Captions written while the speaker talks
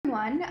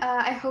everyone.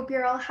 I hope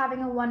you're all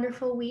having a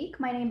wonderful week.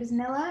 My name is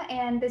Nilla,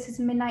 and this is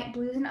Midnight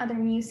Blues and Other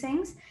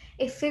Musings,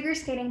 a figure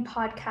skating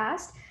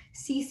podcast.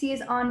 Cece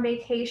is on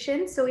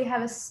vacation, so we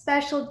have a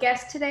special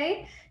guest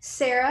today,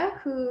 Sarah,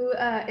 who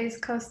is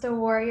Costa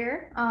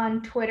Warrior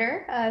on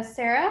Twitter.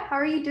 Sarah, how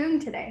are you doing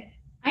today?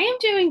 I am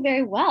doing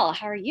very well.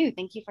 How are you?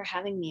 Thank you for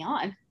having me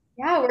on.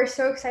 Yeah, we're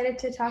so excited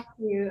to talk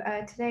to you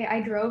today.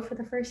 I drove for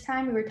the first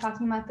time. We were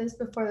talking about this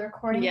before the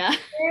recording Yeah.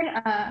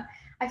 started.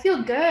 I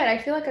feel good. I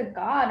feel like a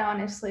god,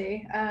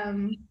 honestly.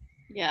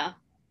 Yeah.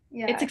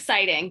 It's Yeah,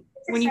 exciting.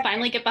 it's When you exciting.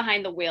 finally get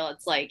behind the wheel,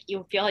 it's like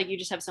you feel like you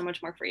just have so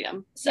much more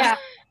freedom. So Yeah,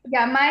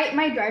 yeah.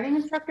 My driving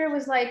instructor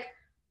was like,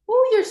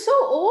 "Oh, you're so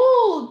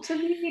old to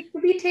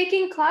be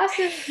taking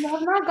classes. You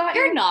have not gotten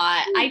you're your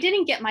not. I license."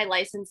 didn't get my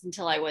license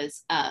until I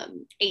was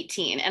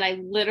 18, and I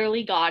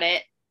literally got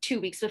it 2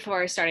 weeks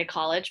before I started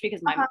college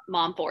because my Uh-huh.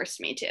 mom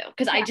forced me to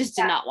because I Yeah, just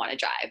did yeah, not want to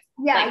drive.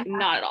 yeah, Like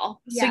not at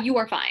all. So yeah. you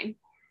are fine.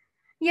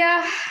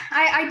 Yeah,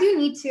 I do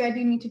need to. I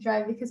do need to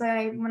drive because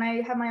when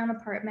I have my own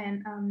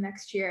apartment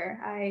next year,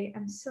 I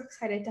am so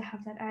excited to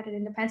have that added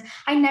independence.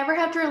 I never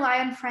have to rely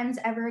on friends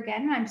ever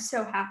again, and I'm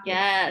so happy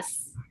about it.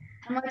 Yes.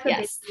 I'm like a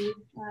Yes. baby.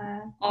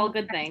 All And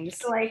good friends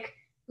just to, things. like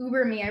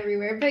Uber me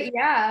everywhere. But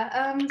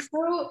yeah,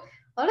 so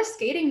a lot of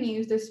skating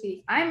news this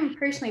week. I'm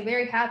personally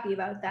very happy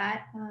about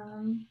that.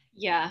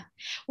 Yeah.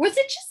 Was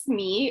it just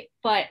me?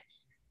 But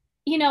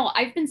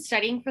I've been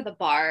studying for the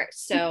bar,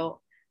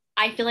 so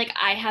I feel like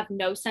I have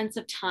no sense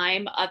of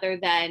time other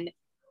than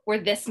we're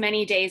this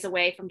many days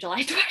away from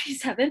July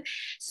 27th.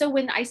 So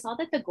when I saw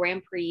that the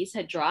Grand Prix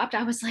had dropped,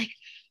 I was like,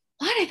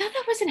 what? I thought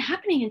that wasn't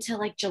happening until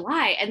like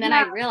July. And then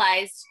I Yeah.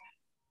 realized,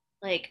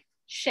 like,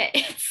 shit,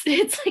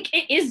 it's like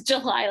it is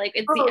July, like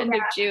it's the Oh end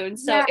of yeah. June.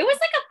 So Yeah. it was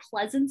like a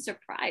pleasant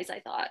surprise, I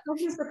thought. I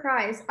was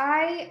surprised.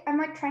 I'm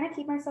like trying to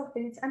keep myself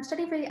busy. I'm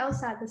studying for the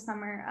LSAT this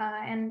summer,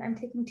 and I'm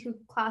taking two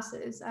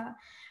classes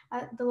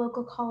at the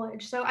local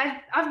college. So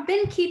I've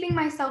been keeping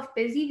myself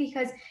busy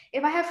because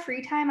if I have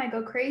free time, I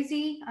go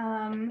crazy.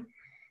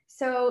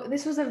 So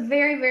this was a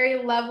very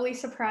very lovely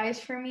surprise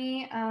for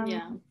me.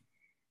 Yeah,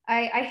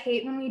 I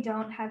hate when we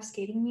don't have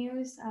skating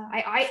news.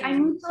 I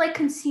same. need to like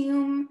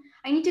consume.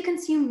 I need to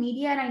consume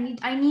media, and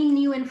I need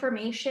new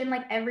information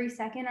like every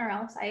second, or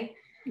else I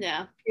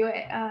Yeah. do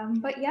it.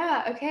 But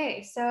yeah,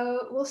 okay.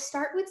 So we'll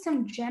start with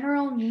some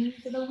general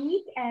news of the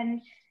week,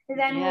 and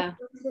then we'll Yeah.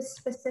 go to the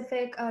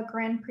specific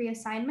Grand Prix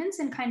assignments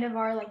and kind of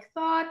our like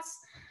thoughts.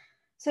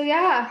 So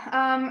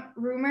yeah,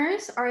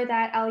 rumors are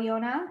that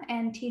Alyona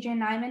and TJ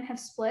Nyman have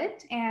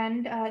split,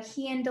 and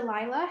he and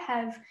Delilah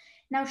have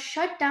now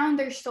shut down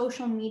their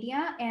social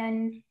media.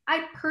 And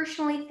I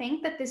personally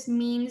think that this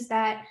means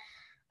that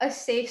the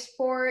safe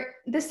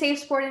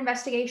sport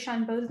investigation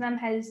on both of them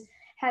has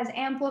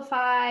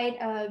amplified.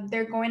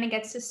 They're going to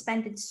get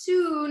suspended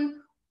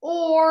soon,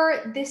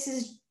 or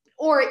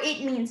or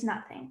it means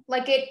nothing.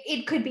 Like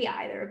it could be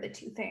either of the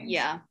two things.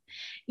 Yeah.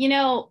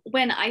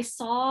 When I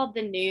saw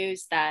the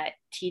news that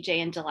TJ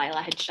and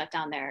Delilah had shut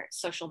down their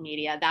social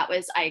media,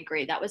 I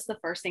agree. That was the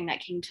first thing that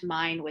came to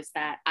mind was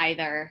that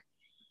either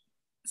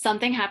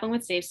something happened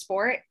with Safe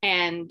Sport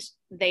and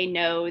they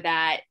know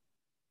that,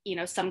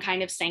 some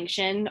kind of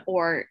sanction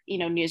or,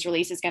 news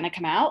release is going to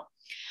come out.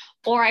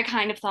 Or I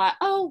kind of thought,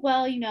 oh,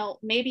 well,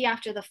 maybe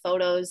after the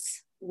photos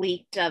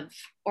leaked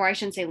or I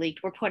shouldn't say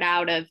leaked, were put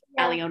out of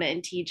Yeah. Aliona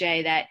and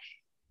TJ that,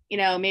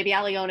 maybe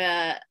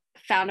Aliona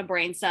found a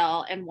brain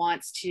cell and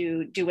wants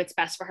to do what's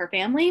best for her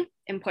family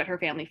and put her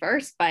family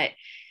first. But,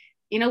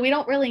 we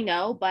don't really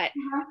know. But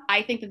Uh-huh.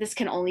 I think that this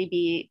can only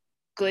be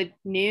good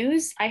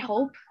news. I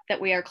hope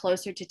that we are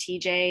closer to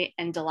TJ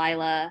and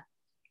Delilah,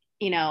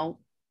 you know,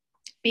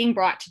 being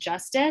brought to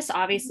justice.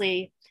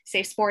 Obviously,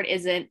 safe sport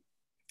isn't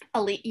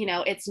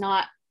it's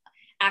not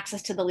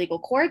access to the legal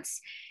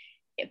courts,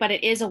 but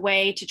it is a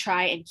way to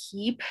try and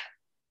keep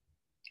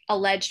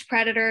alleged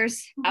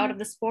predators out Uh-huh. of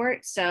the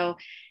sport. So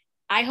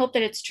I hope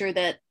that it's true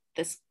that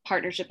this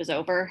partnership is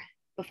over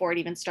before it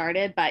even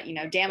started, but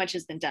damage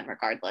has been done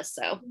regardless.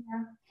 So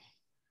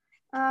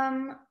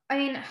Yeah. I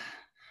mean,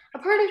 a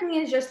part of me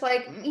is just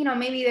like,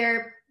 maybe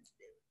their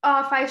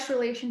off ice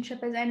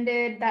relationship has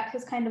ended. That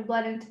has kind of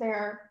bled into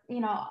their,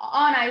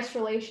 on ice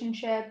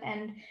relationship,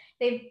 and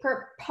they've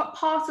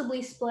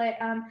possibly split.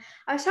 I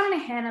was talking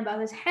to Hannah about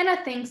this.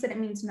 Hannah thinks that it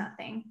means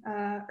nothing,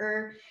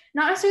 or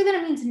not necessarily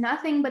that it means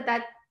nothing, but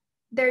that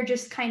they're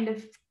just kind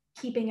of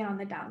keeping it on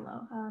the down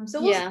low.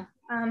 So we'll see. yeah,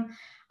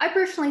 I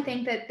personally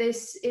think that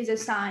this is a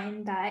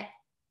sign that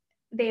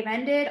they've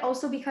ended.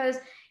 Also, because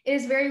it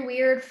is very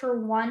weird for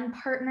one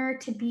partner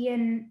to be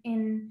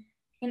in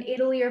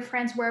Italy or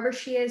France, wherever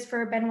she is,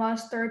 for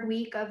Benoit's third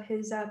week of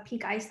his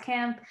peak ice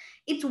camp.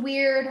 It's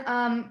weird.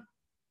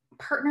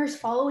 Partners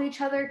follow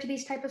each other to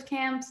these type of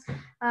camps.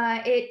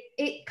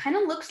 It kind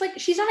of looks like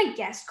she's on a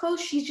guest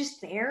coast. She's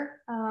just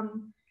there.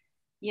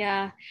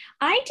 yeah.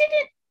 I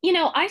didn't,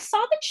 I saw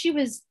that she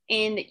was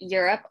in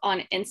Europe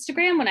on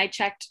Instagram when I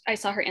checked. I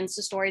saw her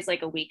Insta stories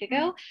like a week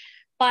ago,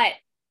 but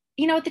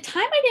at the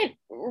time I didn't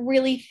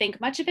really think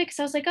much of it because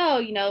I was like,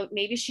 oh,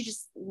 maybe she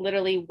just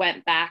literally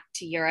went back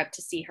to Europe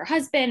to see her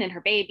husband and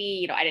her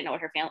baby. I didn't know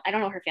what I don't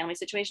know what her family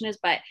situation is,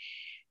 but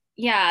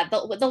yeah,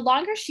 the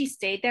longer she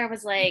stayed there, I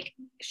was like,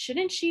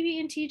 shouldn't she be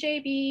in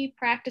TJ be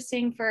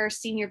practicing for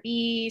senior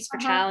Bs, for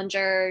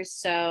challengers?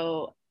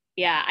 So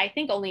yeah, I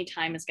think only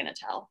time is going to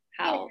tell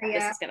how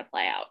this is going to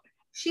play out.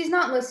 She's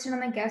not listed on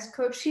the guest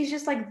coach. She's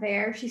just like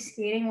there. She's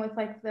skating with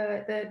like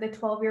the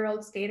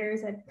 12-year-old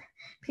skaters at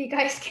peak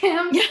ice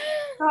camp. Yeah.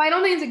 So I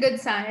don't think it's a good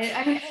sign.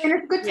 I mean, and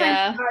it's a good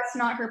time for us,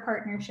 not her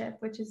partnership,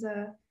 which is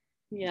a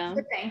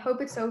good thing.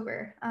 Hope it's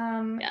over.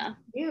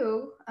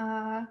 You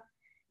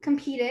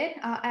competed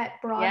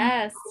at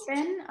Broad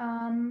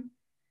Open.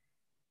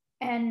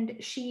 And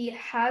she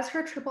has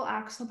her triple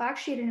axel back.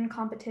 She did it in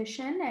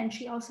competition, and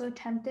she also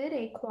attempted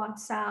a quad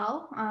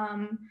sal.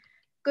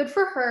 Good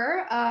for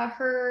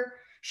her.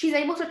 She's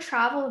able to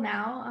travel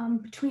now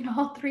between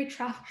all three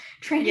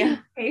training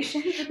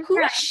locations.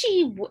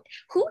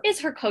 Who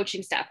is her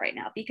coaching staff right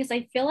now? Because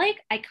I feel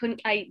like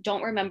I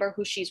don't remember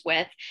who she's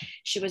with.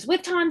 She was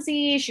with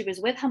Tomzi. She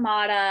was with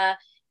Hamada.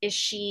 Was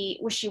she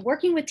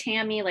working with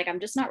Tammy? Like, I'm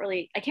just not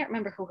really, I can't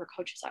remember who her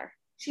coaches are.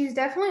 She's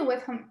definitely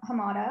with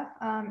Hamada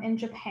in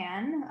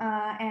Japan.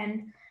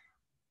 And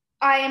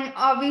I am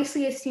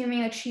obviously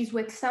assuming that she's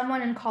with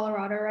someone in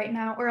Colorado right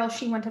now, or else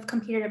she wouldn't have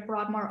competed at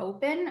Broadmoor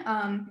Open.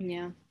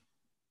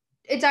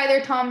 It's either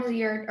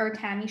Tomzi or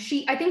Tammy.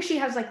 I think she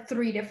has like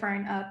 3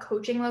 different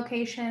coaching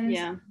locations.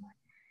 Yeah.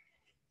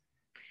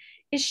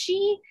 Is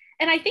she,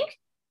 and I think,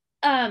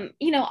 I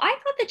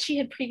thought that she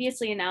had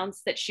previously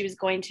announced that she was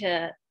going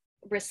to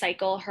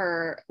recycle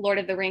her Lord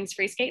of the Rings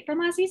free skate from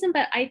last season,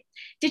 but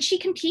did she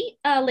compete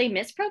Les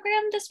Mis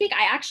program this week?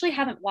 I actually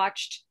haven't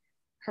watched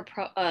her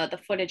the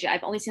footage yet.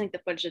 I've only seen like the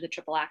footage of the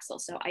triple axel,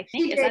 so I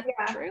think is that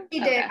true? She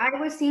did. I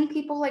was seeing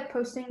people like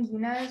posting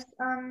Yuna's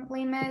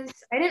Les Mis.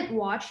 I didn't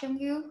watch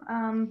Youngyu,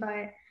 but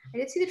I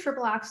did see the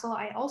triple axel.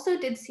 I also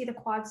did see the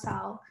quad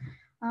sal.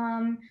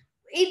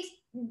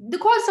 The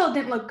quad sal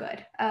didn't look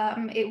good.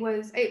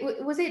 Was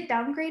it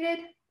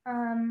downgraded?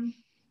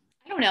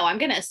 I don't know. I'm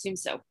gonna assume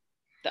so.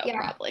 Though,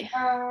 probably.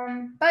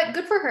 But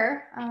good for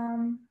her.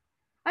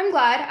 I'm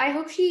glad. I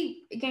hope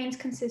she gains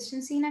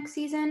consistency next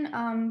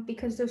season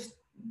because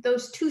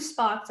those 2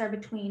 spots are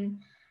between,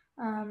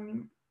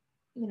 they're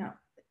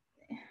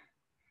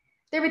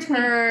between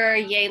her,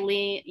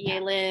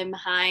 Yelim,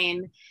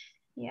 Hein.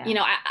 Yeah.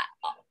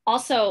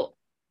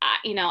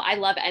 I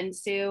love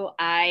Ensu.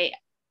 I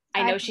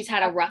know she's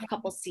had a rough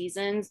couple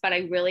seasons, but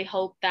I really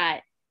hope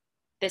that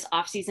this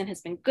off season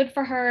has been good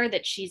for her,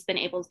 that she's been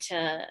able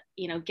to,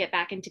 get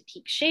back into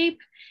peak shape,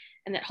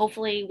 and that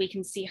hopefully we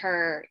can see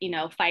her,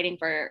 fighting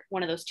for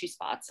one of those 2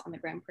 spots on the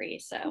Grand Prix.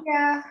 So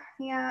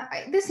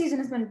this season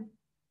has been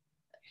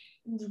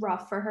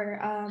rough for her.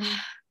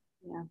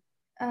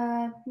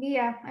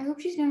 I hope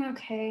she's doing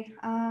okay.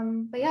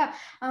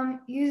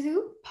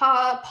 Yuzu,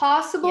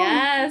 possible.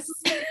 Yes.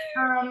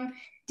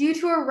 Due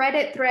to a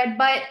Reddit thread,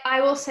 but I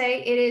will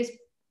say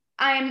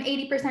I'm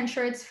 80%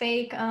 sure it's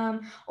fake,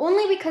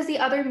 only because the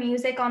other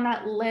music on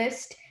that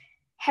list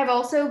have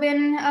also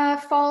been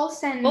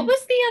false. And what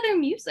was the other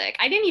music?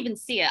 I didn't even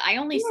see it. I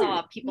only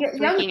saw people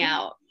freaking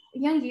out.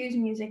 Youngyu's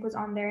music was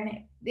on there,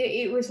 and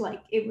it was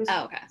like, it was.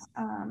 Oh, okay.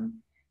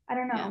 I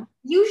don't know. Yeah.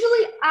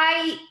 Usually,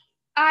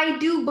 I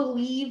do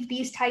believe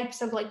these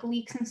types of like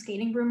leaks and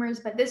skating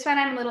rumors, but this one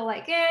I'm a little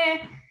like,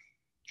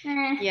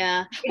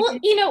 Yeah.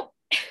 Well,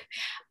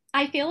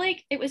 I feel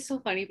like it was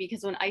so funny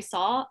because when I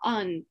saw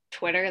on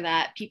Twitter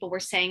that people were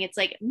saying it's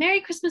like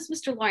Merry Christmas,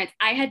 Mr. Lawrence,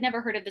 I had never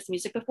heard of this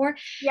music before.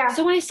 Yeah.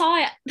 So when I saw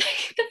it,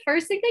 the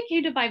first thing that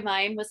came to my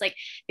mind was like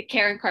the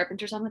Karen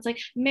Carpenter song. It's like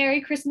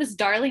Merry Christmas,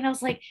 darling. I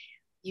was like,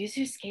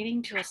 Yuzu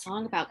skating to a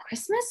song about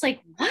Christmas?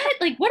 Like what?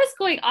 Like what is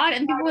going on?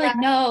 And people were like,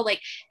 no,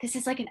 like this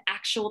is like an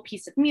actual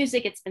piece of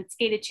music. It's been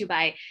skated to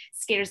by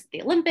skaters at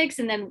the Olympics.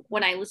 And then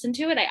when I listened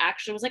to it, I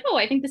actually was like, oh,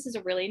 I think this is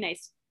a really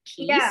nice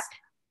piece. Yeah.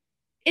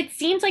 It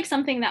seems like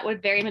something that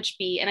would very much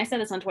be, and I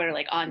said this on Twitter,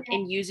 like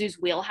in Yuzu's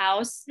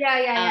wheelhouse.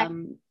 Yeah.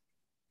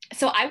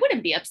 So I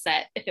wouldn't be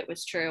upset if it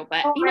was true,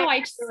 but I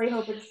just really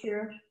hope it's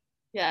true.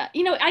 Yeah.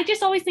 I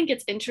just always think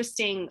it's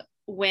interesting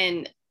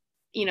when,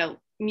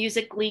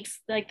 music leaks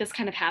like this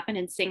kind of happen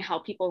and seeing how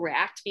people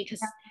react, because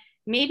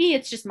maybe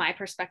it's just my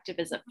perspective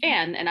as a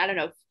fan. And I don't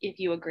know if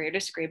you agree or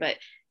disagree, but,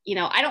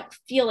 I don't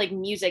feel like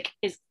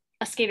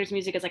a skater's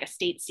music is like a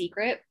state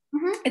secret.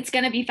 Mm-hmm. It's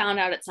going to be found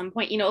out at some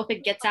point, if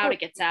it gets out, it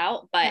gets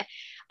out. But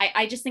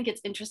I just think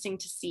it's interesting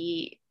to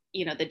see,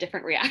 the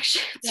different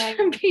reactions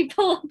from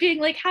people being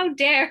like, how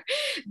dare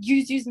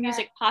Yuzu's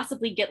music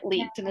possibly get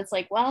leaked? And it's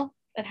like, well,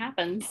 it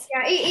happens.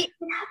 Yeah, it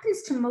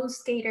happens to most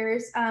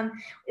skaters.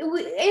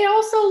 It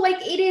also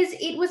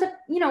it was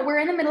we're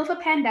in the middle of a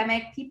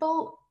pandemic.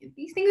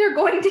 These things are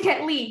going to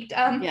get leaked.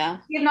 We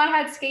have not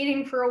had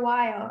skating for a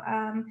while.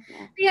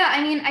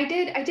 I mean, I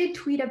did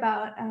tweet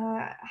about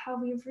how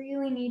we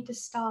really need to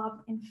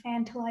stop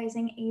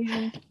infantilizing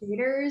Asian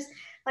skaters.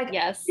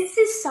 This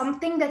is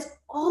something that's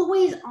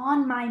always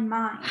on my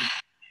mind.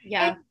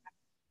 Yeah.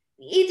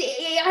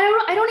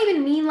 I don't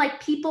even mean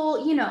like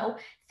people,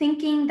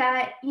 thinking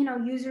that,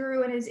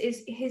 Yuzuru and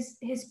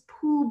his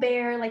Pooh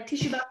Bear, like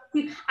tissue box.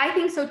 I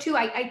think so too.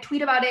 I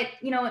tweet about it,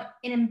 an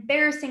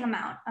embarrassing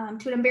amount,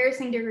 to an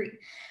embarrassing degree.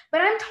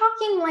 But I'm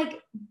talking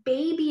like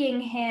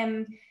babying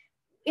him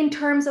in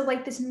terms of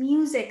like this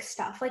music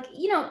stuff. Like,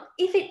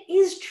 if it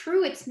is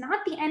true, it's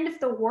not the end of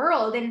the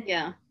world. And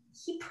Yeah.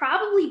 he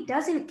probably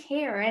doesn't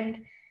care.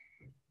 And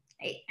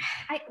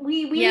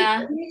we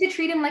Yeah. need to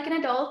treat him like an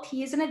adult.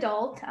 He is an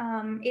adult.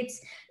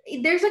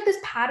 There's like this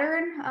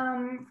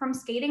pattern from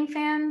skating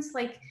fans.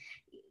 Like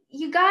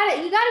you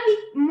gotta be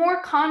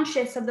more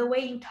conscious of the way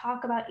you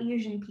talk about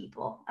Asian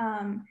people.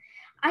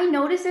 I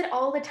notice it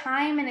all the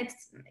time, and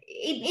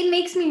it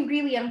makes me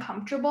really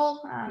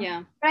uncomfortable.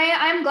 Yeah. But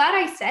I'm glad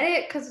I said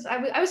it, because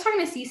I was talking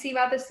to Cece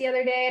about this the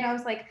other day, and I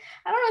was like,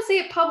 I don't want to say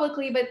it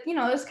publicly, but it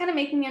was kind of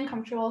making me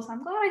uncomfortable. So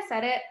I'm glad I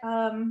said it.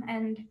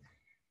 And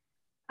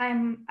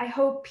I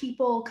hope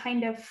people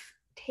kind of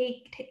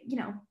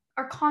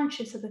are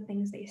conscious of the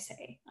things they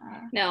say.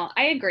 No,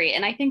 I agree.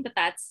 And I think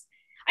that's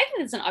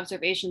an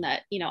observation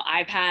that,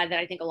 I've had, that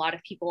I think a lot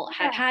of people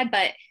have had,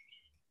 but,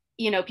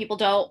 people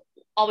don't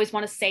always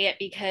want to say it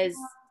because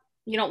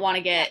you don't want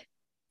to get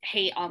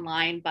hate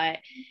online, but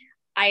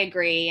I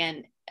agree.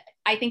 And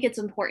I think it's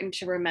important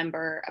to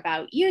remember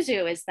about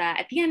Yuzu is that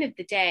at the end of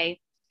the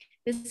day,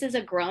 this is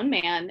a grown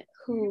man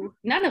who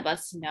none of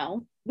us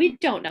know. We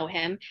don't know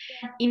him.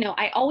 Yeah.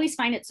 I always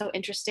find it so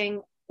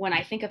interesting when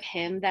I think of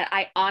him that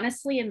I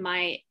honestly,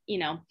 I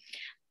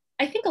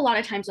think a lot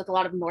of times with a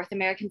lot of North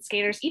American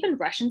skaters, even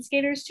Russian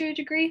skaters to a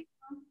degree,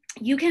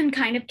 you can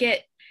kind of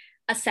get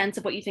a sense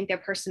of what you think their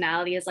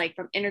personality is like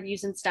from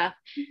interviews and stuff.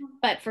 Mm-hmm.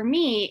 But for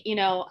me,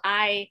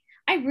 I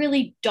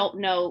really don't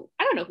know.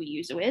 I don't know who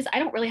Yuzu is. I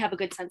don't really have a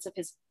good sense of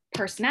his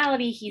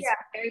personality. He's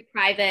very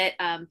private.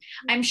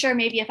 I'm sure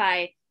maybe if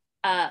I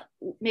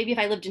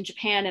lived in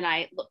Japan and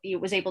I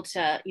was able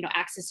to,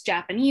 access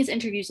Japanese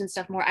interviews and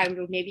stuff more, I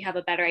would maybe have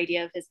a better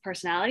idea of his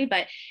personality.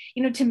 But,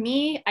 to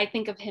me, I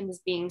think of him as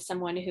being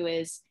someone who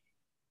is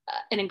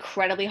an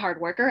incredibly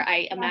hard worker.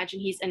 I imagine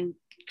he's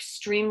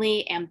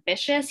extremely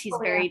ambitious. He's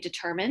very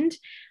determined.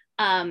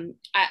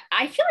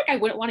 I feel like I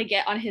wouldn't want to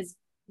get on his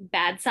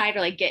bad side or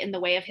like get in the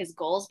way of his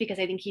goals, because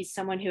I think he's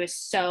someone who is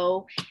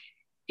so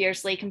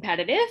fiercely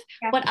competitive.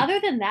 But other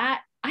than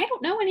that, I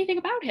don't know anything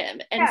about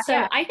him. And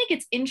I think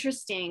it's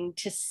interesting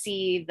to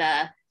see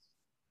the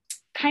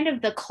kind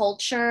of the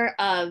culture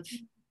of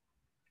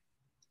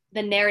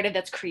the narrative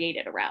that's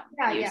created around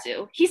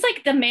Yuzu. He's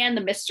like the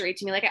mystery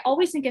to me. Like I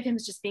always think of him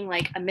as just being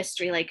like a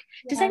mystery. Like,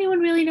 does anyone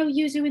really know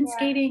Yuzu in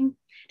skating?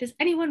 Does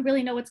anyone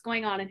really know what's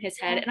going on in his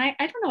head? And I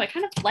don't know. I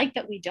kind of like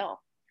that we don't.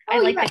 I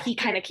like that he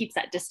kind of keeps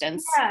that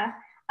distance. Yeah.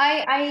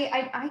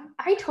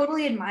 I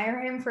totally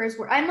admire him for his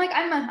work. I'm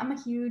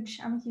a huge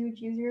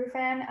Yuzuru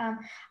fan.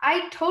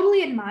 I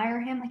totally admire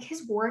him. Like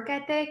his work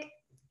ethic,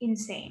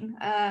 insane.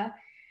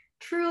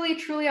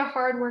 Truly a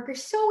hard worker,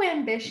 so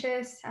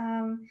ambitious.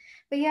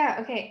 But yeah,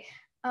 okay.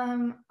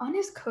 On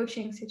his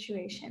coaching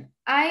situation,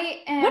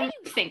 what do you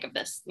think of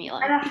this,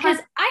 Mila? Because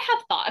I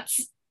have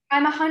thoughts.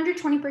 I'm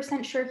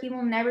 120% sure he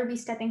will never be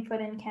stepping foot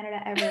in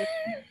Canada ever.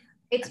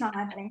 It's not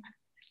happening.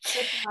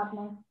 It's not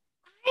happening.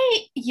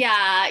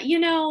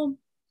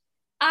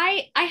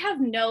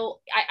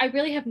 I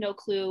really have no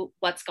clue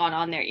what's gone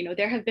on there.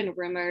 There have been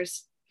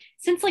rumors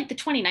since like the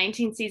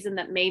 2019 season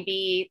that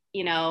maybe,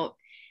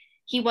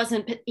 he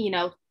wasn't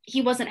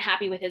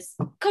happy with his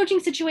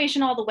coaching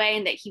situation all the way,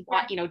 and that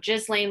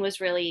Ghislaine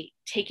was really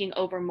taking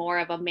over more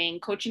of a main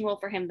coaching role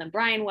for him than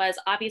Brian was.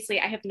 Obviously,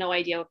 I have no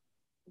idea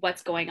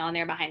what's going on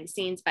there behind the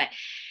scenes, but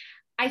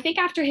I think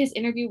after his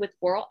interview with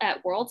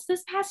Worlds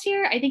this past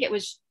year, I think it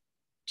was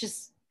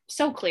just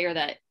so clear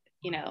that,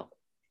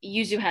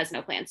 Yuzu has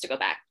no plans to go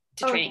back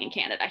to training in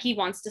Canada. He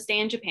wants to stay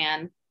in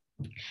Japan.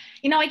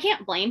 I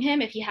can't blame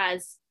him if he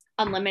has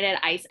unlimited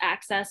ice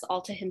access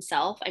all to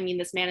himself. I mean,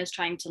 this man is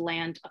trying to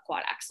land a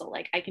quad axel.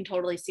 Like, I can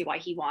totally see why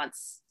he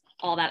wants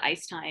all that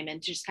ice time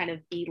and to just kind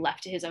of be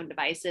left to his own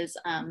devices.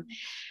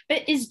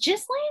 But is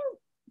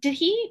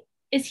Ghislaine,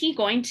 is he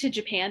going to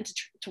Japan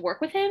to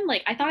work with him?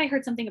 Like, I thought I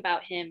heard something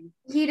about him.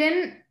 He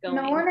didn't.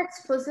 No one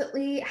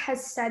explicitly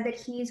has said that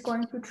he's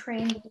going to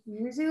train with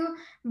Yuzu,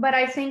 but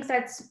I think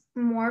that's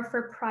more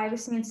for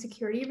privacy and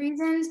security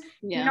reasons,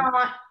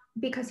 not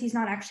because he's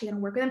not actually going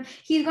to work with him.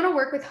 He's going to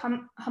work with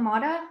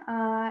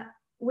Hamada,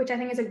 which I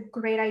think is a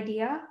great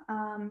idea.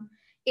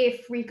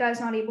 If Rika is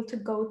not able to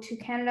go to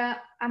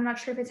Canada, I'm not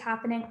sure if it's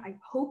happening. I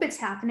hope it's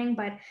happening,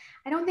 but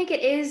I don't think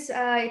it is.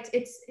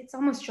 It's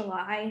almost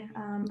July.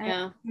 I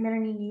don't get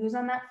any news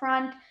on that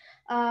front.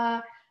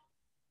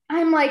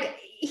 I'm like,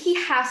 he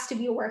has to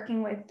be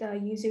working with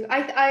Yuzu.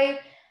 I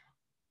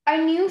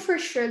knew for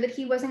sure that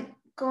he wasn't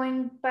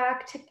going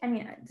back to. I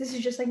mean, this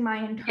is just like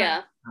my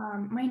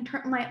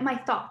my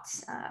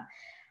thoughts.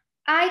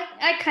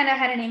 I kind of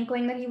had an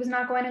inkling that he was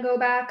not going to go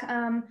back.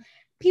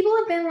 People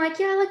have been like,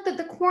 yeah, like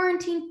the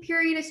quarantine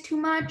period is too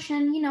much,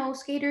 and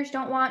skaters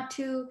don't want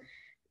to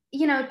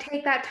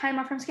take that time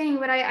off from skating.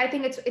 But I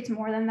think it's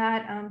more than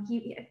that.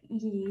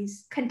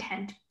 He's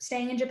content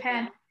staying in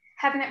Japan,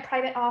 having that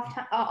private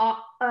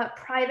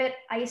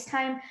ice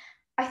time.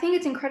 I think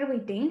it's incredibly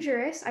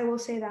dangerous. I will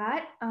say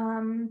that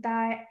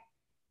that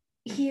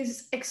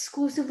he's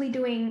exclusively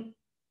doing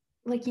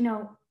like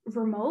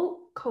remote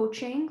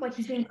coaching, like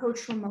he's being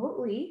coached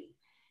remotely.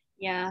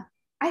 Yeah,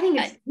 I think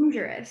it's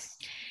dangerous.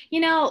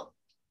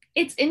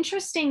 It's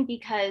interesting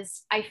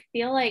because I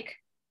feel like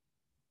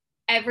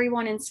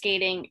everyone in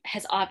skating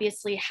has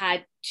obviously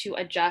had to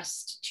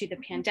adjust to the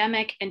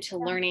pandemic and to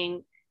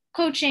learning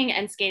coaching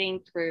and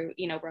skating through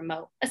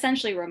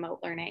essentially remote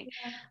learning.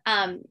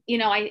 I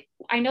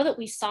know that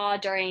we saw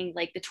during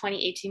like the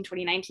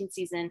 2018-2019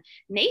 season,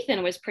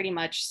 Nathan was pretty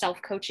much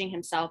self-coaching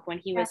himself when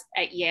he was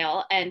at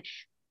Yale. And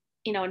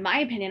in my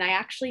opinion, I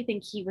actually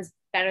think he was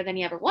better than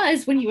he ever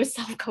was when he was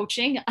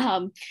self-coaching.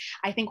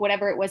 I think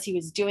whatever it was he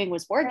was doing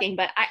was working,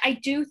 but I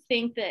do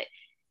think that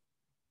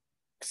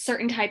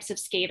certain types of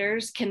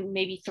skaters can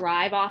maybe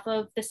thrive off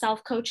of the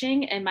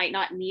self-coaching and might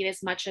not need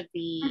as much of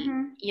the,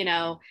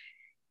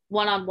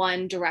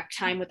 one-on-one direct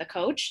time with a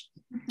coach.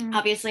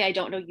 Obviously, I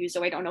don't know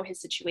Yuzo, I don't know his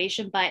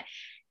situation, but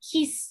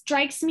he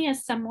strikes me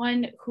as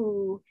someone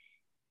who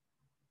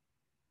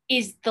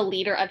is the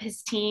leader of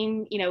his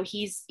team.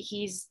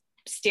 He's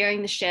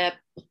steering the ship.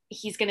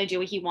 He's going to do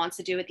what he wants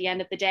to do at the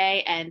end of the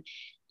day. And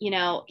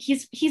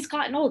he's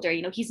gotten older.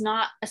 He's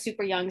not a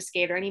super young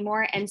skater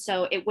anymore. And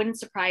so it wouldn't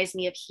surprise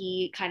me if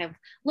he kind of,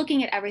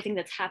 looking at everything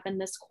that's happened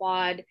this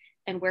quad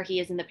and where he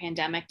is in the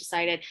pandemic,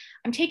 decided,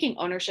 I'm taking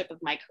ownership of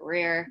my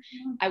career.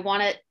 I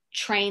want to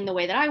train the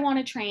way that I want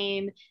to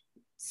train.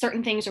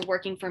 Certain things are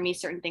working for me,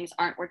 certain things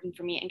aren't working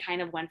for me, and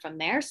kind of went from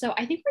there. So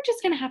I think we're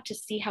just going to have to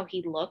see how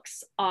he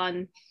looks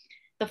on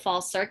the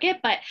fall circuit.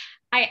 But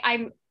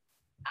I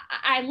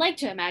like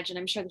to imagine,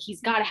 I'm sure that he's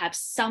got to have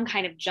some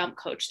kind of jump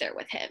coach there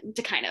with him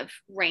to kind of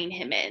rein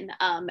him in.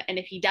 And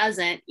if he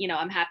doesn't,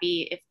 I'm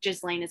happy if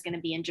Ghislaine is going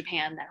to be in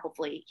Japan, that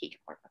hopefully he can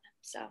work with him.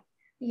 So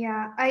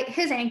yeah,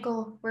 his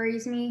ankle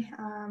worries me.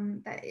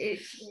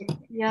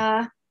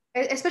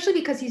 Especially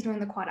because he's doing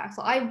the quad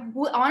axel. I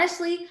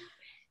honestly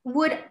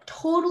would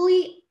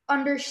totally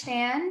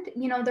understand,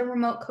 the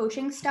remote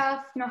coaching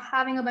stuff,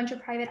 having a bunch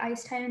of private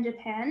ice time in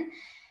Japan,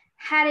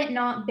 had it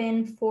not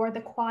been for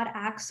the quad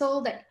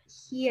axel that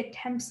he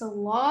attempts a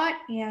lot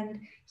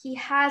and he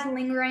has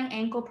lingering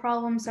ankle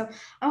problems. So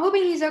I'm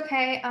hoping he's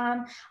okay.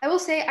 I will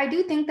say, I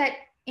do think that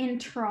in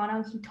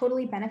Toronto, he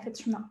totally benefits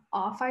from the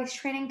off ice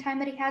training time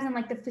that he has and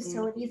like the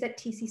facilities that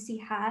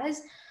TCC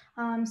has.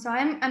 So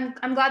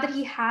I'm glad that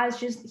he's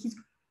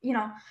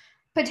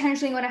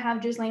potentially going to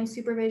have Ghislaine's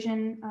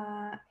supervision.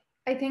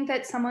 I think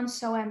that someone's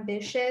so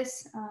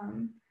ambitious,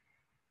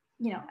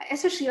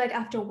 especially like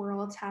after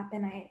Worlds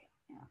happen,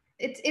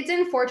 it's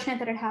unfortunate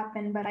that it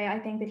happened, but I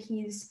think that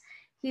he's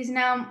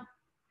now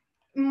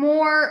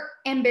more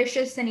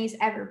ambitious than he's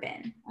ever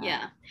been.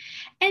 Yeah.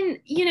 And,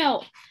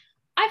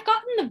 I've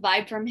gotten the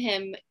vibe from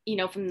him,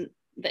 from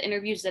the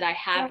interviews that I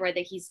have read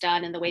that he's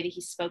done and the way that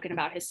he's spoken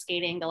about his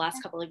skating the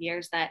last couple of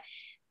years, that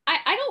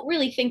I don't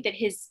really think that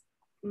his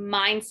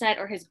mindset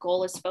or his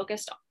goal is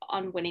focused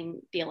on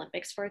winning the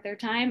Olympics for a third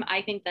time.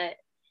 I think that,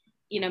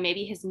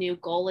 maybe his new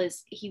goal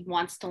is he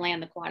wants to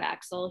land the quad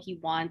axel. He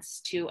wants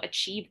to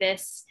achieve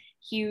this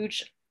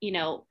huge,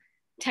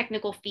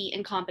 technical feat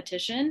in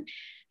competition.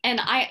 And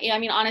I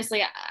mean,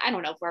 honestly, I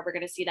don't know if we're ever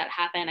going to see that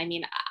happen. I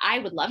mean, I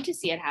would love to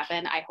see it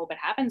happen. I hope it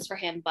happens for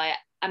him, but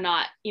I'm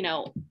not,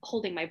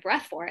 holding my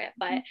breath for it.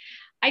 But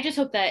I just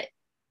hope that,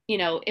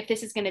 if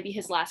this is going to be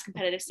his last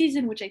competitive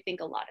season, which I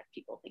think a lot of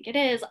people think it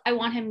is, I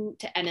want him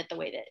to end it the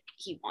way that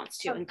he wants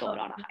to and go it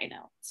on a high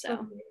note.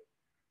 So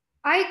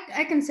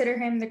I consider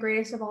him the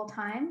greatest of all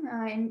time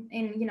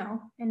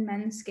in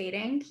men's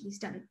skating. He's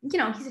done,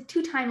 he's a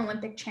 2-time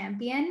Olympic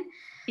champion.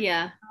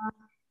 Yeah.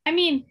 I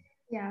mean,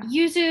 yeah.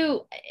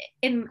 Yuzu,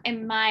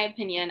 in my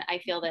opinion, I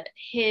feel that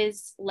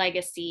his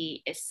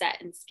legacy is set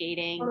in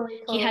skating.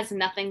 Totally. He has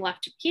nothing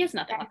left to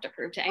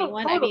prove to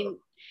anyone. Totally. I mean,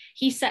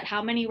 he set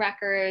how many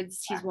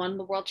records? He's won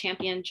the world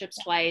championships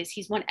twice.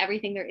 He's won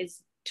everything there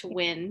is to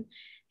win.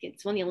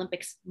 He's won the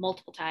Olympics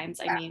multiple times.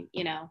 I mean,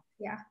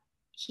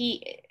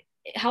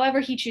 however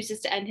he chooses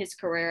to end his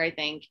career, I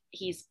think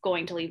he's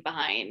going to leave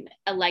behind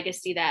a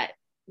legacy that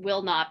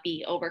will not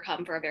be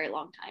overcome for a very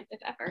long time, if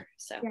ever.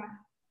 So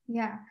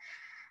yeah.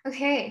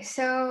 Okay,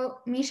 so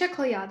Misha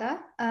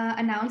Kolyada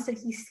announced that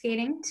he's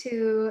skating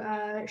to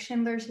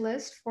Schindler's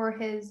List for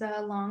his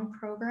long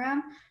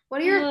program.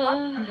 What are your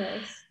thoughts on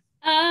this?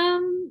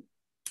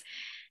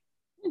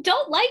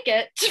 Don't like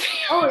it.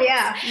 Oh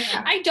yeah.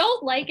 I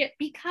don't like it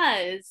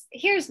because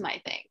here's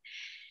my thing.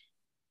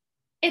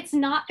 It's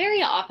not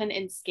very often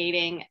in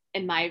skating,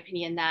 in my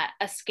opinion, that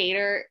a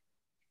skater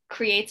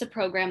creates a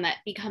program that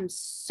becomes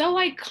so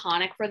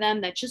iconic for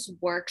them, that just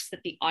works, that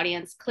the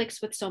audience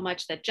clicks with so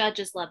much, that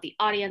judges love, the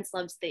audience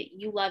loves, that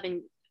you love,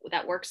 and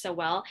that works so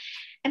well.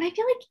 And I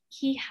feel like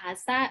he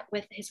has that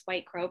with his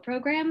White Crow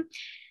program.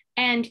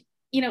 And,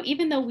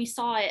 even though we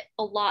saw it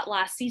a lot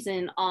last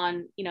season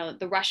on,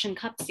 the Russian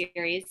Cup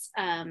series,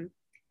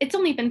 it's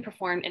only been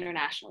performed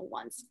internationally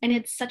once. And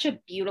it's such a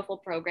beautiful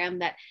program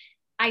that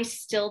I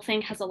still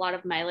think has a lot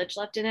of mileage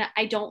left in it.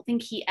 I don't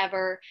think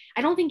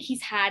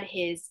he's had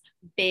his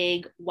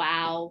big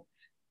wow,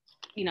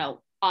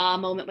 awe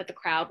moment with the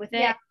crowd with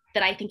it,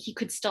 that I think he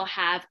could still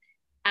have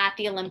at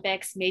the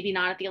Olympics, maybe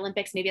not at the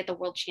Olympics, maybe at the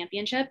World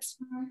Championships.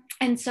 Mm-hmm.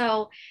 And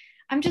so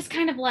I'm just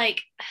kind of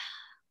like,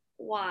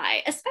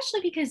 why? Especially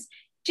because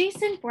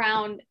Jason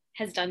Brown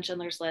has done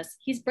Schindler's List.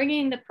 He's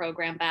bringing the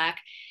program back.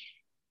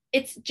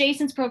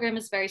 Jason's program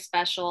is very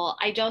special.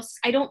 I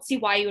don't see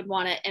why you would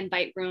want to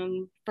invite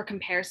room for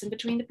comparison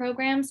between the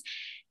programs.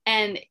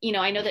 And,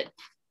 I know that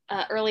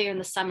earlier in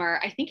the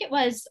summer, I think it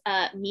was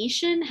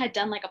Mishan had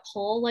done like a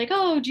poll, like,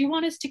 oh, do you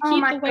want us to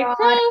keep the White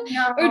Crow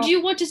or do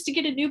you want us to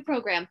get a new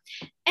program?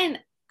 And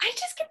I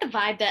just get the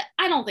vibe that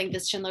I don't think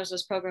this Schindler's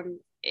List program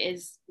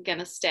is going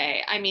to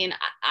stay. I mean,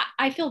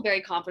 I feel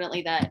very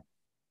confidently that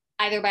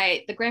either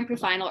by the Grand Prix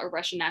final or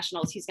Russian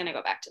Nationals, he's going to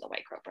go back to the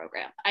White Crow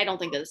program. I don't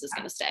think that this is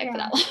going to stay for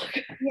that long.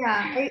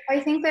 Yeah, I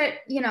think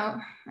that,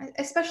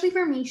 especially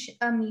for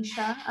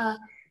Misha,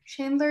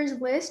 Schindler's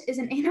List is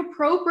an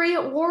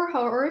inappropriate war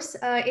horse.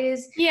 It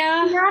is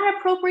not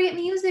appropriate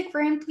music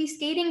for him to be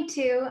skating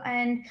to.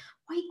 And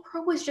White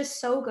Crow was just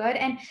so good.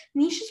 And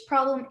Misha's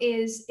problem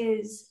is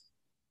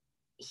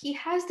he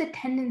has the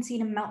tendency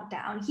to melt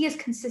down. He has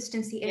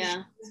consistency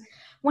issues.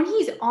 When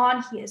he's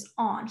on, he is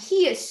on.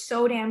 He is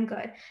so damn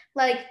good.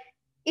 Like,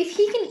 if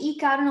he can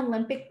eke out an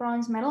Olympic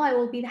bronze medal, I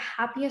will be the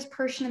happiest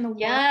person in the world.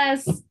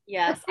 Yes.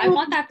 I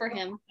want that for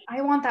him.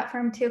 I want that for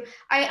him too.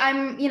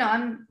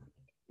 I'm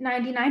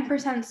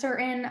 99%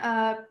 certain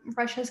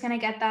Russia's going to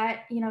get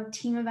that,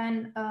 team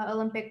event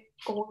Olympic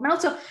gold medal.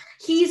 So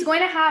he's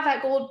going to have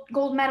that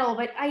gold medal,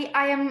 but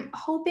I am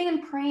hoping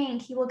and praying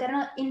he will get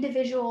an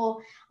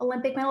individual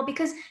Olympic medal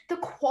because the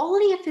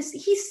quality of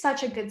he's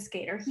such a good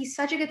skater. He's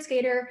such a good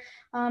skater.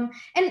 And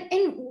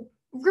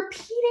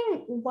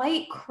repeating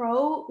White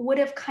Crow would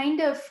have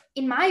kind of,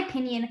 in my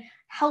opinion,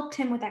 helped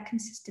him with that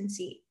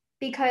consistency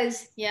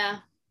because, I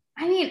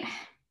mean,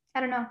 I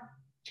don't know.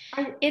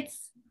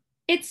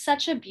 It's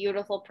such a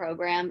beautiful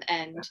program,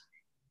 and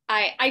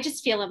I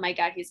just feel in my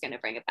gut he's going to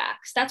bring it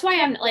back. So that's why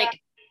I'm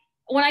like,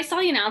 when I saw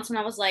the announcement,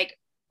 I was like,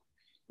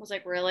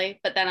 really?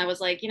 But then I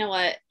was like, you know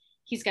what?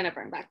 He's going to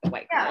bring back the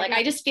White Crow.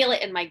 I just feel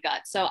it in my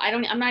gut. So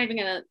I'm not even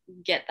going to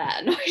get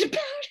that annoyed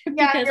about it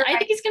because I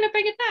think he's going to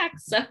bring it back.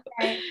 So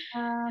it's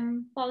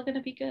all going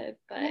to be good.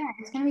 But yeah,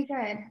 it's going to be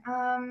good.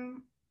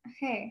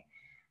 Okay.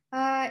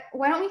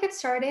 Why don't we get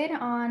started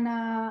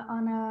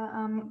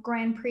on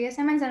Grand Prix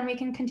assignments, and we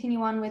can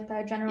continue on with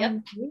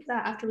general news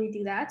after we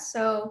do that.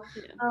 So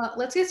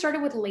let's get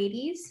started with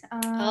ladies.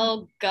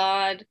 Oh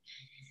God.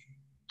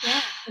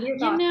 Yeah. What are your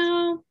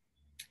thoughts?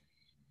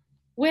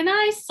 When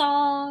I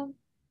saw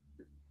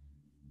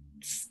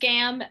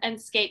Scam and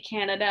Skate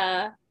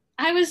Canada,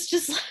 I was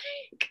just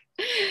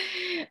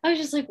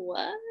like,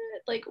 what?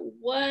 Like,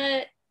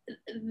 what?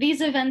 These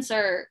events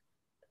are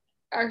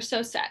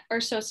so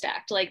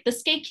stacked. Like the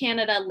Skate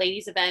Canada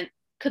ladies event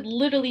could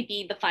literally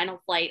be the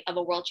final flight of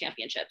a World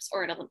Championships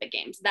or an Olympic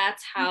Games.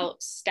 That's how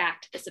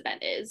stacked this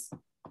event is.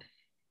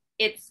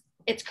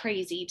 It's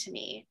crazy to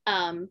me.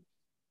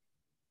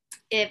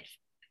 If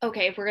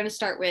we're gonna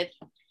start with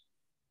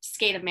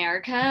Skate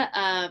America,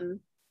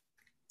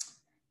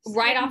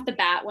 right off the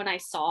bat when I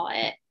saw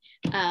it,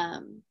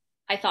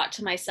 I thought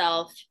to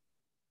myself,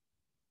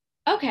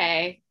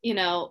 okay,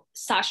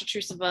 Sasha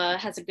Trusova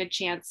has a good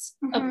chance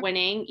of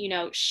winning.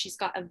 She's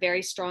got a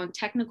very strong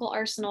technical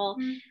arsenal.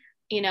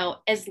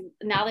 As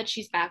now that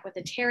she's back with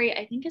a Terry,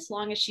 I think as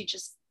long as she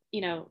just,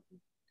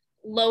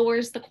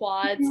 lowers the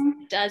quads,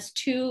 does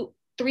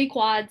 3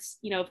 quads,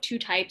 of 2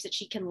 types that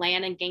she can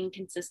land and gain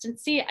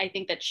consistency, I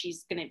think that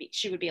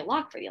she would be a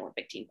lock for the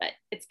Olympic team, but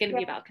it's going to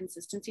be about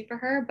consistency for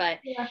her. But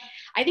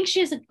I think she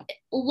has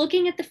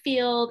looking at the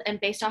field and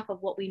based off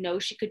of what we know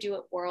she could do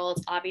at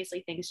Worlds,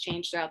 obviously things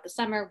change throughout the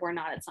summer. We're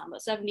not at Sambo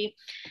 70.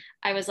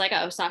 I was like,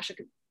 oh, Sasha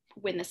could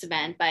win this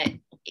event, but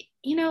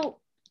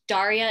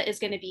Daria is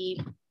going to be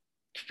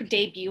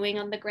debuting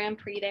on the Grand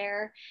Prix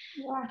there.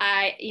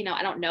 I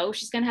don't know if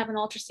she's going to have an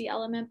Ultra C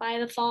element by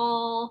the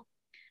fall.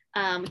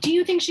 Do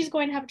you think she's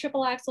going to have a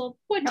triple axel?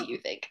 What do you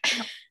think?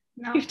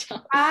 No.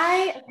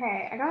 I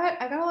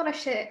got a lot of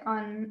shit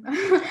on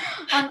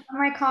on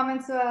my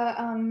comments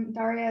about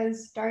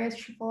Daria's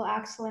triple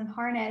axel and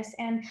harness.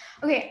 And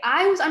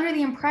I was under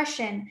the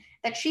impression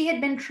that she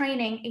had been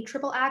training a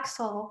triple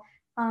axel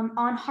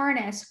on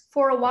harness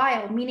for a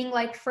while, meaning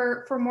like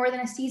for more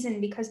than a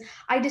season, because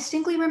I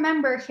distinctly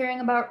remember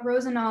hearing about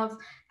Rosanov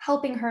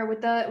helping her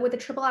with the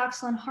triple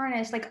axel and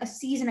harness like a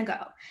season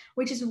ago,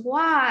 which is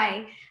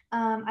why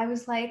I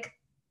was like,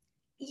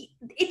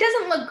 it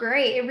doesn't look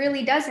great. It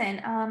really doesn't.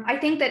 I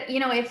think that,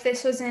 if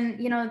this was in,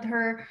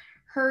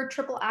 her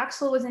triple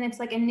axel was in its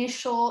like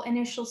initial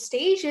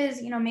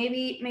stages,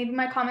 maybe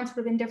my comments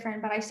would have been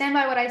different, but I stand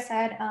by what I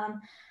said.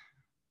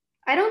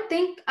 I don't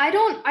think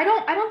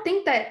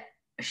that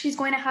she's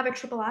going to have a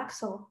triple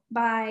axel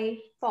by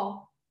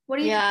fall. What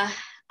do you think?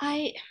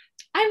 I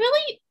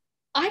really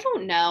I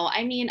don't know.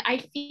 I mean, I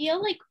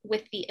feel like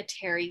with the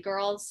Atari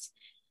girls,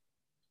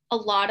 a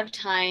lot of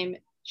time,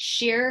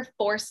 sheer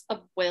force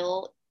of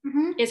will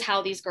Mm-hmm. is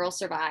how these girls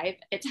survive.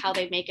 It's how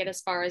they make it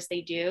as far as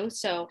they do.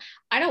 So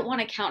I don't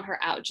want to count her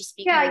out just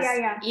Yeah, yeah,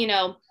 because,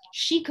 yeah.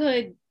 she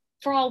could,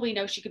 for all we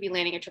know, she could be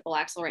landing a triple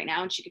axel right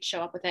now and she could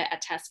show up with it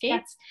at test Yeah.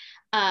 gates.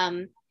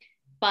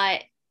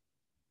 But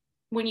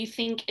when you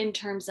think in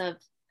terms of,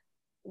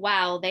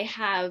 wow, they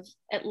have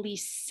at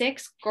least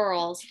 6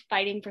 girls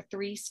fighting for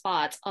 3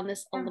 spots on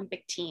this Yeah.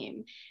 Olympic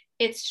team.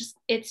 It's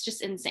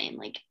just insane.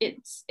 Like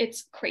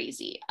it's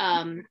crazy.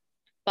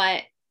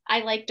 But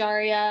I like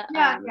Daria.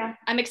 Yeah, yeah.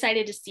 I'm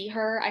excited to see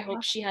her. I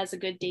hope she has a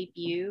good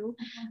debut.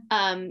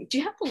 Do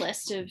you have the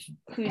list of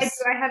I do.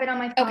 who's I have it on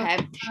my phone.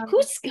 okay?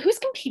 Who's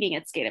competing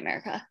at Skate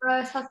America?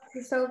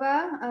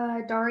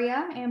 Sasova,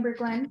 Daria, Amber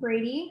Glenn,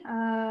 Brady,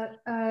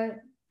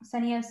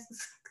 Ksenia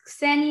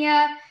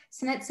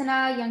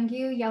Snitsina,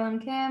 Youngyu,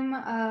 Yelam Kim,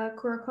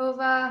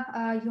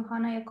 Kurakova,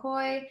 Johanna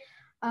Yakoi,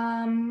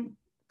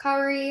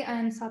 Kaori,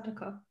 and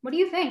Satoko. What do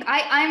you think?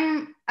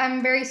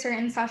 I'm very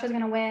certain Sasha's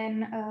gonna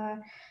win.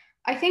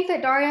 I think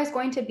that Daria is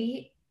going to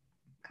beat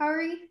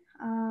Kaori.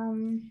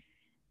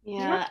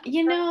 Yeah,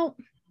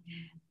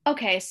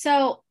 okay,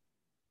 so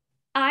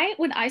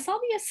when I saw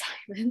the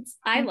assignments,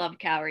 I love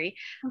Cowrie.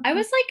 I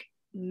was like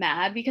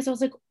mad because I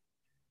was like,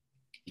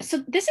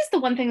 so this is the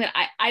one thing that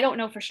I don't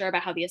know for sure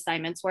about how the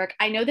assignments work.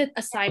 I know that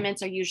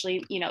assignments are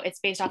usually, it's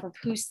based off of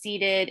who's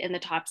seeded in the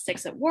top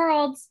 6 at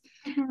Worlds.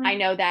 Mm-hmm. I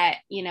know that,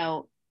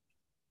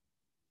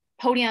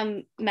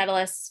 podium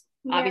medalists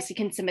obviously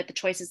can submit the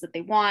choices that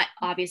they want.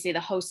 Obviously, the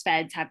host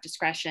feds have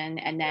discretion,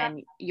 and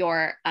then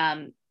your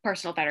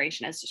personal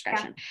federation has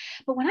discretion. Yeah.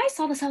 But when I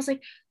saw this, I was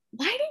like,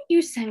 why didn't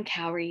you send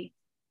Cowrie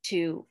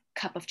to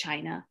Cup of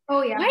China?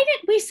 Oh, yeah. Why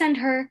didn't we send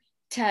her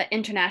to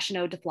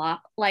International de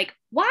Flop? Like,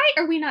 why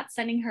are we not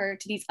sending her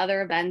to these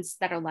other events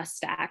that are less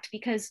stacked?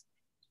 Because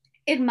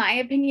in my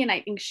opinion,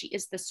 I think she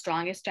is the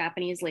strongest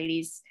Japanese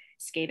ladies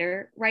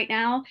skater right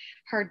now.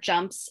 Her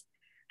jumps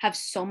have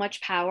so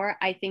much power.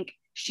 I think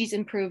she's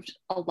improved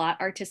a lot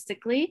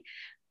artistically.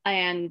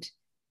 And,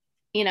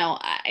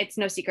 it's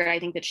no secret, I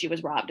think that she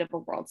was robbed of a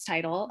world's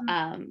title.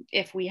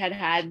 If we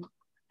had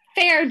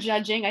fair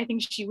judging, I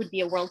think she would be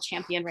a world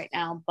champion right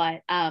now.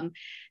 But I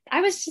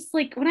was just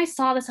like, when I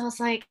saw this, I was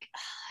like,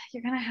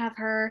 you're going to have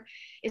her.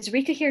 Is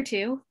Rika here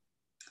too?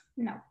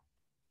 No.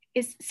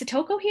 Is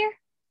Satoko here?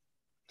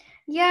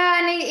 Yeah,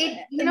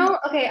 and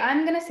okay,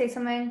 I'm going to say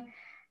something.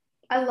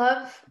 I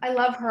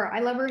love her. I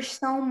love her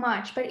so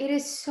much, but it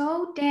is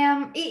so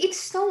it's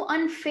so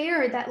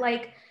unfair that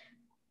like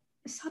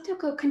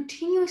Satoko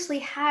continuously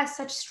has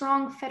such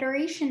strong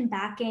federation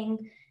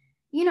backing.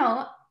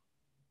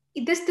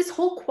 This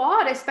whole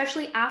quad,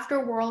 especially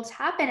after Worlds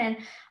happen, and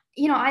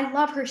I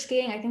love her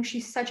skating. I think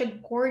she's such a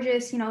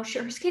gorgeous. Her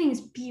skating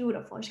is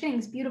beautiful. Her skating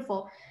is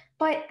beautiful,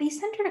 but they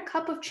sent her to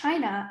Cup of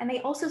China, and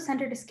they also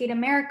sent her to Skate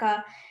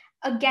America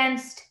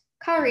against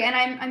Kaori, and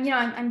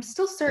I'm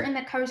still certain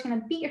that Kaori's going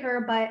to beat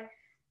her, but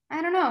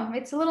I don't know.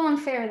 It's a little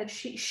unfair that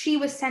she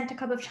was sent to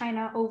Cup of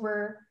China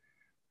over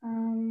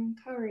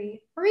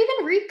Kaori or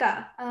even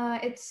Rika.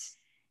 It's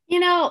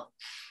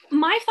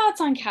my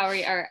thoughts on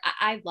Kaori are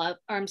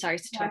I'm sorry,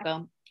 Satoko.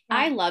 Yeah.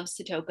 I love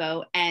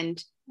Satoko,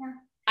 and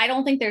I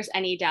don't think there's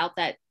any doubt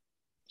that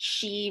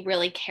she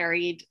really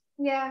carried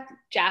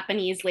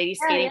Japanese lady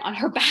skating on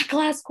her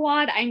backlash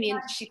quad. I mean,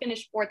 she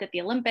finished 4th at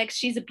the Olympics.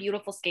 She's a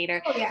beautiful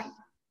skater. Oh yeah.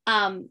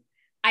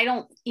 I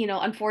don't,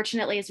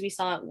 unfortunately, as we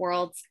saw at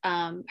Worlds,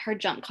 her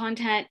jump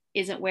content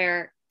isn't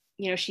where,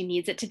 she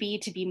needs it to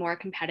be more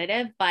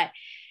competitive. But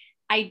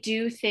I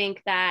do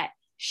think that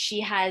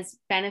she has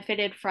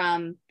benefited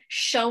from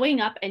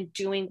showing up and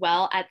doing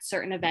well at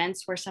certain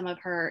events where some of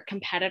her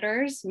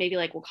competitors, maybe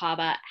like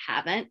Wakaba,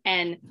 haven't.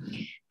 And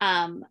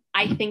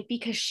I think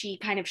because she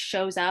kind of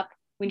shows up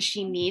when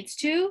she needs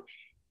to,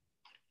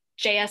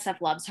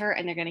 JSF loves her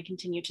and they're going to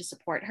continue to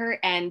support her.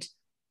 And,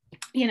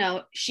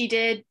 she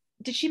did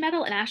she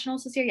medal at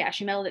nationals this year? Yeah,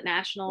 she medaled at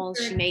nationals.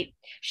 Sure.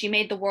 She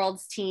made the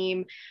world's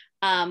team.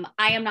 I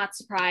am not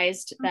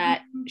surprised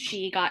that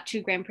she got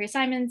 2 Grand Prix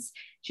assignments.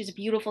 She's a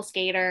beautiful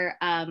skater.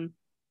 I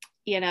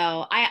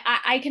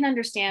can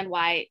understand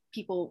why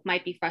people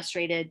might be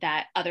frustrated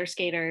that other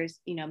skaters,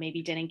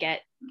 maybe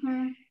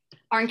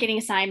aren't getting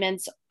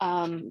assignments,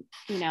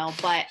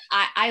 but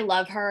I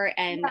love her,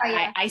 and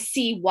I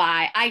see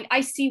why. I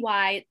see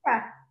why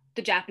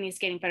the Japanese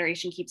Skating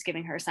Federation keeps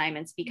giving her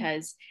assignments,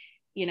 because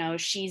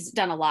she's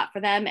done a lot for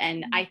them,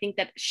 and I think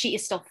that she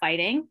is still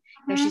fighting.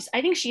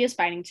 I think she is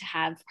fighting to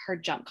have her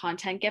jump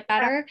content get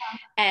better.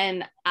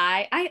 And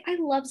I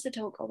love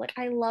Satoko. Like,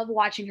 I love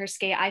watching her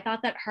skate. I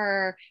thought that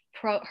her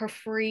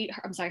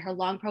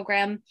long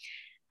program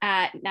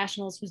at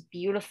nationals was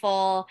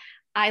beautiful.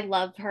 I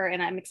love her,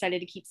 and I'm excited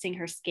to keep seeing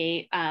her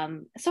skate.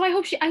 So I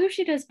hope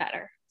she does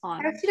better.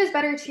 I hope she does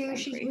better too.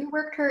 She's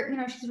reworked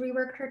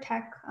her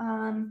tech.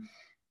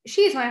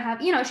 She's going to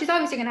have, she's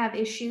obviously going to have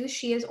issues.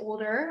 She is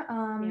older.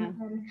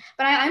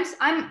 But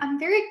I'm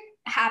very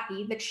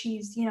happy that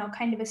she's,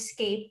 kind of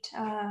escaped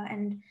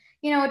and,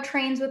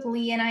 trains with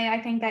Lee, and I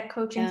think that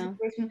coaching Yeah.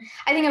 situation,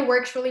 I think it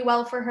works really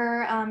well for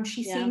her.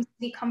 She Yeah. seems to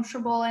be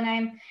comfortable,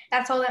 and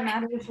that's all that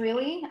matters,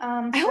 really.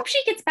 I hope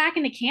she gets back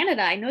into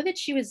Canada. I know that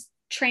she was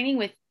training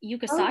with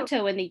Yuka Oh,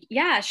 Sato in the,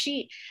 yeah,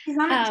 she, she's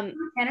not um,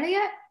 in Canada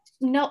yet?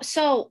 no,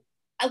 so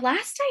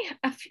last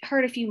I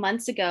heard a few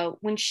months ago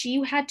when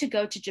she had to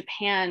go to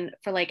Japan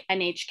for like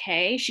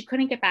NHK, she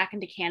couldn't get back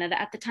into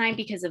Canada at the time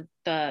because of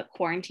the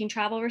quarantine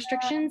travel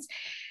restrictions.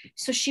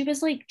 So she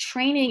was like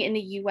training in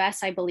the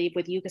US, I believe,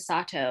 with Yuka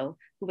Sato,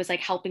 who was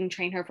like helping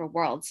train her for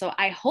World. So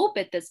I hope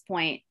at this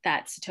point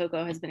that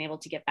Satoko has been able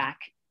to get back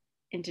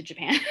into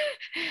Japan,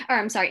 or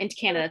I'm sorry, into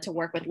Canada to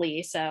work with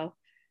Lee. So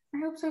I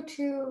hope so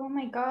too. Oh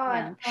my yeah.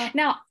 God.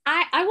 Now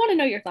I want to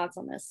know your thoughts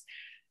on this.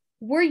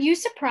 Were you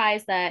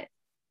surprised that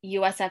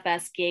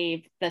USFS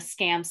gave the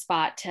scam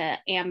spot to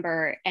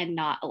Amber and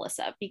not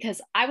Alyssa?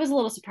 Because I was a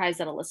little surprised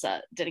that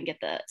Alyssa didn't get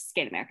the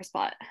Skate America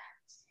spot.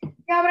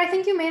 Yeah, but I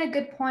think you made a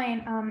good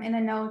point in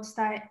the notes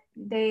that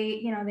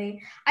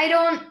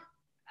I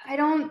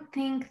don't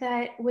think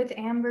that with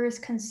Amber's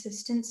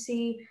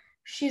consistency,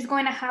 she's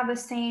going to have the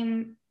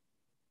same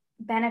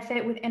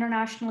benefit with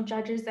international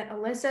judges that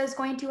Alyssa is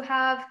going to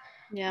have.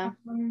 Yeah.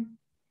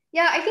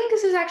 Yeah, I think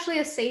this is actually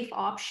a safe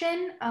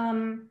option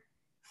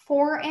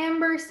for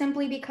Amber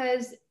simply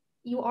because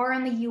you are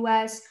in the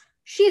US.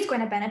 She's going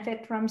to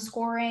benefit from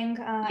scoring.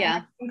 And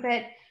I think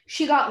that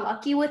she got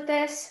lucky with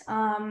this.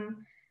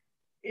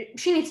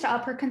 She needs to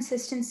up her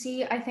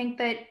consistency. I think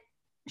that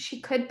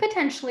she could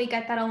potentially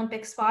get that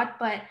Olympic spot,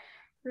 but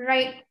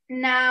right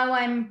now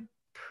I'm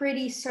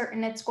pretty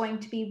certain it's going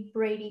to be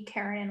Brady,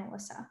 Karen, and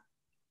Alyssa.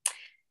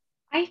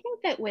 I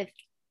think that with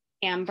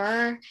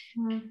Amber,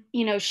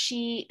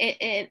 she,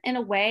 in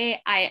a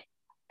way, I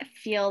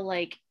feel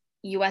like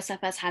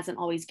USFS hasn't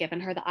always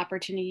given her the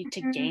opportunity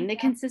to gain the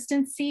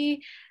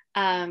consistency.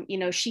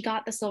 She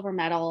got the silver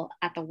medal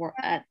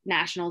at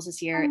nationals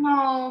this year.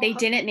 They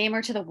didn't name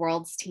her to the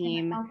world's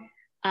team.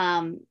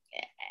 And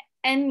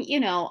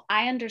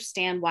I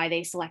understand why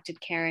they selected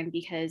Karen,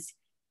 because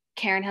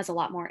Karen has a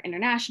lot more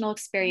international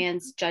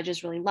experience.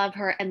 Judges really love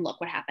her. And look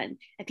what happened.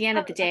 At the end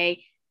of the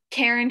day,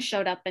 Karen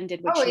showed up and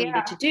did what she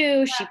needed to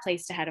do. She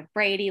placed ahead of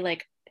Brady.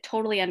 Like,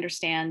 totally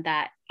understand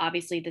that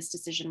obviously this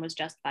decision was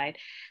justified.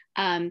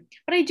 But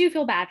I do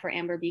feel bad for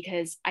Amber,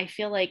 because I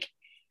feel like,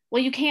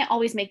 well, you can't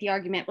always make the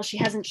argument, well, she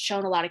hasn't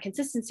shown a lot of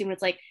consistency, when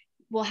it's like,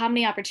 well, how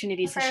many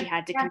opportunities has she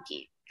had to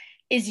compete?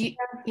 Is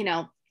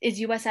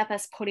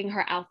USFS putting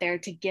her out there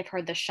to give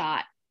her the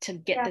shot to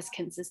get this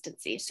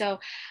consistency? So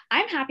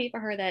I'm happy for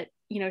her that,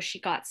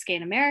 she got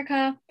Skate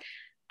America.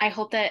 I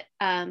hope that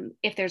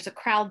if there's a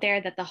crowd there,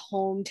 that the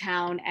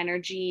hometown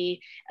energy,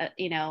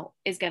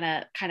 is going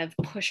to kind of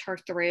push her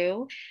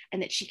through,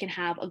 and that she can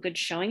have a good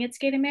showing at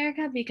Skate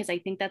America, because I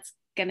think that's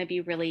going to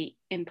be really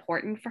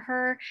important for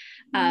her.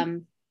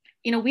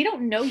 We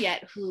don't know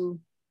yet who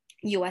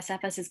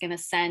USFS is going to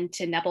send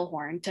to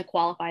Nebelhorn to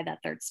qualify that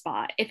third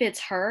spot. If it's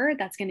her,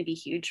 that's going to be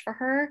huge for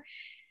her.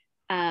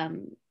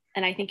 And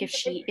I think if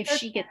she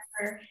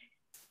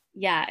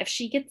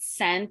gets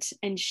sent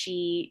and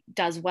she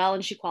does well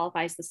and she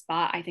qualifies the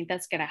spot, I think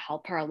that's going to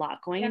help her a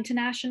lot going into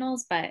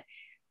nationals, but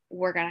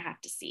we're going to have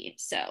to see.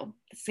 So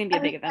it's going to be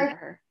a big event for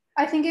her.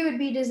 I think it would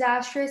be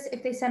disastrous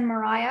if they send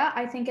Mariah.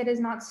 I think it is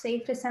not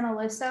safe to send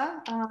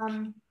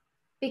Alyssa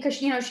because,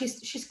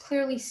 she's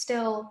clearly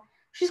still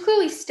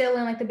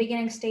in like the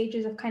beginning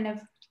stages of kind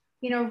of,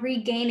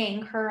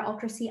 regaining her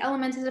Ultra C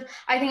elements.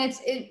 I think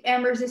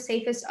Amber's the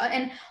safest.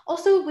 And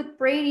also with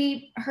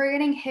Brady, her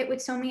getting hit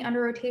with so many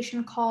under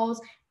rotation calls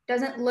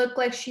doesn't look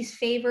like she's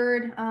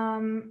favored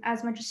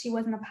as much as she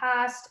was in the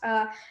past.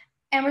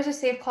 Amber's a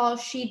safe call.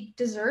 She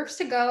deserves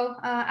to go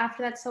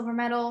after that silver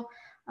medal.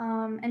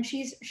 And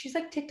she's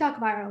like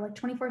TikTok viral, like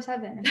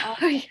 24/7.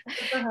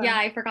 Yeah,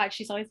 I forgot.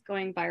 She's always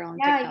going viral on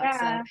TikTok.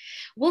 Yeah. So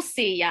we'll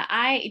see. Yeah.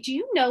 Do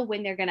you know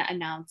when they're going to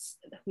announce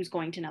who's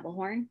going to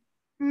Nebelhorn?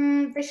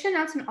 They should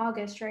announce in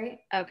August, right?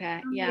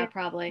 Okay. Yeah,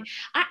 probably.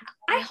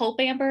 I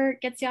hope Amber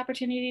gets the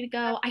opportunity to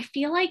go. I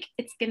feel like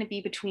it's going to be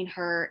between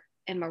her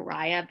and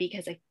Mariah,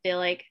 because I feel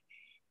like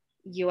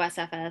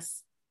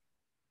USFS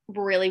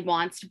really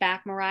wants to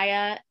back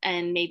Mariah,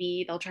 and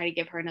maybe they'll try to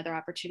give her another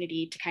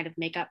opportunity to kind of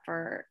make up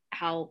for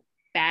how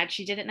bad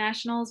she did at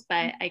nationals,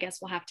 but I guess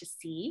we'll have to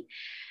see.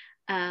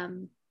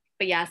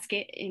 But yeah,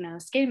 Skate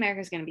America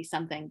is going to be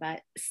something,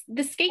 but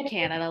the Skate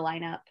Canada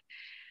lineup,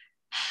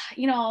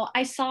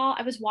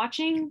 I was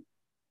watching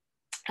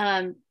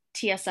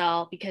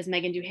TSL because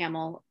Megan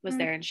Duhamel was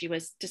there and she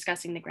was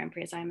discussing the Grand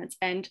Prix assignments,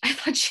 and I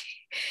thought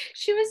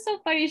she was so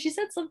funny. She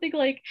said something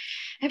like,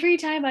 every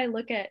time I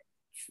look at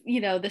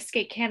the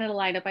Skate Canada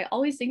lineup, I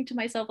always think to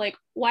myself, like,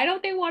 why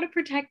don't they want to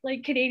protect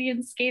like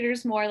Canadian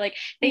skaters more? Like,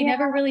 they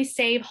never really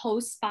save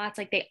host spots.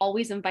 Like, they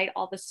always invite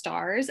all the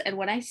stars. And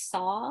when I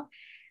saw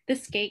the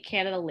Skate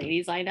Canada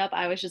ladies lineup,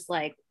 I was just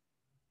like,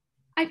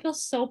 I feel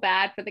so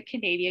bad for the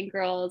Canadian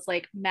girls,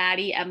 like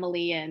Maddie,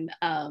 Emily, and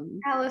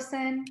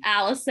Allison.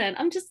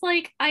 I'm just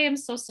like, I am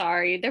so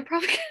sorry. They're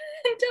probably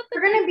They're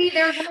They're gonna gonna be,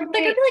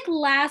 be like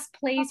last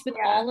place with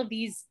yeah. all of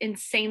these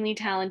insanely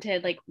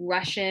talented like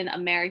Russian,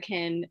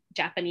 American,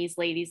 Japanese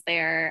ladies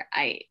there.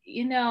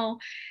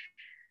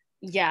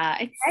 Yeah,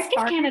 Ed Skate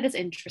Barton, Canada's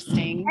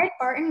interesting. Ed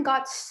Barton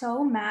got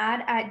so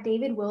mad at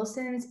David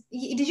Wilson's.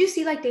 Did you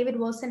see like David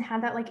Wilson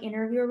had that like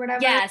interview or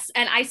whatever? Yes,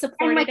 and I And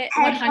supported like it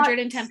Ted got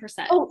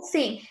 110%.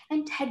 same.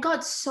 And Ted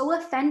got so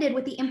offended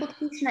with the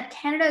implication that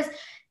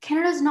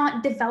Canada's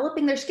not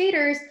developing their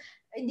skaters.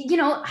 You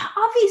know,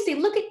 obviously,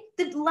 look at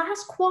the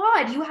last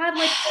quad. You had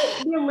like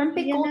the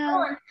Olympic You gold know,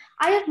 medal. And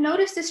I have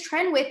noticed this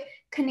trend with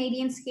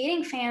Canadian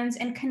skating fans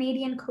and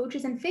Canadian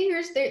coaches and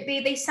figures.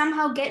 They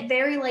somehow get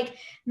very like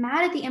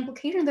mad at the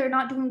implication they're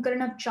not doing a good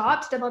enough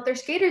job to develop their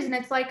skaters. And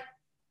it's like,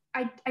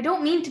 I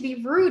don't mean to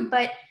be rude,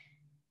 but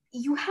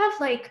you have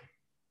like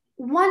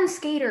one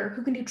skater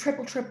who can do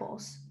triple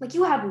triples. Like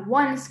you have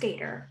one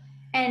skater,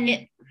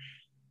 and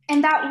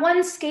that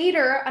one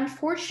skater,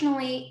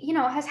 unfortunately, you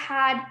know, has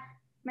had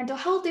mental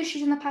health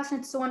issues in the past, and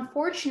it's so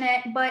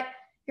unfortunate. But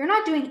you're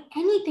not doing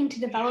anything to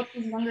develop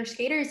these younger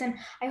skaters, and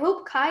I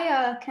hope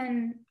Kaya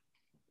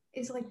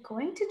is like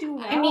going to do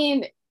well. I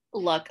mean,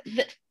 look,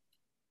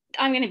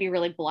 I'm going to be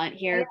really blunt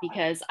here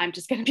because I'm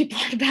just going to be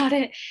blunt about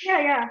it.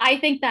 Yeah. I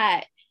think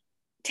that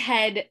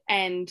Ted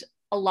and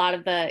a lot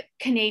of the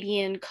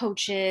Canadian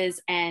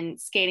coaches and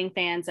skating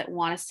fans that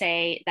want to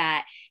say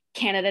that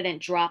Canada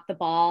didn't drop the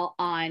ball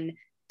on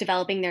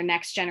developing their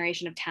next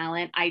generation of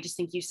talent, I just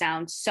think you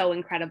sound so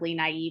incredibly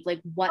naive. Like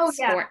what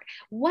sport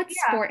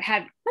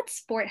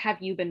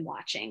have you been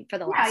watching for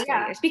the last 4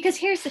 years? Because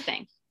here's the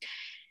thing.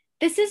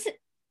 This isn't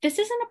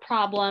a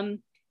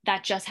problem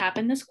that just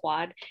happened this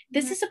quad.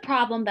 This is a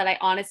problem that I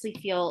honestly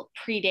feel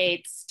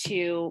predates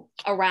to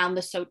around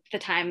the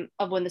time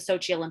of when the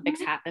Sochi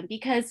Olympics happened,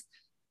 because,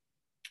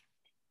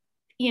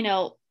 you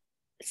know,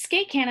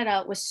 Skate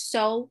Canada was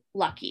so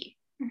lucky,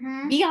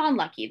 beyond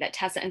lucky, that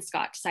Tessa and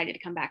Scott decided to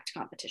come back to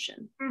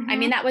competition. I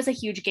mean, that was a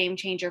huge game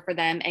changer for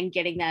them and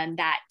getting them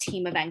that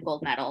team event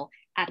gold medal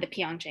at the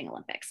Pyeongchang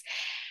Olympics.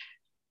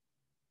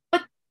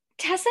 But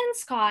Tessa and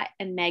Scott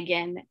and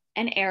Megan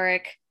and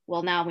Eric,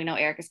 well, now we know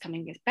Eric is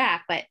coming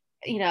back, but,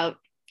 you know,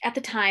 at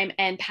the time,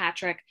 and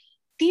Patrick,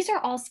 these are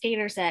all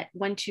skaters that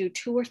went to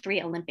 2 or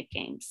 3 Olympic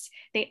games.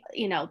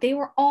 They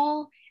were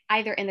all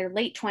either in their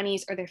late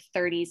 20s or their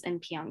 30s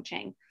in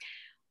Pyeongchang.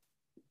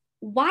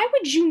 Why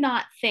would you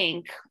not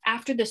think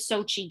after the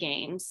Sochi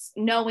games,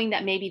 knowing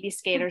that maybe these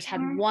skaters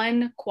had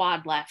one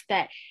quad left,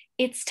 that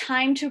it's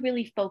time to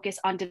really focus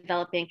on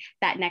developing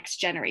that next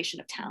generation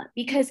of talent?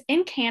 Because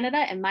in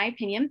Canada, in my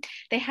opinion,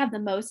 they have the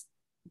most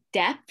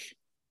depth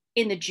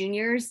in the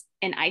juniors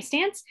in ice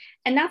dance.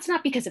 And that's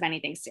not because of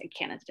anything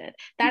Canada did.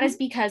 That is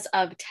because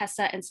of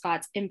Tessa and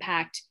Scott's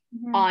impact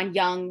on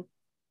young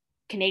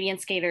Canadian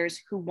skaters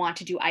who want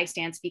to do ice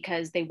dance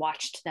because they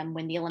watched them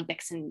win the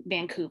Olympics in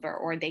Vancouver,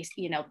 or they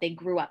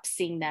grew up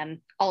seeing them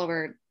all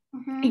over,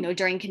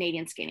 during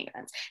Canadian skating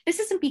events. This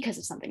isn't because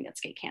of something that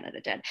Skate Canada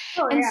did.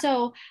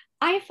 So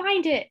I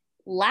find it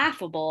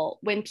laughable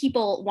when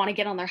people want to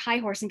get on their high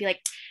horse and be like,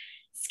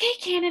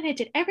 Skate Canada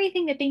did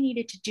everything that they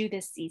needed to do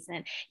this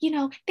season.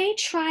 They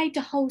tried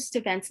to host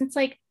events. And it's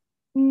like,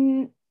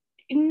 no,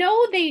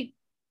 they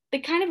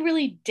kind of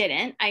really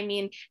didn't. I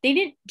mean, they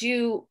didn't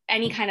do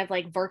any kind of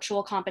like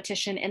virtual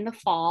competition in the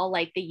fall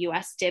like the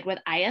US did with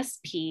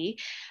ISP.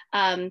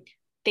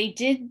 They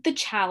did the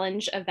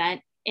challenge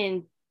event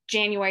in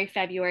January,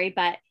 February,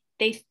 but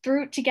they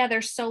threw it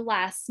together so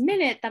last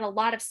minute that a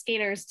lot of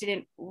skaters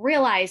didn't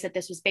realize that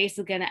this was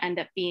basically going to end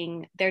up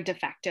being their de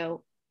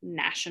facto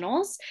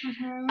nationals.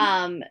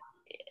 There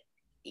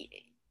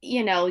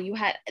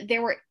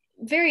were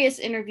various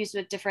interviews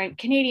with different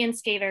Canadian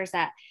skaters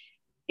that,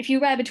 if you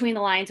read between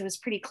the lines, it was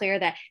pretty clear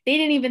that they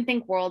didn't even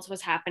think Worlds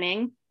was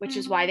happening, which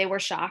is why they were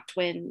shocked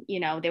when,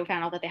 they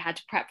found out that they had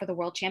to prep for the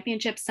World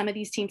Championships. Some of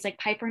these teams like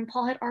Piper and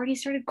Paul had already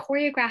started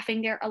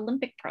choreographing their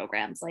Olympic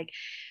programs. Like,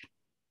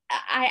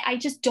 I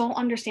just don't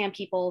understand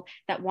people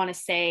that want to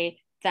say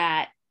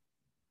that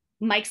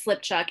Mike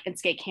Slipchuk and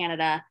Skate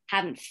Canada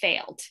haven't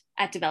failed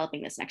at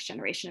developing this next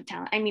generation of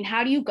talent. I mean,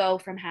 how do you go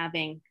from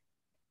having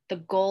the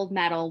gold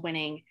medal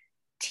winning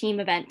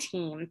team event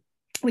team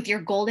with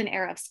your golden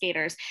era of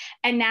skaters,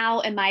 and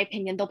now, in my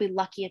opinion, they'll be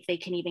lucky if they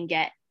can even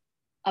get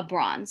a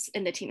bronze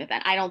in the team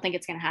event? I don't think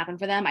it's going to happen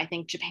for them. I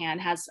think Japan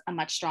has a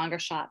much stronger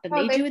shot than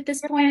they do at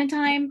this point in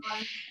time.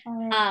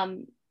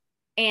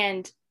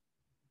 And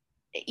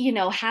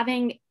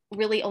having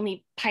really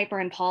only Piper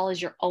and Paul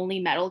as your only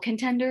medal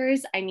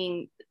contenders, I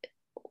mean,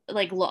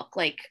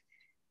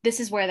 this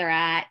is where they're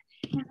at.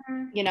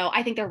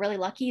 I think they're really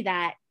lucky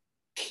that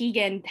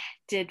Keegan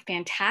did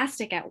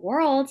fantastic at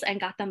Worlds and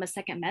got them a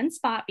second men's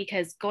spot,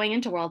 because going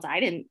into Worlds, I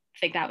didn't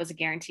think that was a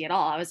guarantee at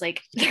all. I was like,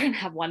 they're going to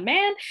have one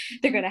man,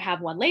 they're going to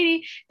have one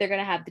lady, they're going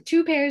to have the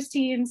 2 pairs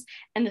teams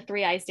and the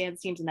 3 ice dance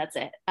teams, and that's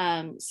it.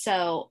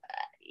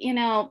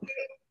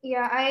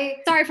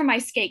 Sorry for my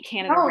Skate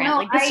Canada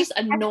rant. This just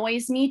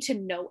annoys me to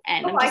no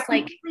end. I'm just I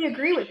completely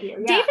agree with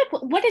you. Yeah.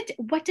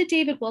 What did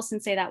David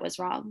Wilson say that was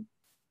wrong?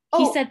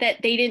 He said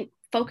that they didn't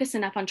focus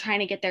enough on trying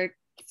to get their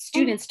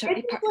students to I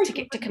think, like, to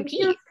get to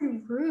ridiculously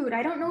compete. rude.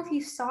 I don't know if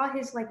you saw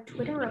his like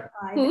Twitter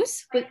reply.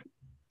 Who's Like,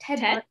 Ted?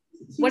 Ted?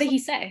 He What was did like, he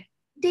say?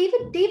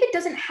 David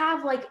doesn't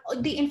have like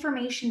the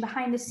information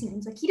behind the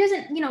scenes. Like he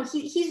doesn't,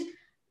 he's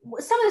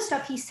some of the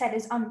stuff he said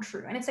is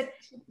untrue, and it's like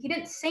he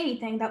didn't say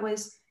anything that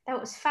was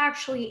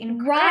factually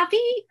incorrect.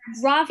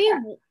 Ravi,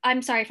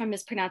 I'm sorry if I'm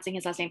mispronouncing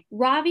his last name.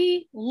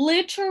 Ravi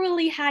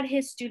literally had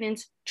his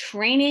students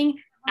training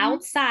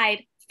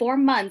outside for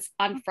months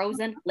on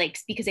frozen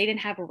lakes because they didn't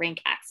have rink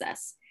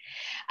access.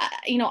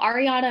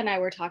 Ariana and I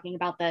were talking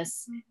about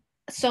this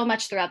so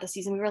much throughout the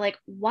season. We were like,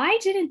 why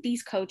didn't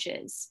these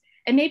coaches,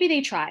 and maybe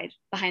they tried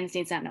behind the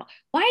scenes, I don't know,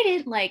 why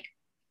did like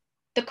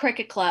the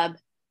cricket club,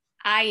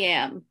 I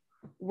am,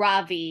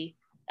 Ravi,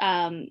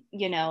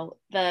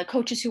 the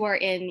coaches who are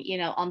in,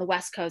 on the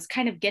West Coast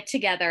kind of get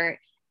together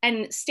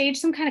and stage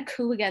some kind of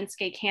coup against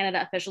Skate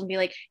Canada officials and be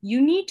like,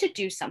 you need to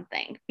do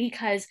something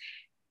because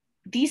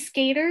these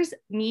skaters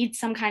need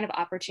some kind of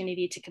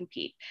opportunity to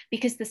compete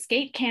because the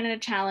Skate Canada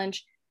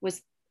Challenge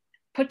was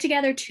put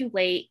together too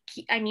late.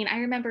 I mean, I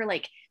remember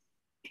like,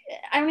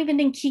 I don't even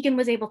think Keegan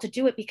was able to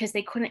do it because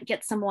they couldn't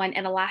get someone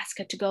in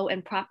Alaska to go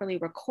and properly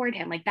record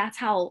him. Like that's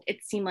how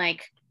it seemed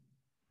like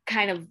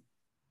kind of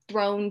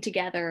thrown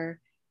together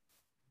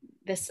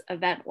this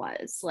event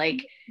was.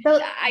 Like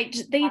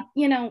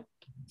it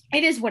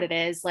is what it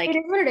is. Like it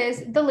is what it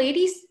is. The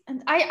ladies,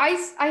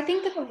 I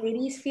think that the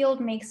ladies field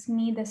makes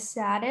me the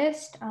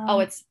saddest.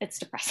 It's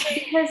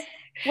depressing because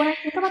when I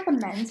think about the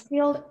men's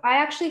field, I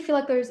actually feel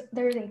like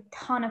there's a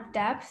ton of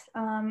depth.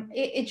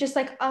 It just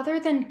like other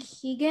than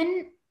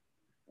Keegan,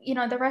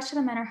 the rest of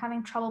the men are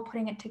having trouble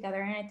putting it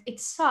together, and it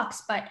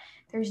sucks. But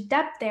there's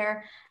depth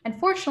there.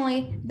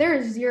 Unfortunately, there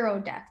is zero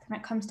depth when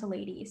it comes to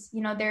ladies.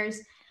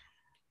 There's.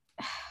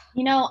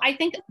 I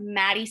think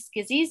Maddie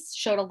Skizzies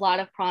showed a lot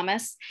of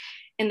promise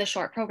in the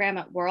short program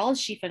at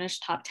Worlds. She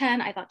finished top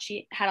 10. I thought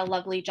she had a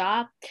lovely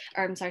job,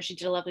 or I'm sorry, she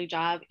did a lovely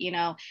job.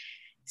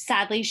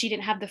 Sadly, she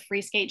didn't have the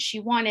free skate she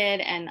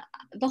wanted. And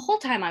the whole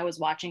time I was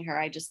watching her,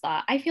 I just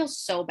thought, I feel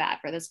so bad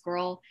for this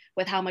girl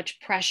with how much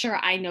pressure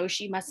I know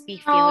she must be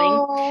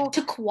feeling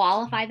to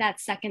qualify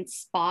that second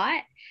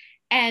spot.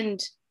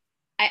 And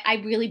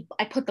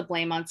I put the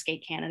blame on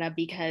Skate Canada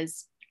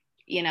because,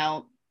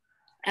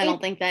 I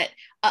don't think that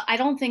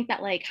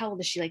like, how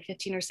old is she? Like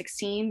 15 or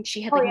 16.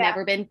 She had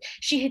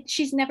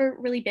she's never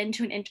really been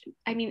to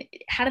I mean,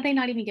 how did they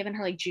not even given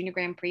her like junior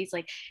Grand Prix,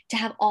 like to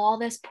have all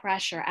this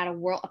pressure at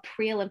a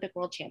pre-Olympic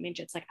world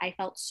championships? Like I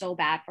felt so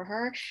bad for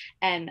her.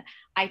 And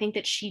I think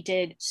that she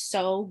did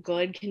so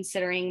good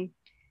considering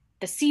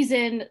the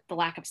season, the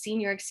lack of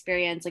senior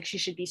experience. Like she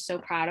should be so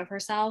proud of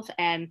herself.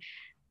 And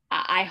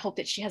I hope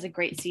that she has a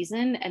great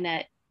season and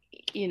that,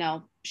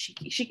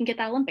 she can get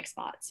that Olympic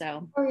spot.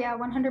 So. Oh yeah,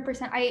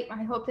 100%.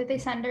 I hope that they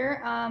send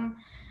her.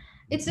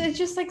 It's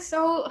just like it's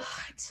so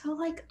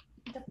like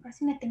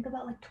depressing to think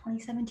about like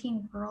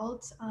 2017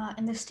 Worlds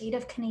and the state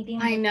of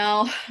Canadian. I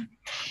know.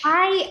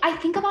 I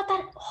think about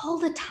that all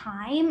the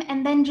time,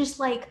 and then just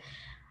like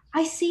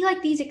I see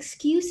like these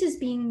excuses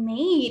being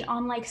made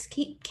on like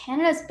Skate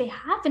Canada's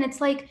behalf, and it's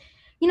like,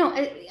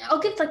 I'll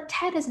give like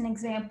Ted as an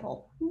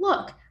example.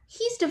 Look,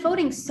 he's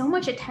devoting so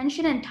much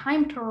attention and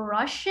time to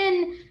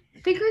Russian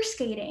figure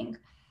skating.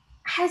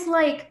 Has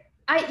like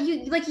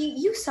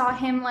you saw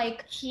him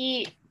like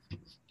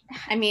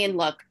I mean,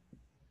 look,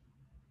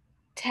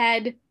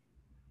 Ted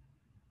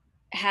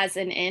has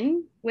an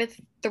in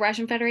with the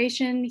Russian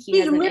Federation. He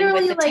has an in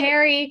with the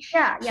Terry.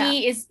 Yeah.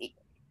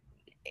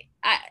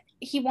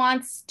 He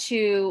wants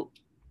to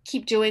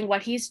keep doing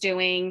what he's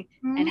doing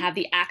and have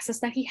the access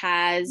that he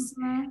has.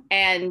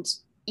 And,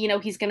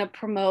 he's going to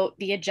promote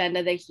the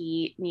agenda that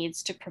he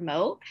needs to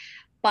promote.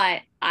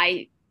 But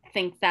I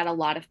think that a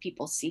lot of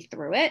people see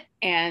through it.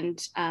 And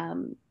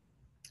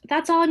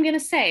that's all I'm going to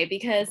say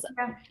because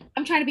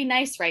I'm trying to be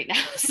nice right now.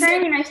 I'm trying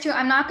to be nice too.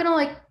 I'm not going to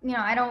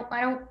I don't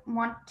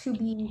want to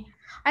be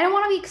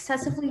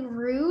excessively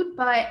rude,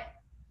 but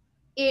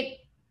it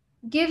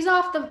gives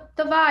off the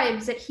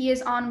vibes that he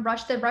is on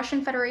the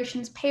Russian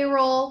Federation's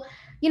payroll.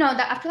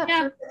 That after that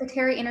first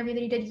secretary interview that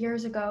he did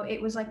years ago,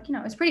 it was like,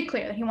 it's pretty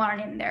clear that he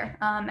wanted in there.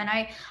 And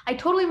I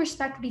totally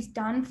respect what he's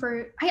done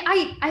for,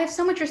 I have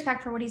so much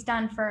respect for what he's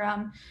done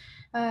for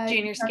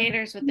junior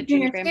skaters with the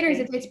junior skaters.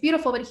 It's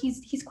beautiful, but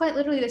he's quite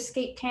literally the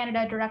Skate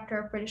Canada director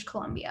of British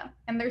Columbia.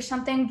 And there's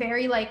something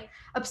very like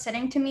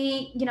upsetting to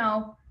me,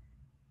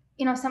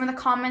 some of the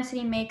comments that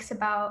he makes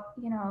about,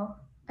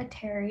 a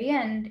Terry,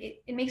 and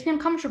it makes me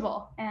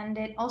uncomfortable. And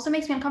it also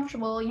makes me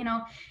uncomfortable,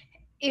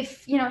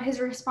 if, his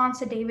response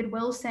to David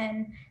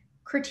Wilson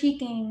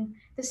critiquing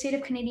the state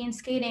of Canadian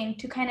skating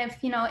to kind of,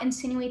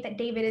 insinuate that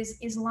David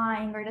is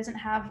lying or doesn't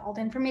have all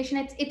the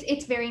information.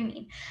 It's very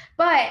mean.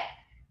 But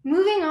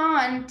moving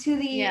on to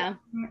the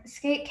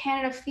Skate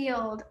Canada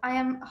field, I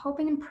am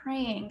hoping and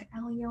praying,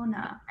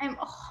 Aliona. I'm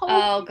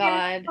hoping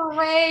and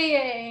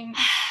praying.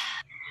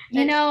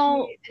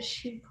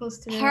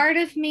 Part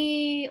of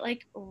me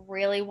like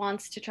really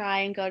wants to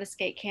try and go to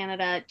Skate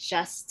Canada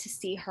just to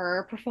see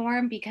her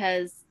perform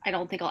because I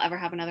don't think I'll ever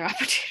have another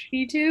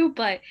opportunity to,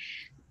 but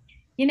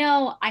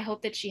I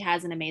hope that she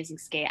has an amazing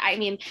skate. I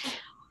mean,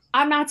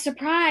 I'm not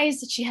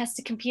surprised that she has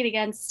to compete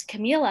against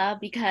Camila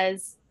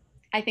because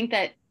I think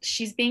that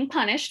she's being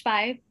punished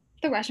by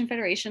the Russian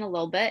Federation a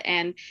little bit.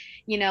 And,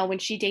 when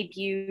she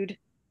debuted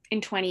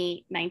in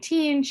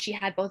 2019, she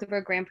had both of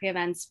her Grand Prix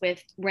events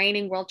with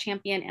reigning world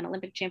champion and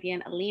Olympic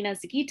champion Alina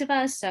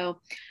Zagitova. So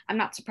I'm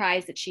not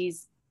surprised that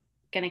she's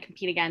going to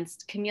compete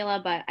against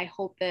Camila, but I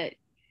hope that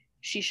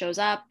she shows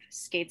up,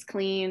 skates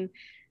clean.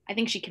 I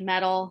think she can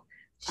medal.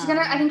 She's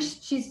gonna. I think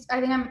she's. I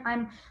think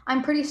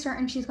I'm pretty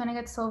certain she's gonna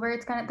get silver.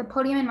 It's gonna. The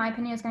podium, in my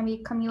opinion, is gonna be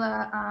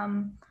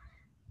Camila,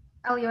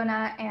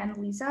 Alyona, and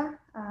Lisa.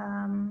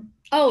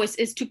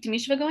 Is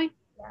Tuktamisheva going?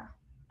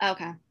 Yeah.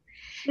 Okay.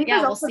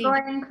 Rika's also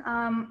going.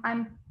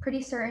 I'm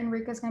pretty certain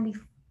Rika's gonna be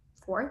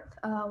fourth.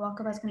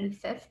 Walkova's gonna be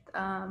fifth.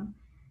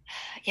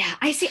 Yeah,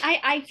 I see.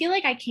 I feel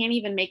like I can't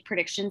even make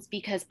predictions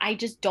because I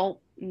just don't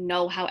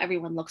know how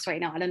everyone looks right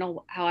now. I don't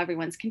know how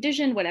everyone's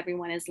conditioned, what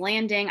everyone is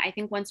landing. I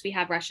think once we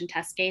have Russian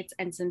test skates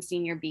and some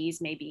senior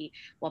Bs, maybe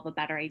we'll have a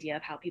better idea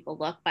of how people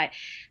look. But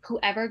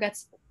whoever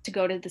gets to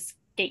go to the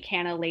Skate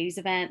Canada ladies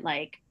event,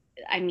 lucky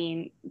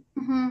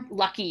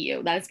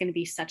you. That is going to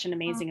be such an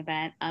amazing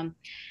event.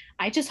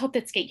 I just hope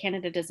that Skate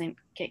Canada doesn't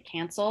get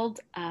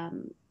canceled.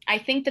 I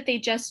think that they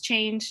just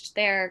changed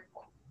they're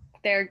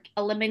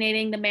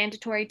eliminating the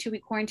mandatory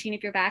 2-week quarantine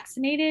if you're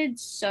vaccinated.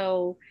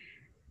 So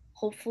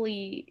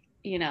hopefully,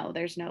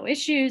 there's no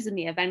issues and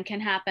the event can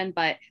happen.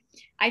 But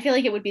I feel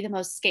like it would be the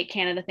most Skate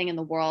Canada thing in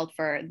the world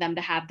for them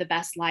to have the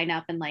best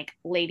lineup and like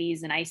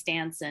ladies and ice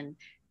dance and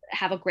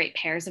have a great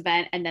pairs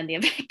event, and then the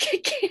event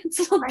get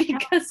canceled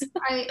because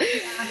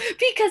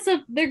of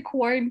their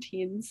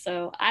quarantine.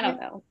 So I don't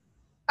know.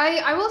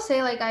 I will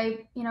say, like,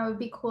 it would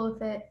be cool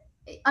if it,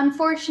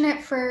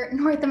 unfortunate for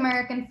North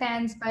American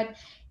fans, but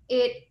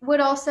it would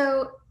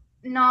also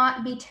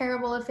not be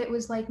terrible if it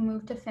was like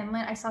moved to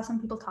Finland. I saw some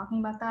people talking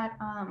about that.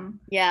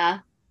 Yeah.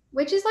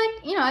 Which is like,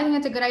 I think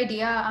it's a good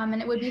idea.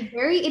 And it would be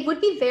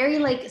very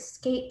like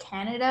Skate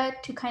Canada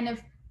to kind of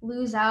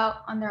lose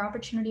out on their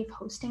opportunity of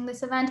hosting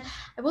this event.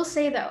 I will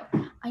say though,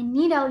 I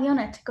need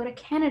Alyona to go to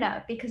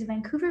Canada because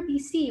Vancouver,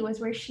 BC was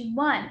where she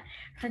won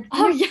her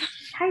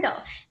title.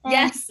 And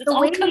yes, it's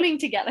all coming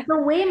together. The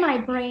way my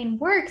brain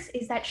works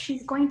is that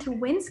she's going to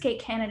win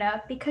Skate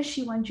Canada because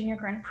she won Junior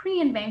Grand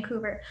Prix in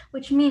Vancouver,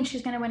 which means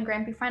she's going to win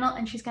Grand Prix final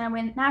and she's going to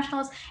win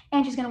nationals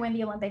and she's going to win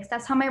the Olympics.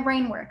 That's how my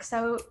brain works.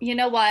 So you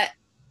know what?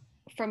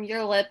 From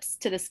your lips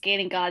to the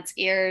skating god's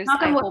ears,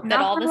 I hope that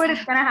all this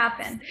is gonna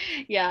happen.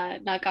 Yeah,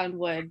 knock on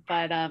wood.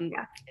 But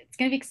it's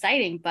gonna be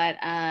exciting. But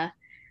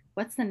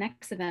what's the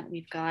next event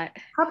we've got?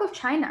 Cup of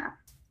China.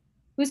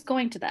 Who's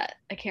going to that?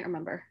 I can't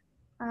remember.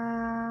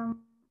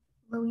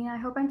 Luina. I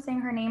hope I'm saying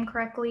her name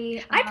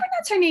correctly. I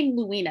pronounce her name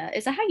Luina.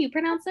 Is that how you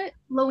pronounce it?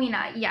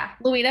 Luina. Yeah.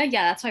 Luina.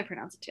 Yeah, that's how I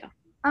pronounce it too.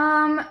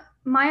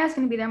 Maya's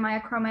going to be there, Maya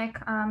Kromek,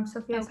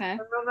 Sofia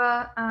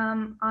Zakharova,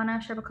 Anna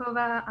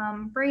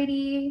Sherbakova,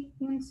 Brady,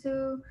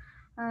 Yunsu,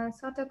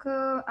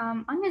 Satoko.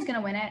 Anya's going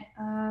to win it.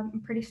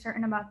 I'm pretty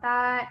certain about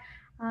that.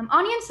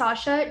 Anya and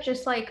Sasha,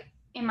 just like,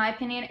 in my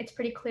opinion, it's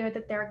pretty clear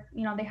that they're,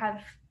 they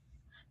have,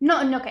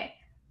 okay.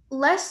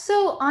 Less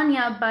so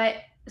Anya,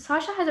 but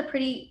Sasha has a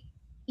pretty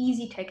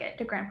easy ticket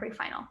to Grand Prix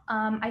final.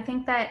 I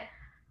think that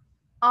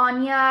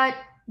Anya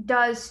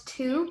does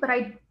too, but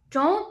I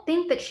don't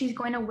think that she's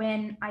going to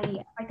win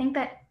IDF. I think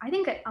that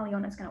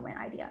Alyona is going to win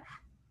IDF.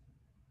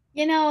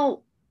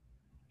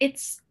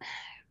 It's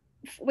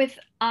with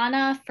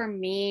Anna, for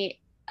me,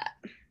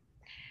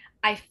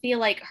 I feel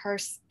like her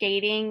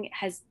skating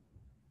has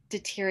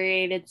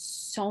deteriorated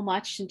so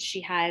much since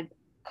she had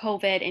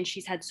COVID and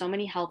she's had so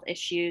many health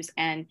issues,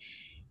 and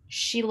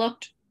she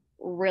looked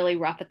really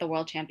rough at the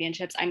World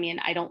Championships. I mean,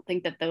 I don't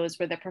think that those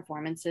were the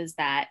performances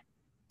that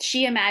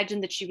she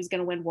imagined that she was going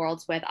to win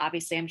worlds with.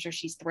 Obviously, I'm sure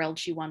she's thrilled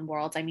she won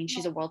worlds. I mean,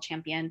 she's a world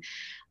champion.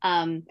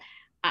 I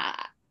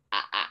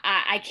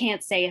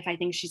can't say if I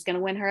think she's going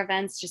to win her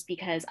events, just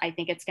because I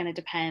think it's going to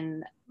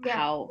depend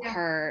how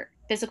her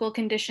physical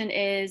condition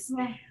is.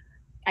 Yeah.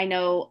 I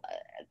know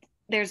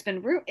there's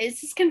been is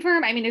this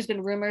confirmed? I mean, there's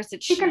been rumors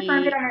that she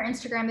confirmed it on her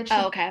Instagram that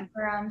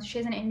she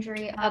has an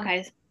injury.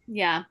 Okay.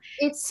 Yeah.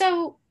 It's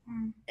so,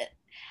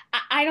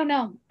 I don't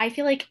know. I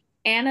feel like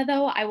Anna,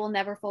 though, I will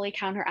never fully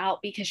count her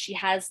out because she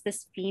has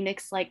this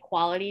Phoenix-like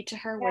quality to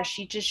her where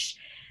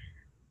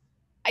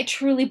I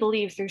truly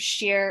believe through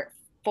sheer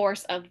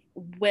force of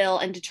will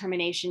and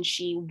determination,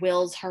 she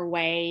wills her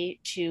way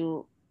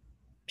to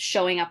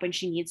showing up when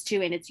she needs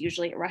to, and it's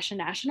usually at Russian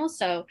Nationals.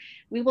 So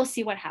we will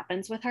see what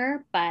happens with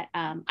her, but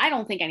I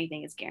don't think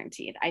anything is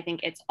guaranteed. I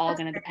think it's all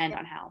going to depend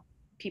on how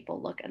people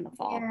look in the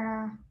fall.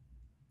 Yeah,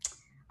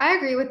 I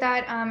agree with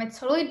that.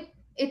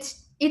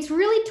 It's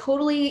really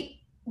totally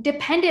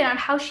dependent on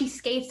how she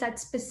skates that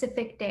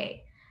specific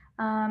day,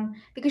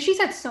 because she's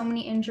had so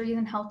many injuries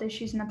and health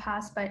issues in the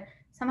past, but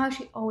somehow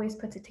she always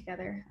puts it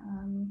together.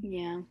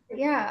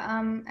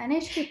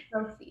 NHK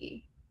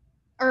trophy,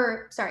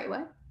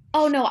 what?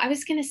 Oh no, I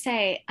was gonna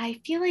say, I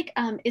feel like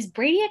is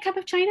Brady a Cup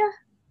of China?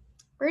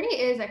 Brady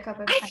is a cup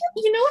of I time. feel,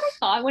 you know what I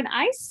thought when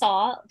I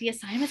saw the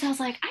assignments? I was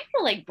like, I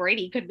feel like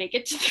Brady could make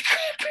it to the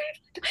Grand Prix.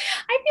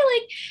 I feel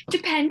like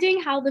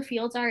depending how the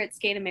fields are at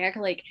Skate America,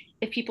 like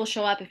if people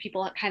show up, if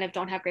people kind of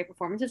don't have great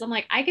performances, I'm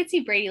like, I could see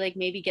Brady like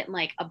maybe getting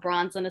like a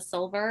bronze and a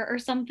silver or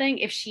something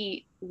if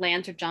she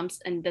lands or jumps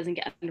and doesn't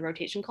get under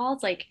rotation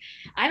calls. Like,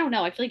 I don't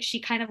know. I feel like she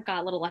kind of got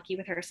a little lucky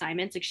with her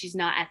assignments. Like she's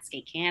not at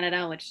Skate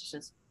Canada, which is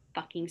just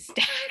fucking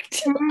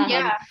stacked.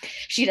 Yeah.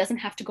 She doesn't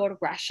have to go to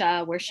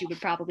Russia where she would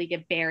probably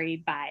get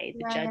buried by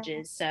the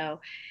judges. So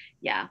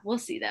yeah, we'll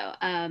see though.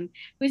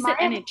 Who's the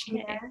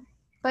NHK?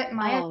 But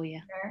Maya. Oh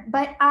yeah.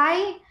 But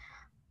I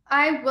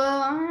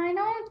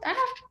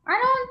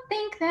don't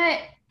think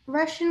that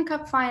Russian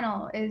Cup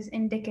final is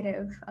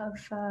indicative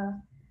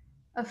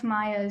of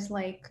Maya's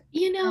like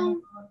you know,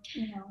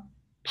 you know.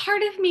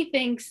 Part of me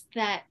thinks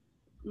that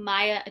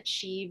Maya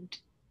achieved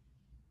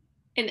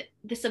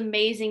this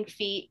amazing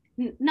feat.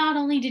 Not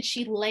only did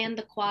she land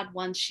the quad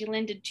once, she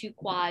landed 2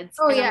 quads.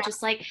 Oh, and yeah. I'm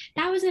just like,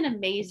 that was an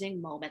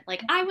amazing moment.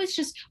 Like I was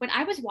just, when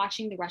I was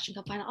watching the Russian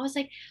Cup final, I was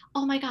like,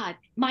 oh my God,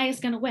 Maya's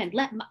gonna win.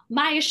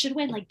 Maya should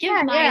win. Like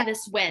give Maya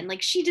this win.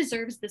 Like she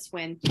deserves this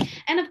win.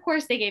 And of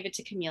course they gave it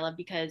to Camila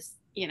because,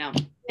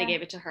 they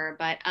gave it to her.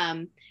 But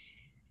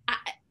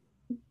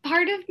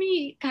part of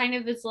me kind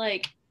of is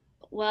like,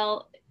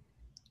 well,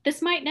 this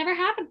might never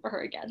happen for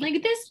her again.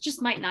 Like this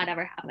just might not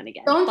ever happen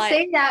again. Don't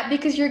say that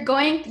because she's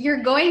going to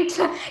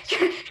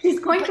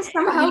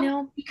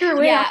somehow pick her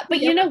way. Yeah,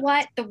 but you know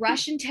what? The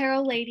Russian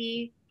tarot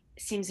lady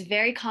seems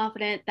very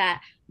confident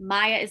that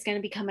Maya is going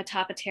to become a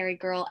Tapateri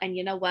girl. And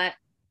you know what?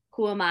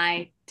 Who am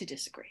I to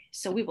disagree?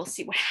 So we will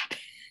see what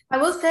happens. I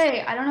will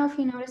say, I don't know if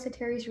you noticed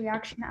Terry's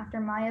reaction after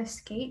Maya's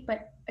skate,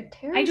 but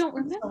Terry, I don't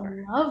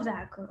remember. Love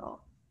that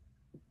girl.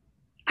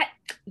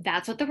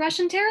 That's what the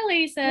Russian tarot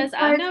lady says.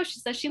 I don't know.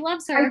 She says she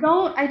loves her.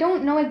 I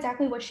don't know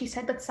exactly what she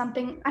said, but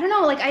something, I don't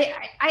know. Like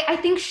I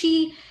think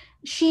she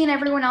and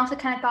everyone else had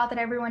kind of thought that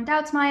everyone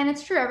doubts Maya, and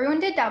it's true. Everyone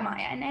did doubt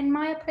Maya, and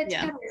Maya put it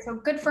together. So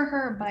good for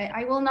her. But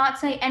I will not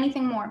say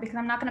anything more because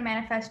I'm not going to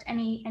manifest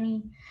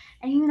anything.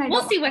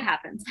 We'll see what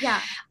happens.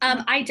 Yeah.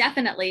 I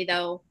definitely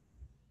though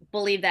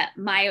believe that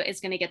Maya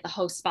is going to get the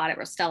host spot at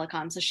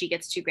Rostellicon, so she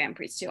gets 2 Grand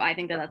Prix too. I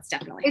think that's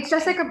definitely. It's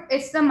just like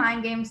it's the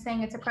mind games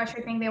thing. It's a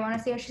pressure thing. They want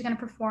to see how she's going to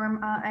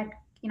perform at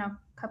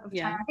Cup of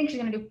China. I think she's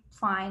going to do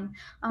fine.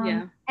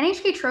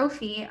 NHK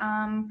Trophy.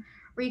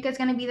 Rika's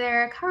going to be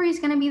there. Kari's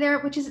going to be there,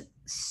 which is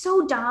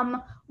so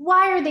dumb.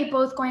 Why are they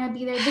both going to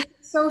be there? This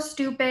is so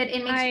stupid.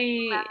 It makes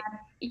me mad.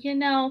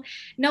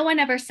 No one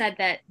ever said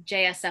that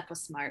JSF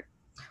was smart.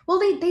 Well,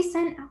 they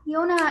sent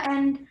Aliona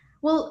and.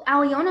 Well,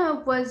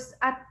 Aliona was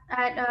at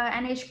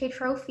NHK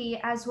Trophy,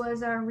 as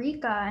was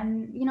Rika,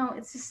 and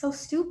it's just so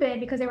stupid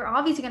because they were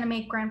obviously going to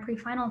make Grand Prix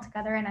final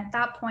together, and at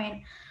that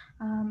point,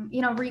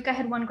 Rika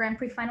had won Grand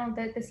Prix final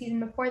the season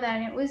before that,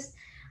 and it was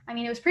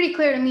pretty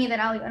clear to me that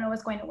Aliona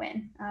was going to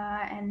win,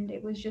 and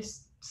it was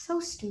just so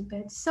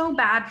stupid, so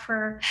bad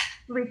for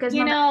Rika's.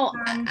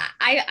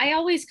 I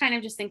always kind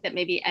of just think that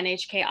maybe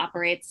NHK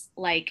operates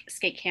like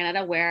Skate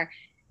Canada, where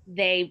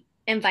they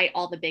invite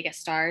all the biggest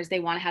stars.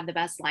 They want to have the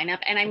best lineup.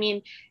 And I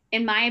mean,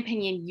 in my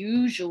opinion,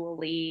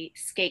 usually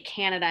Skate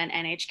Canada and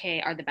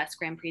NHK are the best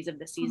Grand Prix of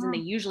the season. They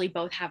usually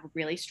both have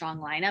really strong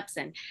lineups,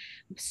 and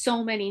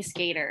so many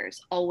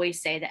skaters always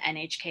say that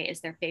NHK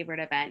is their favorite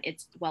event.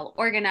 It's well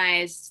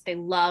organized. They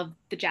love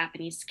the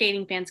Japanese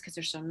skating fans because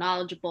they're so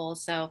knowledgeable.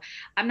 So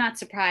I'm not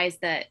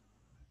surprised that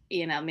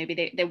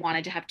maybe they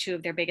wanted to have 2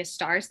 of their biggest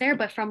stars there,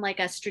 but from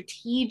like a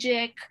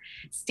strategic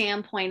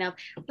standpoint of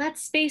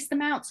let's space them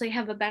out so you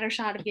have a better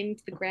shot of getting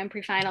to the Grand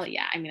Prix final.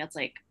 Yeah, I mean, it's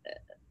like,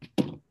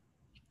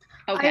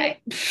 okay.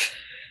 It's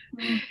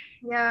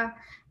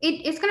going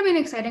to be an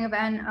exciting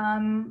event.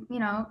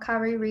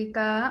 Kari,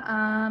 Rika,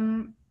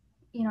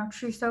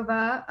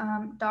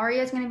 Trusova,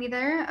 Daria is going to be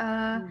there.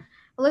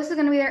 Alyssa's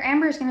going to be there.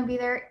 Amber is going to be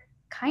there.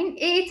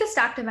 It's a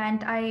stacked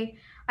event. I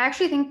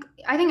actually think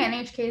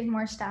NHK is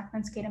more stacked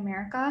than Skate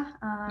America.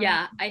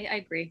 I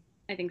agree.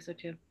 I think so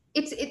too.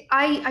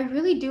 I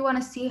really do want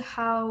to see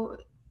how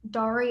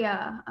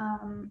Daria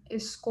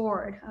is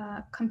scored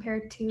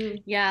compared to.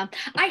 Yeah,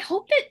 I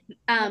hope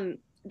that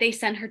they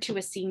send her to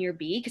a senior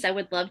B, because I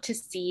would love to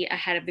see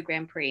ahead of the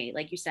Grand Prix,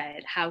 like you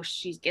said, how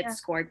she gets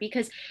scored,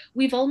 because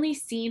we've only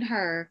seen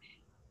her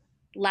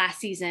last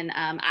season.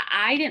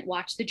 I didn't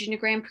watch the Junior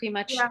Grand Prix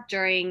much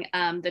during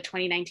the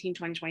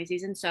 2019-2020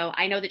 season, so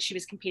I know that she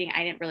was competing.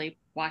 I didn't really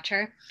watch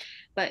her,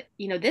 but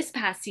this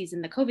past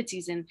season, the COVID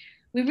season,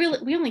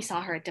 we only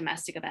saw her at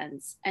domestic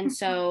events, and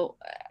so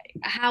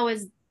how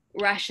is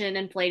Russian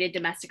inflated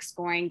domestic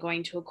scoring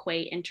going to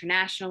equate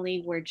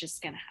internationally? We're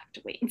just gonna have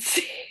to wait and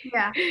see.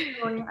 Yeah,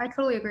 I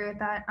totally agree with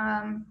that.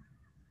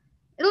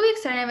 It'll be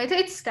exciting.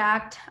 It's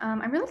stacked.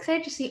 I'm really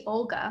excited to see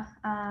Olga.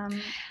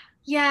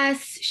 Yes,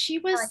 she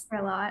was. I like her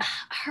a lot.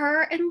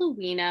 Her and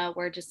Luina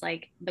were just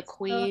like the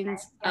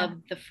queens of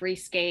the free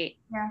skate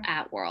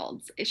at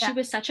Worlds. She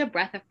was such a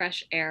breath of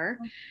fresh air.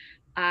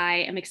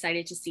 I am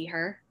excited to see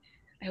her.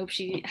 I hope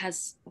she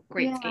has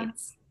great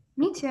skates.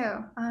 Me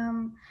too.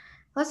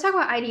 Let's talk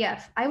about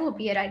IDF. I will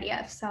be at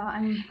IDF, so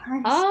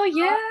Oh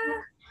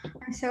yeah.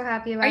 I'm so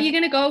happy Are about you that.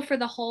 gonna go for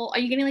the whole? Are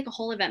you getting like a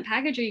whole event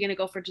package, or are you gonna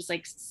go for just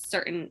like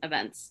certain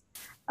events?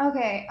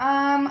 Okay,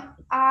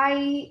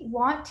 I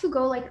want to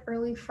go like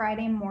early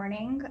Friday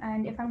morning,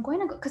 and if I'm going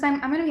to go, because I'm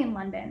gonna be in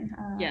London,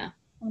 Yeah.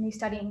 I'm gonna be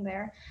studying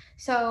there,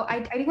 so I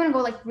do want to go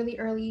like really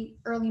early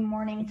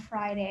morning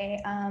Friday,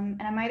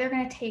 and I'm either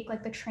gonna take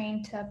like the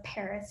train to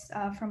Paris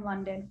from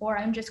London, or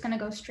I'm just gonna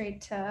go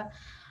straight to,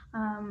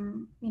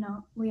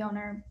 Lyon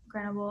or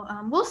Grenoble.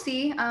 We'll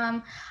see.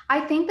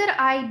 I think that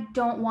I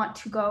don't want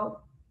to go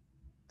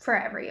for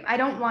every. I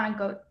don't want to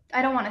go.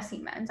 I don't want to see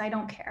men's. I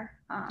don't care.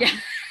 Yeah.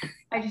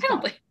 I just I don't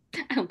don't.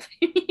 blame. I don't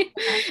blame you. Yeah.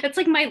 It's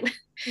like my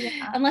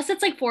Yeah. unless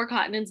it's like four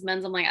continents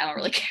men's, I'm like, I don't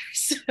really care.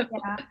 So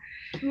Yeah.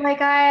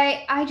 Like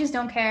I just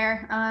don't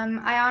care.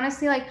 I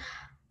honestly like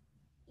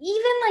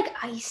even like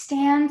ice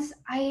stands.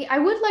 I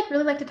would like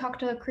really like to talk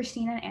to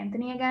Christina and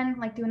Anthony again,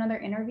 like do another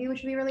interview,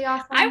 which would be really I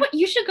awesome. would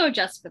you should go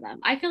just for them.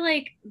 I feel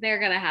like they're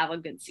gonna have a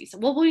good season.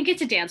 Well, when we get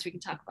to dance, we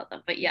can talk about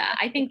them. But yeah,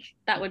 I think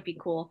that would be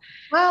cool.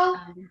 Well,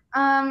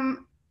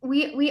 Um,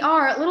 we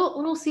are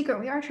little secret.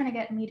 We are trying to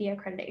get media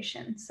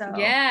accreditation. So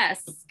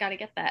yes, gotta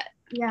get that.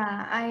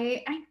 yeah,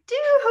 I do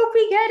hope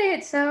we get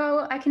it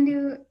so I can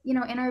do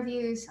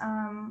interviews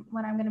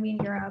when I'm going to be in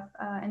Europe,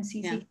 and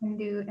Yeah. Cece can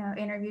do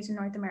interviews in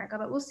North America,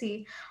 but we'll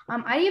see.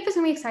 IDF is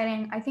going to be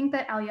exciting. I think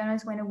that Aliona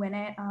is going to win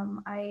it.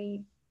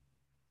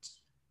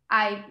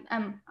 I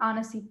am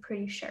honestly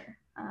pretty sure.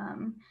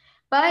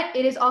 But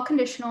it is all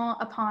conditional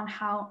upon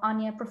how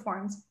Anya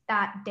performs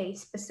that day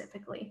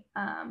specifically.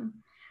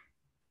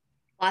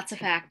 Lots of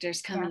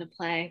factors come Yeah, into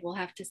play. We'll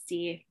have to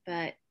see.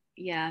 But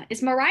yeah.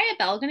 Is Mariah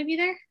Bell gonna be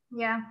there?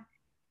 yeah.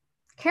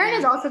 Karen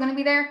is Yeah. also going to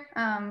be there.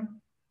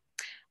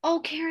 Oh,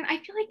 Karen, I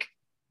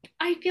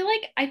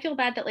feel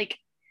bad that like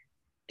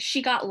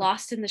she got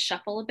lost in the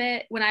shuffle a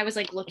bit when I was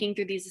like looking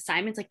through these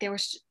assignments. Like there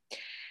was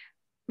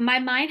my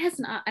mind has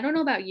not, I don't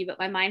know about you, but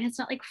my mind has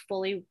not like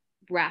fully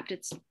wrapped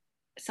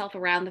itself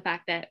around the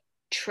fact that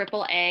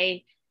Triple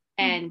A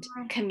and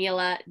Mhm.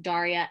 Camila,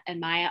 Daria, and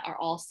Maya are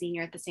all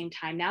senior at the same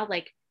time now.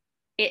 Like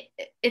it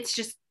it's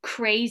just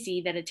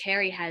crazy that a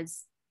Terry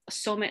has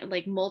so many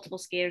like multiple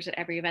skaters at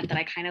every event that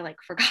I kind of like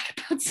forgot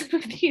about some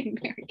of the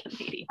American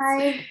ladies.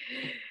 I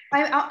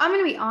I'm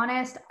gonna be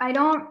honest. I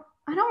don't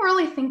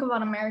really think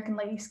about American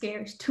lady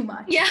skaters too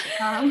much. Yeah.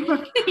 I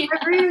Yeah.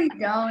 really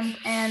don't.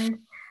 And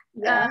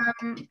Yeah.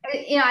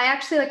 I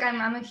actually like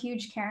I'm a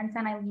huge Karen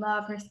fan. I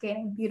love her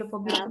skating.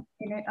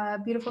 Yeah.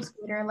 Beautiful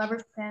skater. I love her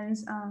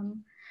spins.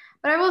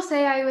 But I will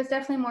say I was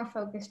definitely more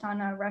focused on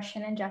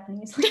Russian and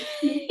Japanese.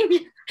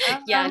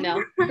 Yeah, um,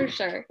 no, for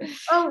sure. oh, For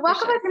sure.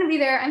 Wakaba's gonna be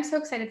there. I'm so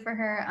excited for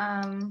her.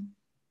 I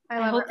I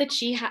love hope her.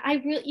 that I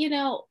really,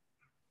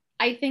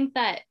 I think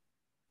that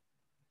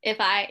if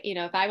I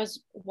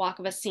was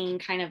Wakaba seeing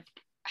kind of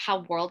how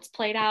worlds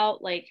played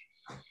out, like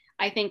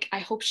I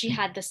hope she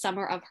had the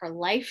summer of her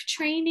life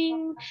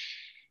training.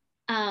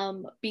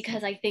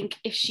 Because I think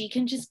if she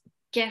can just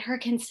get her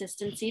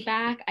consistency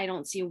back, I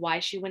don't see why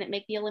she wouldn't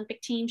make the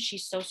Olympic team.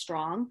 She's so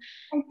strong.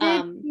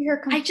 I did see her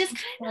I compete. just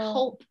kind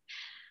of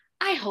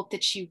I hope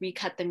that she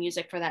recut the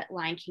music for that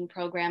Lion King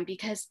program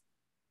because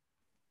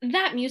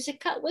that music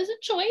cut was a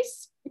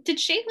choice. Did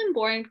Caitlin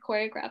Bourne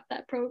choreograph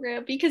that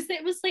program? Because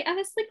it was like I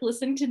was like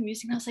listening to the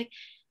music and I was like,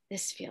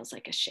 this feels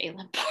like a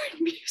Shaylin Bourne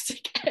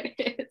music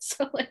edit.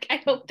 So like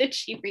I hope that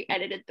she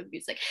re-edited the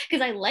music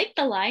because I like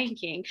the Lion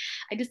King.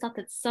 I just thought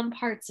that some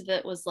parts of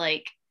it was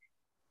like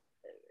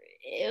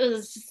it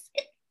was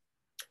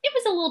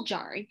a little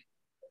jarring.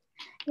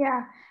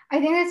 Yeah, I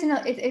think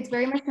it's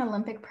very much an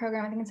Olympic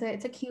program. I think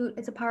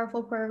it's a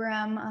powerful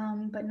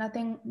program. But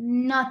nothing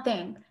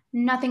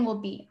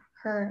will beat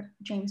her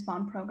James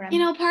Bond program.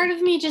 Part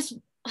of me just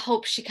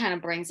hopes she kind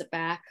of brings it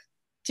back,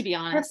 to be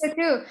That's honest. it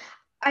too.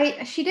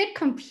 She did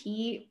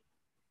compete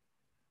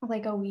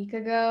like a week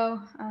ago.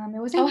 It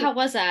Oh, wasn't great. how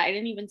was that? I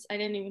didn't even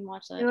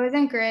watch It that.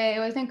 wasn't great. It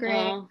wasn't great.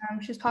 Oh,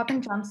 She was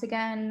popping jumps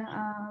again.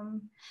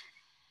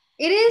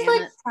 It is damn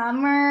like it.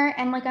 summer,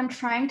 and like I'm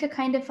trying to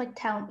kind of like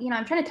I'm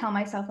trying to tell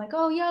myself like,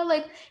 oh yeah,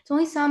 like it's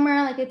only summer,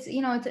 like it's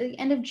the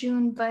end of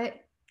June,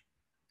 but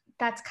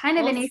that's kind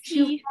of We'll an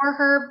issue see. for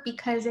her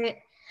because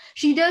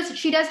she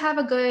does have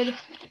a good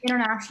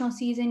international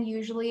season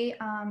usually.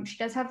 She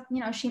does have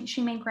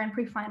she made Grand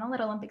Prix final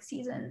at Olympic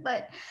season,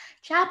 but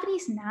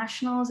Japanese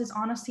nationals is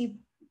honestly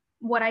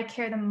what I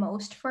care the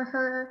most for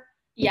her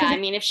Yeah, because I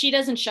mean, if she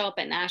doesn't show up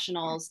at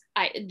nationals,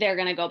 they're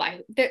gonna go by.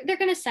 They're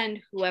gonna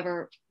send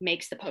whoever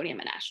makes the podium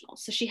at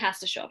nationals. So she has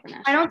to show up for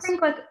I don't nationals.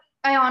 think like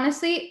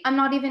I'm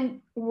not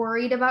even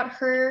worried about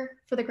her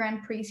for the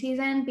Grand Prix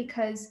season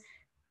because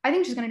I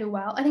think she's gonna do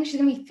well. I think she's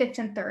gonna be fifth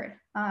and third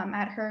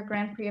at her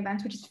Grand Prix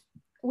events,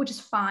 which is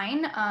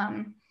fine.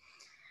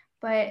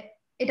 But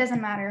it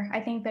doesn't matter.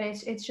 I think that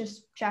it's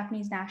just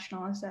Japanese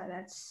nationals.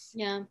 That's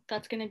Yeah,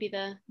 that's gonna be the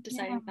yeah.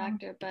 deciding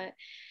factor. But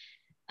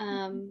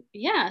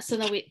yeah. So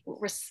then we're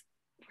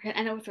gonna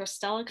end up with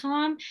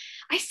Rostellicon.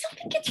 I still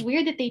think it's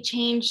weird that they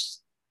changed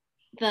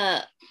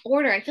the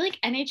order. I feel like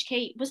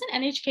wasn't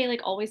NHK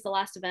like always the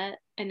last event,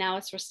 and now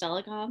it's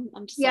Rostelecom.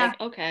 I'm just Yeah.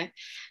 like, okay,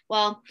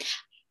 well,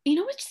 you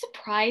know what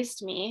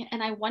surprised me,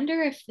 and I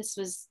wonder if this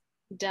was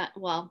done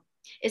well,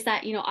 is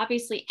that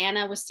obviously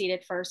Anna was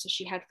seated first, so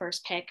she had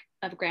first pick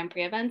of Grand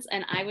Prix events,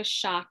 and I was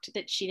shocked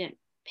that she didn't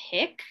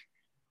pick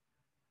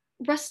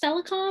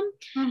Rostelecom.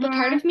 But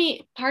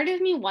Mm-hmm. part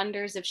of me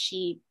wonders if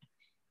she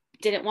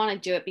didn't want to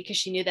do it because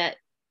she knew that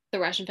the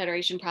Russian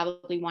Federation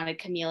probably wanted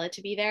Camila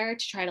to be there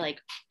to try to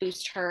like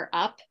boost her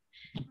up.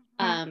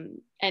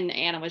 And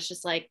Anna was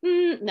just like,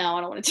 no,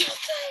 I don't want to do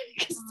that,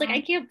 because it's like,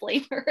 I can't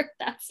blame her if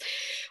that's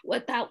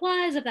what that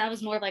was, if that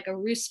was more of like a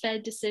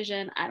Roosevelt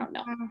decision. I don't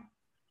know.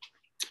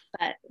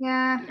 But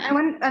yeah,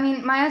 I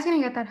mean, Maya's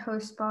gonna get that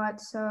host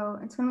spot, so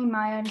it's gonna be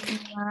Maya and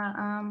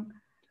Camila.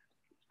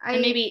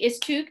 And maybe is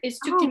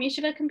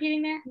Tuktamisheva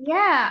competing there?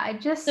 Yeah, I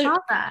just saw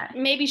that.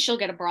 Maybe she'll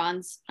get a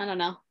bronze. I don't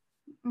know.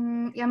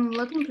 Yeah, I'm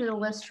looking through the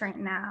list right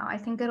now. I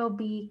think it'll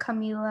be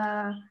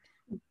Camila,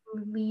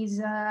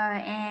 Lisa,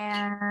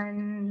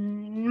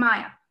 and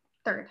Maya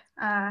third.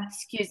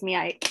 Excuse me,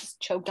 I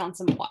just choked on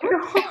some water.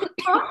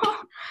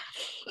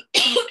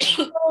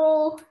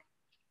 Oh.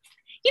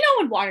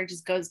 When water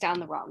just goes down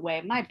the wrong way.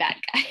 My bad,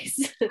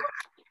 guys.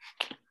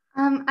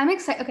 I'm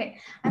excited. Okay,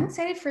 I'm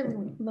excited for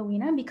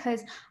Luina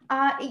because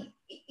it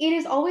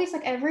is always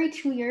like every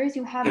 2 years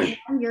you have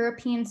one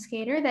European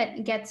skater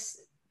that gets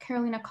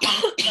Carolina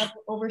Kong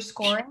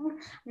overscoring. I'm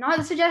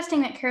not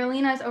suggesting that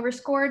Carolina is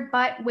overscored,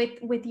 but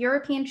with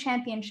European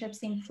championships,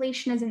 the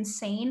inflation is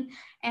insane,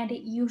 and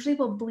it usually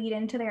will bleed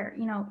into their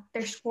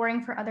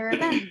scoring for other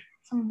events.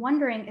 So I'm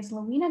wondering, is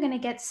Luina going to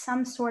get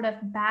some sort of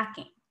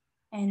backing?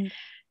 And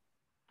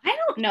I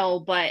don't know,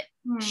 but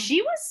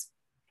she was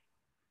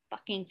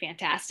fucking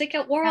fantastic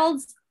at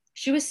Worlds.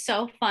 She was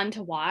so fun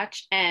to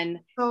watch and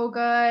so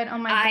good. Oh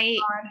my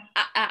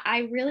god.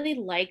 I really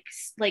like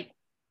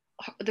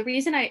the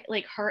reason I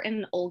like her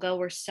and Olga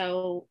were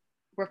so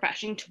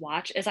refreshing to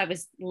watch is I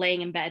was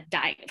laying in bed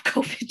dying of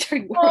COVID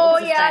during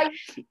Worlds. Oh yeah,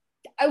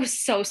 I was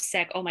so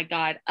sick. Oh my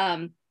god.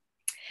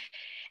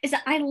 Is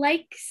that I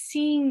like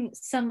seeing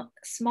some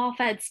small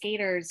fed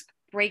skaters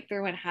break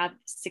through and have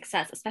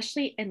success,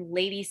 especially in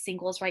ladies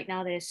singles right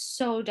now that is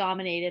so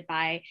dominated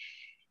by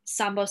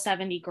Sambo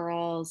 70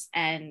 girls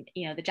and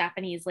the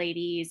Japanese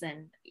ladies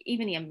and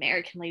even the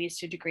American ladies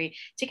to a degree.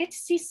 To get to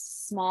see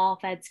small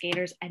fed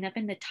skaters end up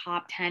in the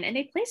top 10, and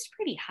they placed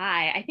pretty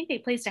high. I think they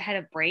placed ahead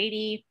of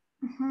Brady.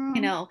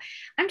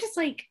 I'm just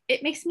like,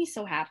 it makes me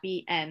so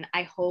happy, and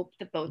I hope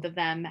that both of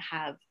them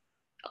have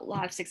a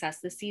lot of success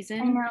this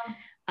season.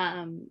 I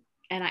know.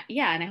 And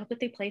I hope that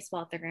they place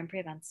well at their Grand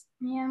Prix events.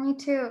 Yeah, me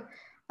too.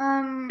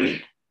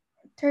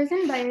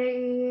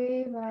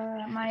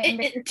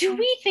 Do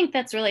we think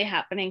that's really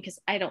happening? Because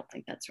I don't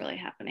think that's really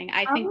happening.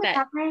 I think that's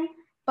happening,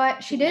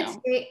 but she did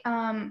skate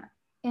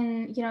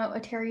in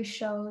Terry's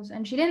shows,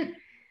 and she didn't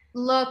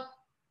look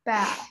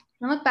bad.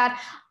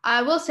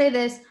 I will say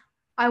this: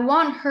 I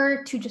want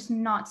her to just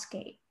not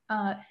skate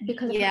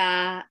because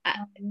I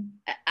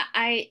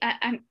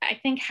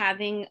think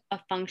having a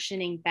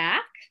functioning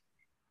back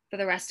for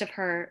the rest of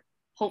her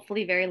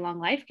hopefully very long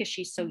life, because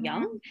she's so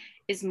young,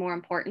 is more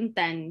important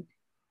than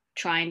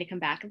trying to come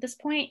back at this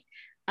point.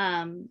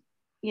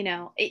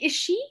 Is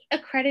she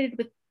accredited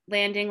with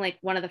landing like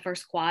one of the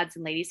first quads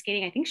in ladies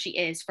skating? I think she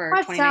is for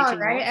 2019,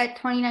 right? At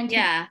 2019.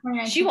 Yeah,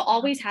 2019. She will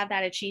always have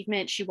that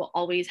achievement. She will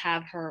always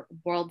have her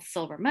world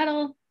silver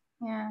medal.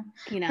 Yeah.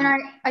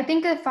 And I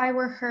think if I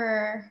were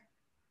her,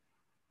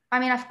 I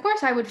mean, of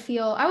course I would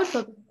feel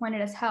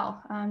disappointed as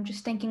hell.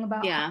 Just thinking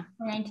about how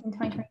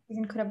 2019-2020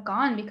 season could have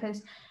gone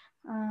because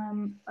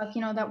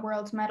of that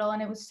world's medal,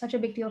 and it was such a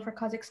big deal for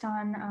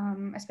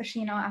Kazakhstan,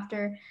 especially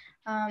after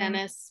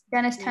Dennis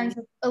Ten's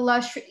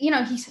illustrious,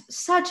 he's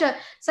such a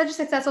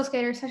successful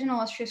skater, such an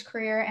illustrious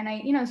career, and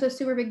it's a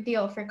super big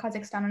deal for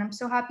Kazakhstan, and I'm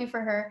so happy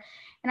for her.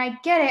 And I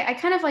get it. I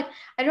kind of like,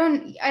 I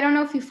don't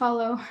know if you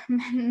follow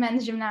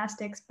men's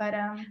gymnastics, but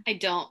I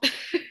don't.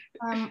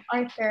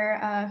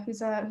 Arthur,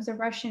 who's a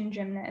Russian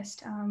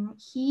gymnast,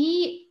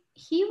 he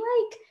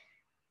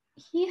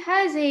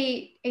has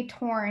a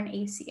torn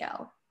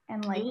ACL,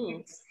 and like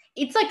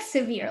it's like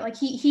severe. Like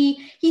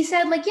he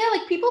said like, yeah,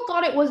 like people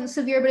thought it wasn't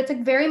severe, but it's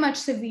like very much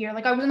severe.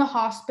 Like I was in the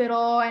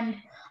hospital, and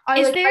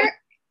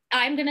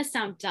I'm gonna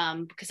sound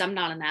dumb because I'm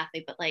not an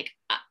athlete, but like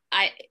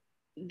I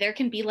there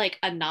can be like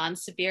a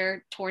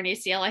non-severe torn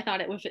ACL. I thought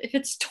if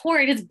it's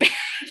torn, it's bad.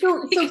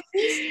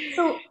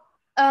 So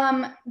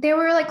there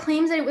were like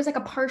claims that it was like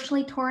a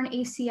partially torn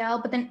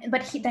ACL, but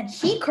he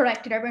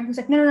corrected everyone who's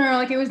like, no,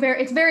 like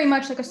it's very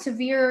much like a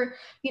severe,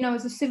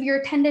 it's a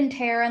severe tendon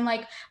tear, and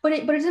like, but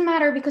it doesn't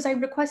matter because I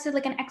requested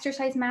like an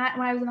exercise mat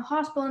when I was in the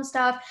hospital and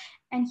stuff,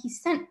 and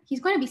he's going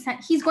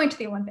to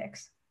the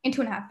Olympics in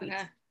 2.5 weeks.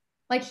 Okay.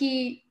 Like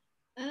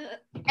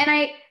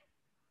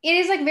it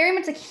is like very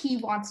much like he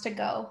wants to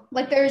go.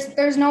 Like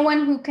there's no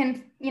one who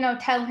can,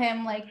 tell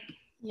him like,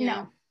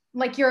 no,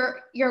 like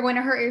you're going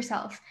to hurt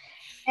yourself.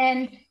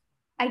 And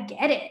I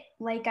get it.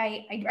 Like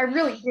I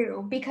really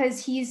do,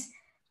 because he's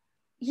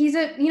he's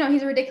a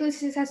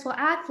ridiculously successful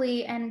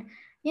athlete, and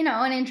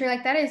an injury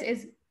like that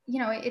is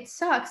it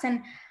sucks.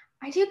 And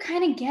I do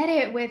kind of get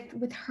it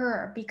with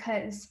her,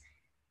 because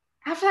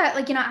after that,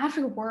 like,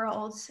 after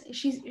Worlds,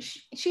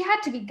 she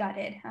had to be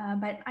gutted.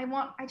 But I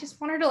just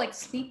want her to like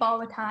sleep all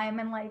the time,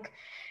 and like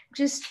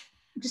just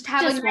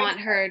have just a want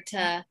nice her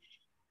to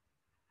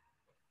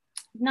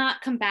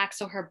not come back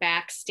so her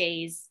back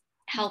stays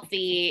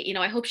healthy.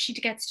 I hope she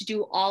gets to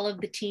do all of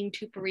the Team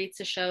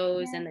Tuparitsa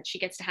shows, and that she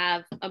gets to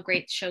have a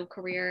great show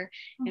career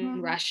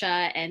in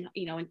Russia and,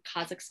 in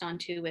Kazakhstan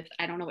too, with,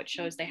 I don't know what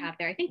shows they have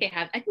there. I think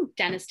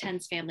Dennis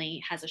Ten's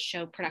family has a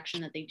show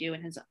production that they do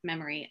in his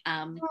memory.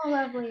 Oh,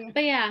 lovely.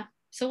 But yeah,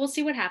 so we'll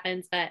see what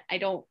happens, but I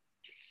don't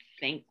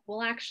think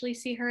we'll actually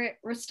see her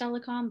at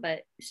Rostelecom,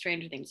 but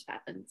stranger things have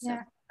happened. So.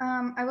 Yeah.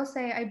 I will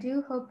say, I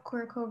do hope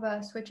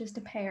Kurakova switches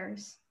to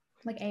pairs,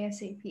 like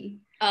ASAP.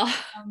 Oh.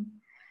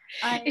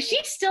 Is she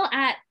still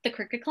at the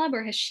cricket club,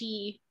 or has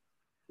she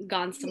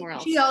gone somewhere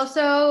else? She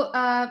also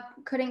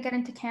couldn't get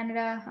into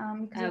Canada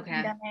because of the Okay.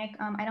 pandemic.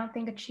 I don't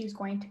think that she's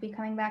going to be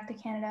coming back to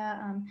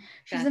Canada.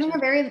 She's Gotcha. living a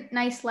very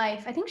nice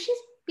life. I think she's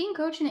being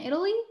coached in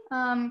Italy.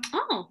 By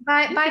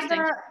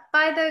interesting.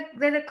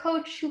 the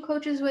coach who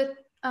coaches with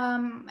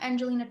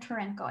Angelina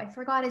Torenko. I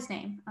forgot his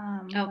name.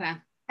 Okay.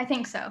 I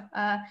think so.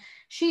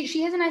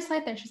 She has a nice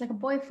life there. She's like a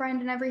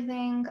boyfriend and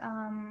everything.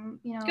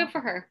 Good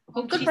for her.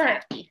 Hope good she's for her.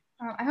 happy.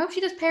 I hope she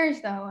does pairs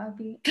though. That'd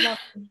be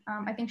lovely.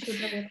 I think she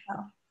would really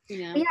excel.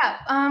 Yeah. But yeah.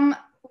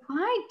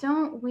 Why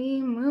don't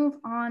we move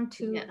on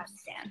to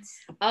ice dance?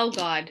 Oh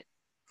God.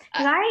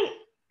 Because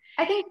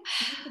I think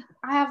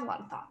I have a lot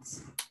of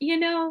thoughts.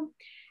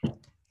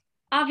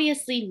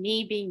 Obviously,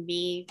 me being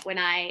me, when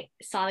I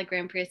saw the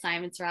Grand Prix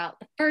assignments were out,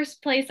 the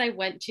first place I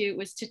went to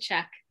was to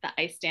check the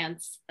ice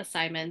dance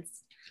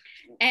assignments.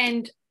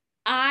 And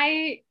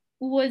I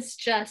was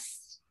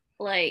just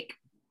like,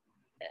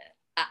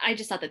 I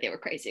just thought that they were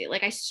crazy.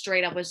 Like, I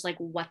straight up was like,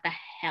 what the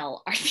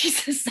hell are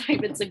these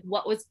assignments? Like,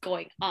 what was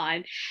going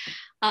on?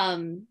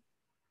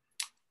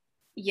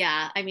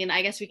 Yeah, I mean,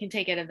 I guess we can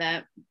take it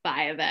event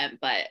by event,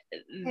 but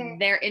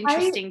they're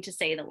interesting to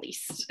say the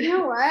least. You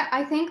know what?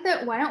 I think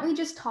that why don't we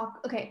just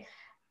talk, okay,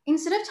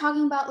 instead of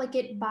talking about like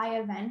it by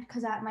event,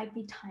 because that might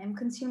be time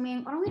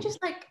consuming, why don't we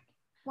just like,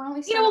 why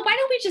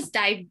don't we just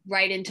dive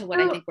right into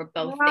what I think we're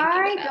both thinking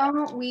about? Why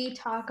don't we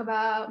talk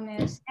about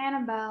Miss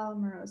Annabelle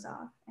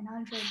Morozov and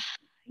Andre?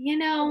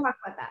 We'll talk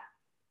about that.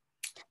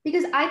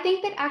 Because I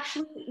think that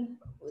actually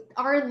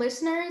our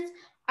listeners,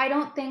 I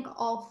don't think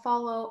all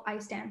follow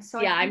ice dance.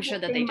 So yeah, I'm sure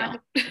that they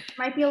don't.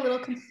 Might be a little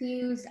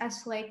confused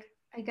as to like,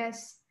 I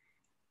guess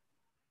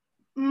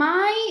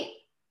my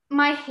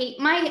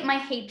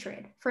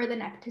hatred for the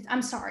nepotism.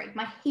 I'm sorry,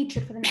 my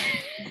hatred for the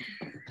nepotism.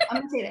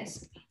 I'm gonna say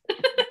this.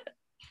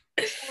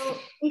 So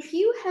if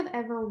you have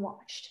ever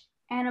watched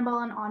Annabelle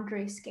and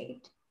Andre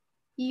skate,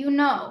 you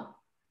know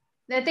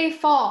that they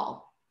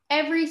fall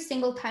every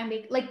single time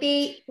it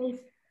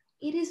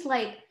is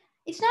like,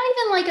 it's not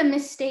even like a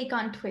mistake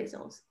on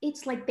Twizzles.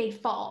 It's like they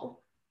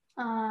fall.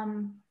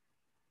 And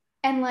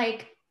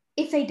like,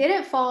 if they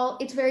didn't fall,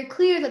 it's very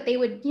clear that they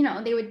would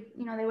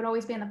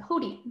always be on the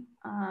podium.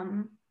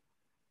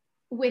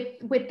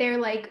 With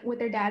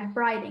their dad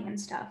briding and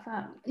stuff.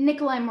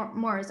 Nikolai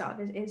Morozov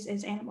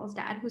is Annabelle's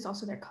dad, who's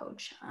also their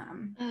coach.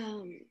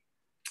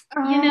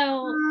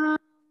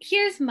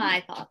 Here's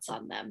my thoughts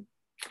on them.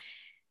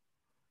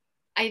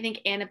 I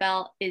think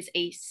Annabelle is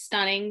a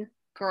stunning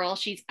girl.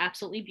 She's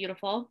absolutely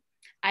beautiful.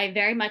 I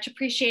very much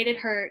appreciated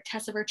her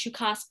Tessa Virtue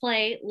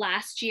cosplay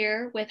last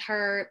year with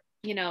her,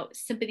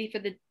 sympathy for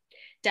the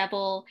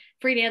devil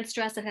free dance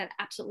dress that had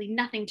absolutely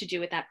nothing to do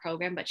with that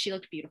program, but she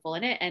looked beautiful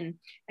in it. And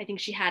I think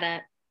she had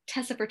a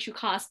Tessa Virtue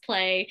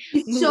cosplay,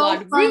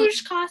 Moulin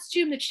Rouge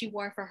costume that she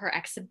wore for her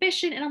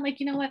exhibition. And I'm like,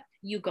 you know what?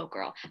 You go,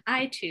 girl.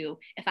 I too,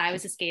 if I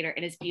was a skater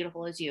and as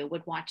beautiful as you,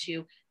 would want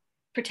to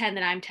pretend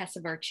that I'm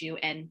Tessa Virtue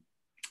and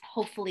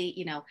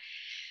hopefully,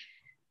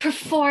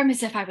 perform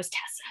as if I was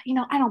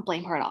Tessa. I don't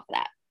blame her at all for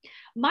that.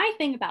 My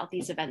thing about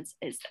these events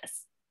is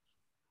this.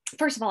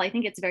 First of all, I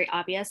think it's very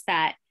obvious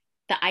that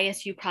the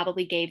ISU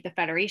probably gave the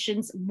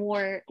federations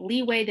more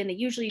leeway than they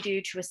usually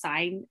do to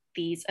assign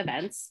these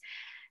events.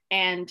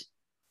 And,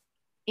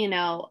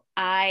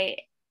 I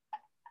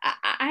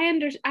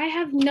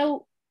have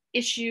no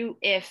issue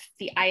if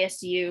the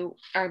ISU,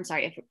 or I'm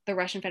sorry, if the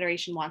Russian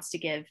Federation wants to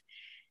give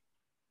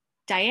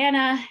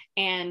Diana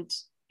and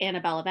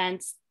Annabelle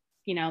events,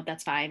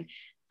 that's fine.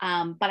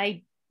 But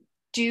I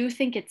do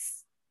think it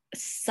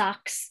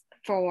sucks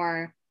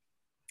for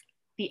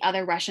the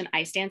other Russian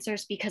ice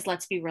dancers, because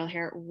let's be real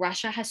here,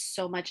 Russia has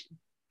so much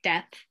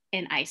depth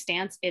in ice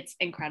dance. It's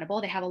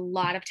incredible. They have a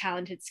lot of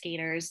talented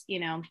skaters,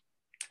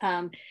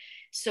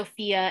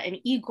 Sofia and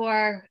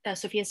Igor,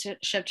 Sofia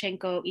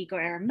Shevchenko, Igor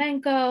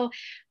Eremenko,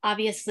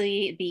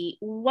 obviously the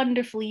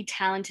wonderfully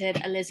talented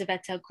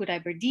Elizaveta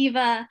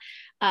Kudaiberdieva,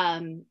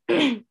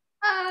 Skoptsova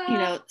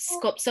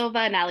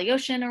and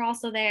Alyoshin are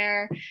also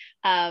there.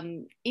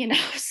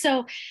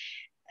 So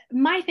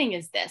my thing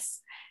is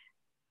this.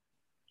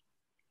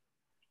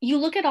 You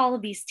look at all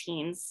of these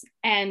teams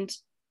and,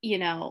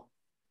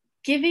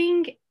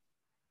 giving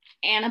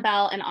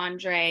Annabelle and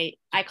Andre,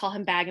 I call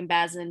him Bag and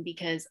Bazin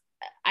because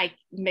I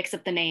mix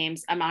up the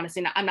names. I'm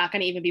honestly not, I'm not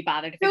going to even be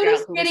bothered to figure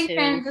out who was who.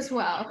 Fans as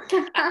well.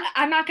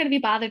 I'm not going to be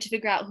bothered to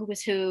figure out who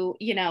was who,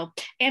 you know,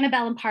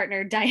 Annabelle and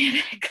partner,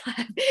 Diana and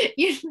Gleb,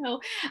 you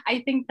know,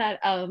 I think that,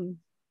 I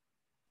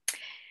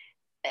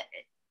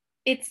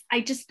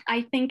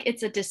think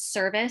it's a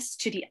disservice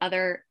to the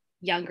other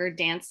younger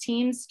dance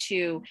teams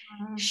to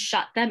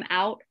shut them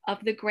out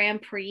of the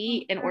Grand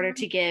Prix in order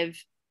to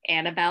give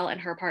Annabelle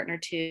and her partner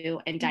two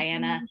and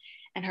Diana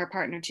and her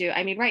partner two.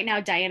 I mean, right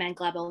now, Diana and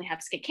Gleb only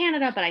have Skate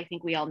Canada, but I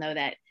think we all know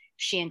that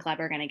she and Gleb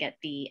are going to get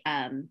the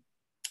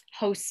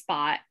host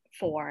spot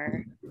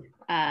for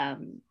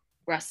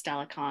Russ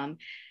Telecom.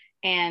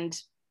 And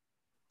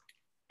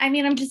I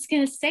mean, I'm just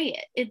going to say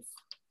it. It's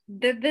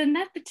the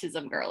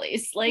nepotism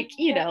girlies. Like,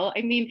 you know,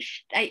 I mean,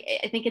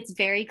 I think it's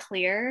very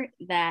clear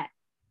that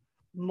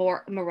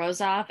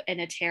Morozov and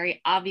Eteri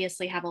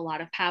obviously have a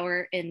lot of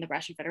power in the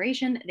Russian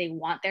Federation. They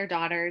want their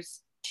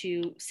daughters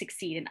to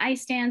succeed in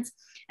ice dance.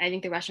 And I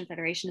think the Russian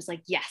Federation is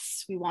like,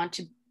 yes, we want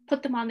to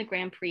put them on the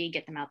Grand Prix,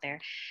 get them out there.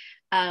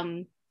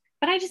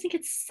 But I just think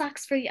it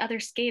sucks for the other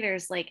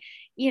skaters. Like,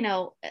 you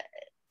know,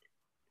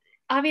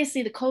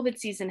 obviously the COVID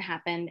season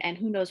happened and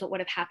who knows what would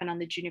have happened on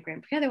the Junior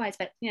Grand Prix otherwise.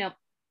 But, you know,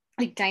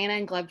 like Diana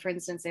and Gleb, for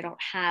instance, they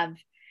don't have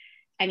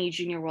any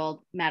Junior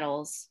World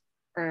medals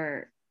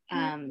or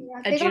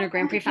a Junior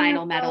Grand Prix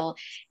final medal.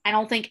 I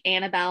don't think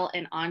Annabelle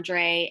and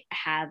Andre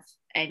have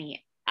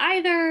any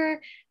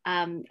either.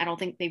 I don't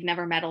think they've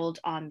never medaled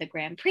on the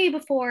Grand Prix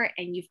before.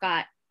 And you've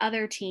got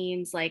other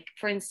teams like,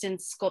 for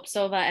instance,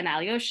 Skopsova and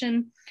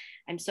Alyoshin.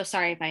 I'm so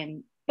sorry if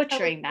I'm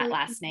butchering that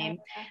last name.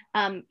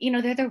 You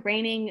know, they're the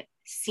reigning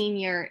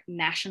senior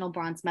national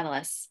bronze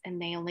medalists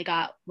and they only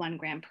got one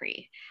Grand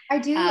Prix. I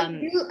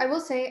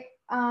will say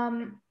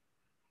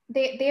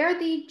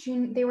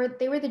they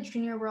were the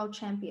junior world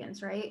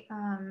champions, right?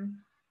 And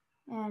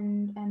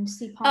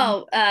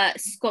Sipon.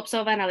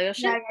 Skopsova and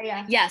Alyoshin.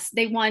 Yeah. Yes,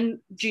 they won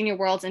junior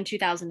worlds in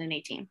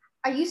 2018.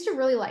 I used to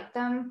really like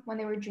them when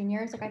they were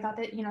juniors. Like I thought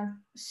that, you know,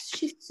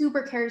 she's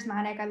super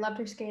charismatic. I loved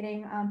her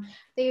skating.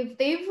 They've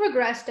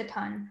regressed a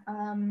ton.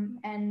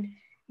 And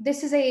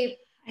this is a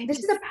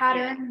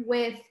pattern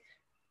with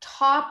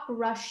top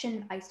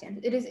Russian ice dance.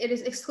 It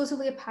is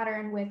exclusively a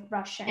pattern with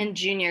Russian and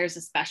juniors,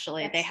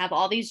 especially. Yes. They have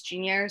all these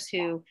juniors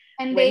who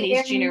win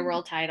these junior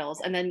world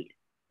titles, and then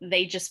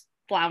they just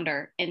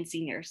flounder in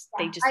seniors.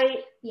 Yeah, they just,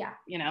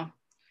 you know,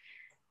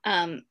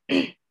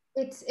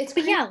 it's but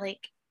crazy. Yeah,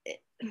 like.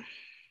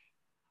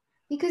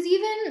 Because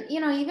even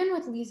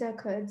with Lisa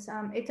Kudz,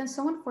 it's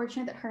so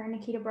unfortunate that her and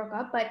Nikita broke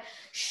up, but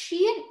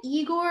she and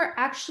Igor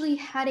actually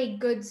had a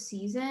good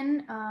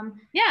season.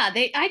 Yeah, I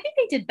think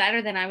they did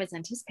better than I was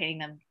anticipating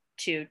them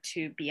to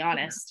be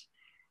honest.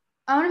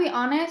 I want to be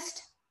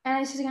honest, and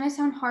this is going to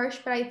sound harsh,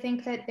 but I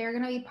think that they're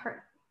going to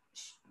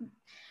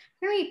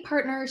be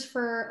partners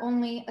for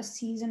only a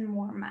season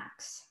more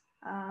max.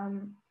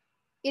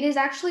 It is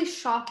actually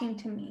shocking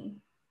to me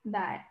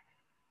that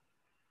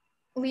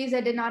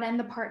Lisa did not end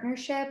the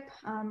partnership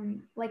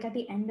like at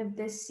the end of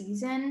this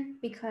season,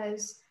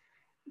 because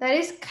that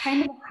is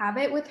kind of a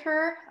habit with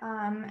her.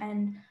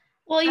 And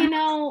well, you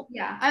know,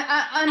 yeah,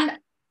 I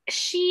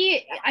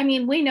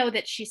mean, we know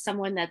that she's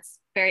someone that's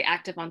very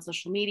active on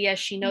social media.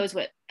 She knows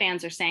what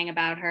fans are saying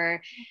about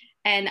her,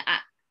 and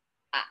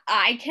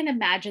I can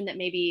imagine that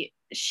maybe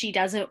she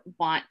doesn't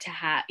want to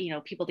have, you know,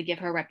 people to give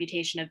her a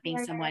reputation of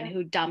being someone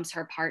who dumps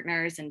her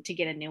partners and to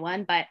get a new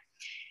one, but.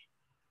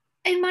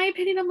 In my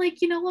opinion, I'm like,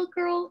 you know what,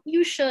 girl,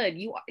 you should.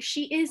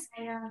 She is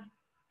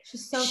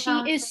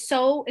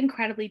so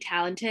incredibly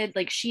talented.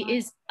 Like she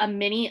is a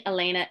mini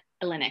Elena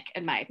Elinik,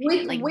 in my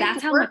opinion.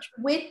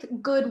 With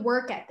good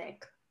work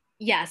ethic.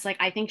 Yes, like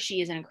I think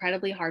she is an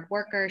incredibly hard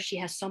worker. She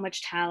has so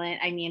much talent.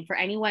 I mean, for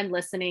anyone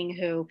listening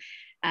who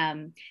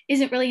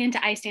isn't really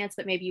into ice dance,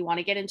 but maybe you want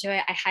to get into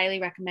it, I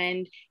highly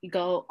recommend you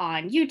go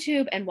on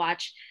YouTube and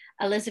watch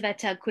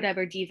Elizaveta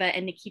Kudaiberdieva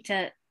and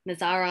Nikita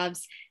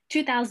Nazarov's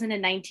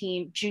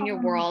 2019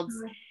 Junior Worlds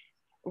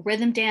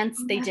rhythm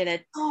dance. They did a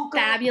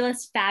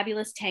fabulous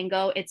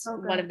tango. It's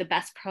one of the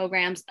best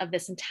programs of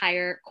this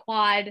entire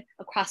quad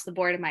across the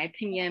board, in my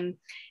opinion.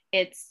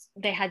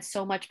 They had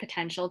so much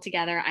potential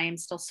together. I am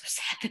still so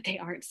sad that they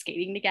aren't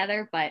skating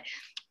together, but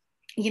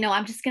you know,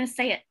 I'm just going to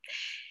say it.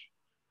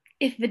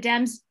 If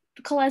Vadem's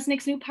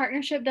Kolesnik's new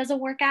partnership doesn't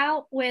work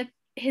out with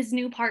his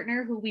new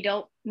partner, who we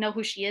don't know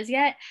who she is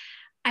yet,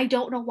 I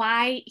don't know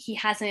why he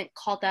hasn't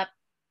called up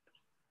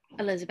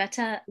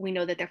Elizaveta. We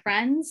know that they're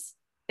friends.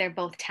 They're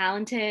both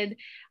talented.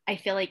 I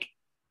feel like,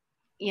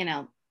 you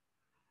know,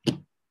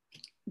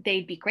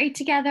 they'd be great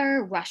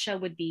together. Russia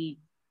would be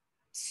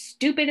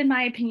stupid, in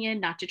my opinion,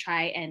 not to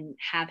try and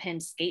have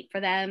him skate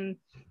for them.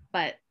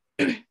 But,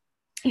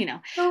 you know,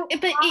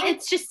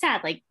 it's just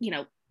sad. Like, you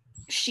know,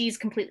 she's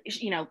completely,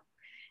 you know,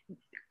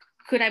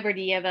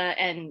 Kudaiberdieva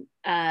and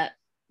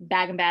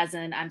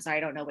Bagambazin, I'm sorry,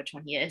 I don't know which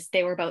one he is.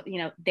 They were both, you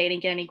know, they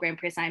didn't get any Grand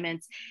Prix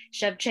assignments.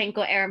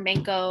 Shevchenko,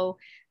 Eremenko,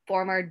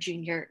 former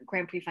junior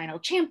Grand Prix final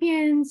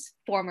champions,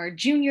 former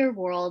junior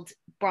world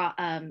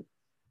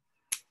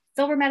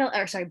silver medal,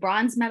 or sorry,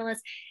 bronze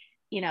medalists.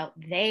 You know,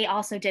 they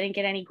also didn't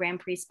get any Grand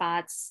Prix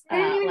spots. They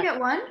didn't even get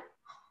one?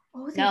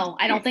 Oh, no,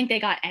 I don't think they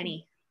got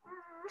any.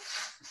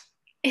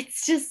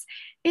 It's just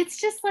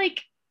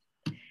like,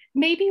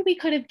 maybe we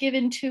could have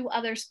given 2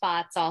 other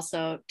spots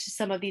also to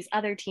some of these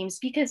other teams,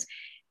 because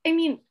I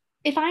mean,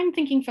 if I'm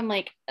thinking from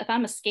like, if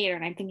I'm a skater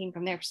and I'm thinking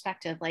from their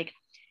perspective, like,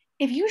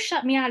 if you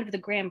shut me out of the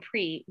Grand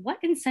Prix, what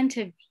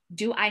incentive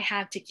do I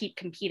have to keep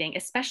competing,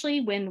 especially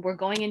when we're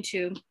going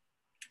into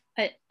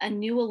a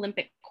new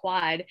Olympic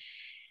quad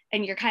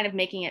and you're kind of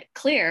making it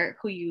clear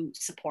who you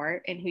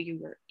support and who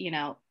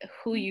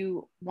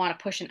you want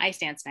to push in ice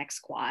dance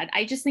next quad.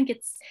 I just think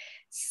it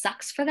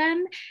sucks for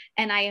them.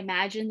 And I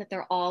imagine that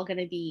they're all going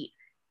to be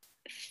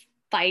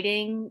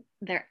fighting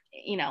their,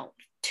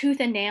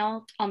 tooth and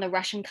nail on the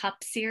Russian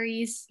Cup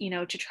series,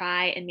 to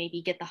try and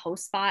maybe get the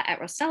host spot at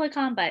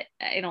Rostelecom, but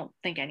I don't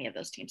think any of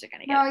those teams are going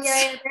to get it.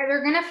 Yeah,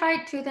 they're going to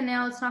fight tooth and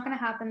nail. It's not going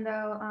to happen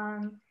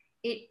though.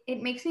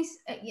 It makes me,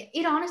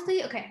 it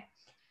honestly, okay.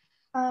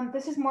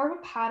 This is more of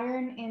a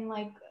pattern in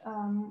like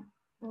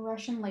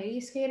Russian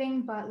lady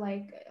skating, but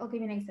like, I'll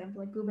give you an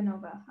example, like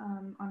Gubanova,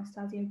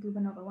 Anastasia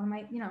Gubanova, one of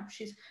my,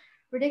 she's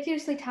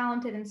ridiculously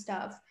talented and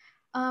stuff.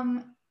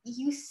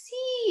 You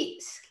see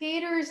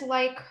skaters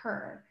like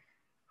her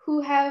who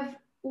have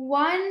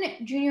won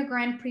junior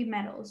Grand Prix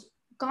medals,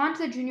 gone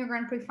to the junior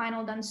Grand Prix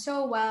final, done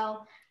so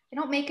well. They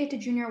don't make it to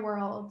junior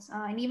worlds.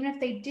 And even if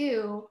they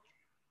do,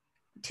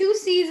 2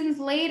 seasons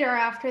later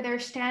after their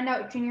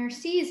standout junior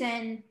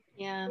season,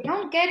 they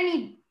don't get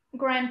any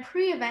Grand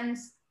Prix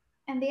events,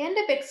 and they end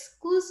up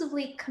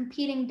exclusively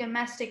competing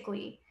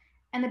domestically.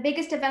 And the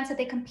biggest events that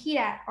they compete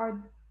at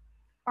are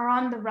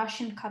on the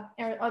Russian Cup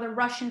or the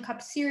Russian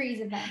Cup Series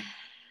event.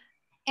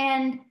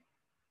 And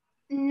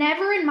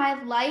never in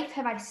my life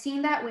have I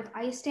seen that with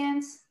ice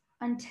dance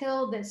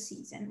until this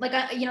season, like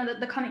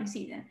the coming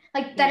season.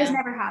 Like that has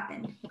never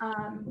happened.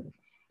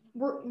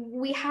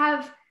 We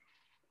have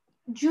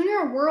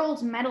junior world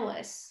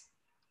medalists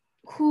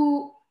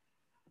who,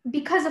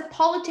 because of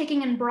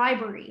politicking and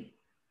bribery,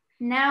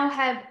 now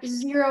have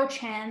 0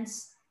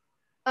 chance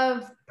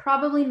of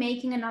probably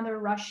making another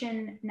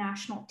Russian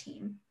national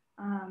team.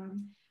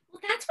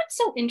 Well, that's what's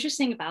so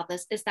interesting about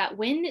this, is that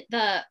when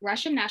the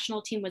Russian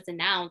national team was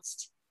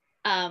announced,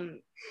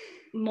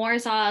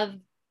 Morozov,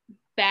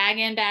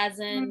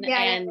 Bagandazin,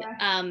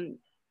 and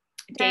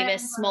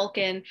Davis,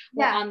 Smolkin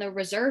were on the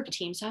reserve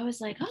team. So I was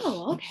like,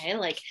 oh, okay,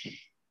 like,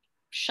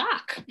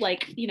 shock.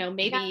 Like,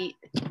 maybe,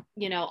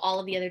 all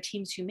of the other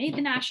teams who made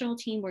the national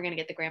team were going to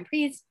get the Grand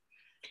Prix.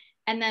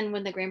 And then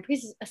when the Grand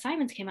Prix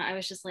assignments came out, I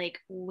was just like,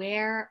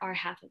 where are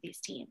half of these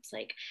teams?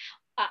 Like,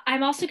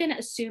 I'm also going to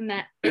assume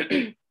that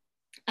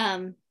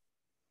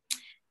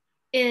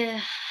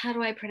how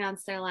do I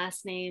pronounce their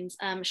last names?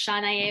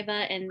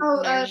 Shanaeva and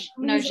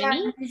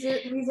Narjini.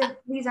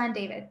 Lisa and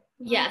David.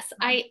 Yes,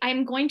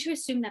 I'm going to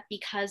assume that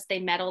because they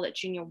medaled at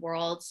Junior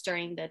Worlds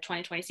during the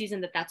 2020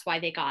 season, that's why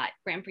they got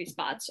Grand Prix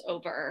spots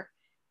over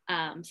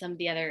some of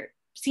the other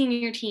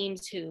senior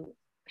teams who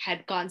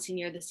had gone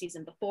senior the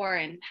season before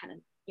and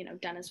hadn't,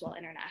 done as well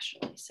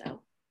internationally.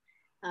 So,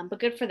 but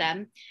good for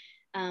them.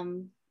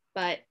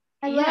 But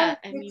I love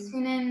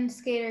Finnish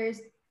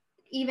skaters,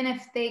 even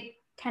if they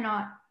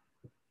cannot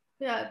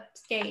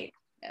skate.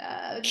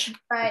 But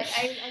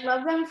I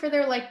love them for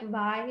their like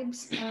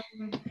vibes.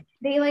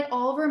 They like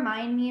all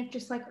remind me of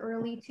just like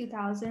early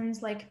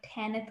 2000s, like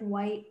Tanith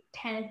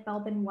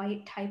Belbin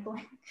White type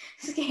like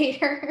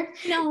skater.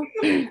 No,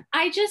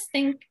 I just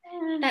think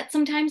that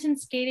sometimes in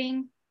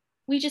skating,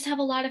 we just have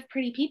a lot of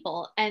pretty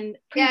people, and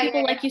pretty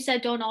people, like you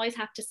said, don't always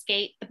have to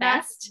skate the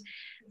best.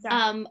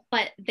 Exactly.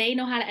 But they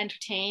know how to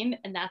entertain,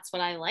 and that's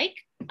what I like.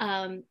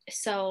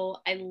 So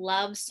I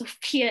love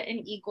Sophia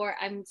and Igor.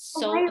 I'm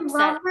so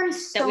upset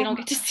that we don't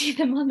get to see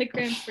them on the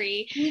Grand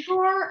Prix.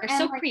 Igor are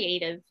so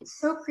creative.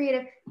 So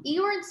creative.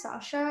 Igor and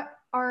Sasha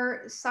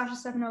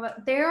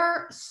Stepanova,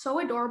 they're so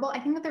adorable. I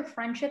think that their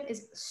friendship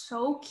is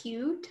so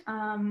cute.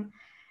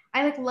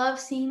 I like love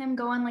seeing them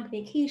go on like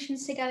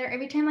vacations together.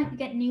 Every time like we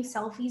get new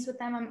selfies with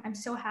them, I'm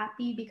so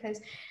happy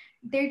because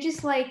they're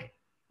just like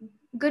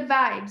good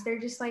vibes. They're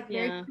just like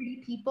very pretty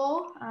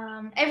people.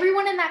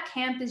 Everyone in that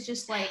camp is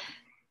just like,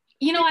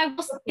 I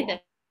will say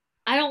that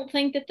I don't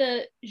think that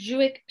the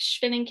Zhuik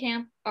Schwinning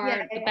camp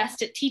are the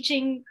best at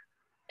teaching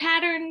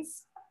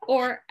patterns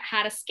or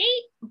how to skate,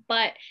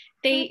 but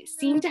they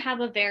seem to have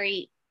a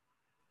very,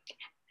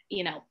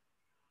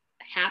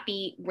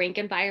 happy rink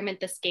environment.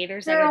 The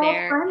skaters that are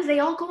there, friends. They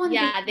all go on.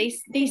 Yeah, they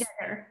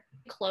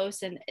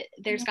close, and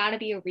there's got to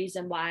be a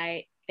reason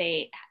why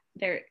they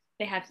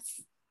have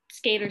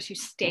skaters who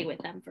stay with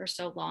them for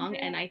so long.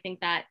 And I think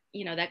that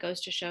that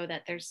goes to show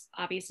that there's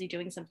obviously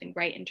doing something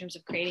right in terms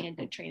of creating a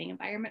good training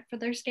environment for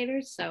their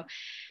skaters. So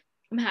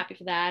I'm happy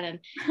for that. And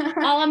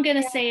all I'm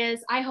gonna say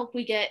is I hope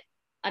we get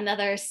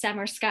another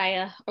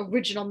Samarskaya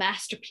original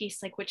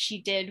masterpiece like what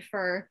she did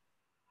for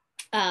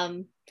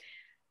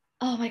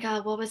oh my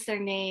god, what was their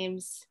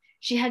names?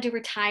 she had to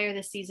retire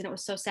this season. It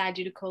was so sad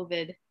due to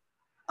COVID.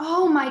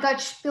 Oh my God,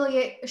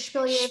 Shpelavaya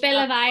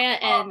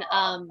and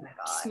oh my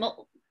God.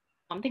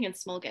 I'm thinking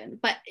Smolgan,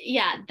 but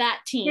yeah,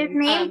 that His team.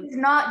 name does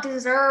not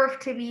deserve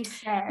to be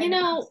said. You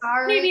know, I'm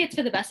sorry. maybe it's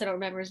for the best. I don't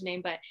remember his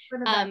name, but For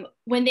the best.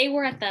 when they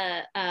were at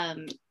the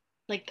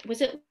like,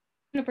 was it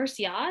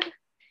Universiade?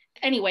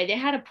 Anyway, they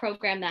had a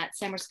program that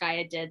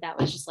Samurskaya did that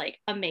was just like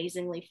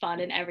amazingly fun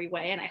in every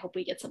way, and I hope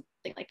we get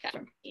something like that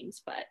from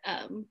teams. But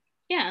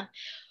yeah.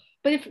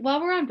 But if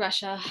while we're on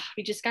Russia,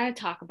 we just got to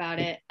talk about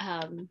it.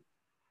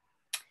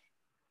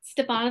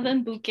 Stepanova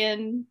and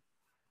Bukin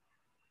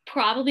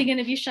probably going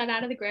to be shut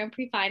out of the Grand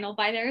Prix final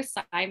by their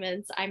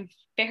assignments. I'm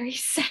very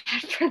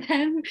sad for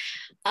them.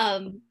 I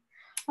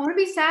want to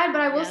be sad,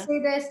 but I will say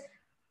this.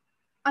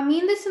 I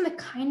mean this in the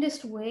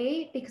kindest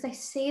way because I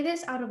say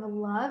this out of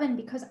love and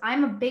because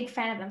I'm a big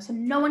fan of them. So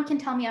no one can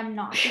tell me I'm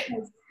not,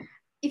 because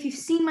if you've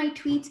seen my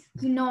tweets,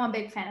 you know I'm a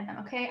big fan of them,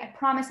 okay? I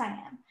promise I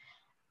am.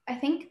 I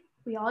think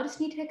we all just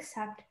need to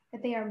accept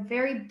that they are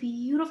very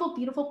beautiful,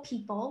 beautiful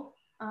people.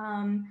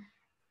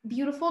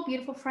 Beautiful,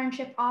 beautiful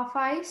friendship off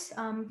ice,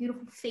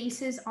 beautiful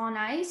faces on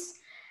ice.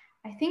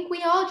 I think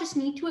we all just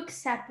need to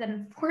accept that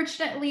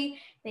unfortunately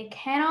they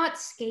cannot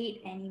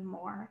skate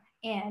anymore.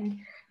 And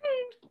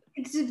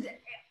it's,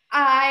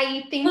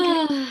 I think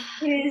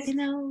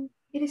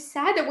it is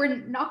sad that we're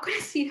not going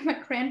to see them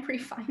at Grand Prix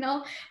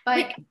final, but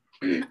like,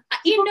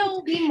 you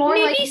know,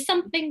 maybe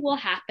something will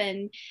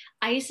happen.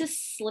 Ice is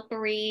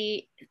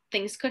slippery.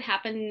 Things could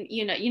happen.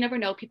 You know, you never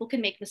know. People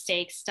can make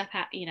mistakes. Stuff,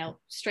 you know,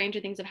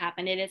 stranger things have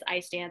happened. It is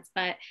ice dance,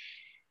 but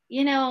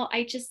you know,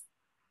 I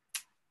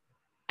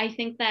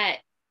think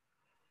that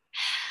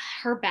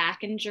her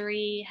back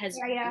injury has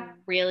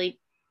really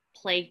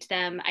plagued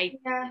them.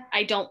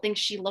 I don't think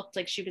she looked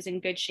like she was in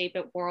good shape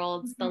at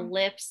Worlds. The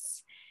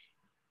lifts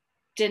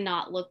did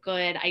not look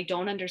good. I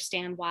don't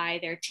understand why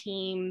their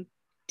team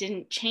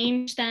didn't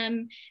change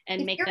them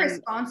and make them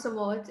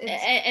responsible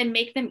and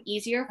make them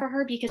easier for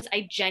her, because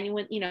I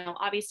genuinely, you know,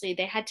 obviously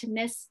they had to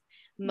miss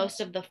most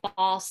of the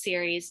fall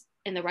series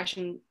in the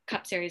Russian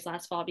Cup series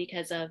last fall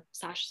because of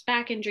Sasha's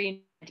back injury and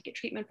had to get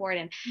treatment for it.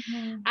 And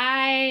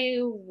I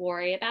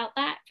worry about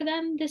that for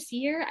them this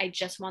year. I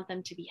just want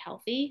them to be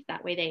healthy.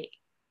 That way they,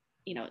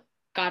 you know,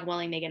 God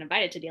willing, they get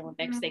invited to the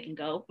Olympics, they can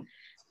go.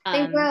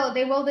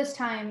 They will this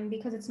time,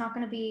 because it's not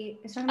going to be.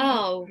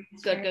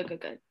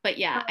 Good. But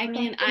yeah, I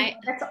mean,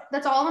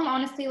 that's all. I'm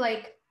honestly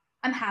like,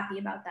 I'm happy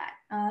about that.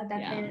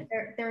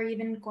 They're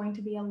even going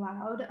to be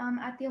allowed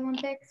at the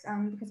Olympics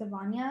because of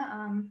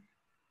Vanya.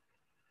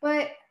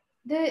 But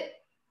the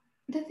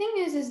thing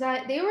is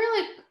that they were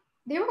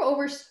they're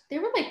already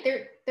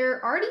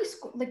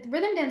like the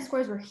rhythm dance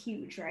scores were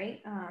huge,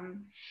 right?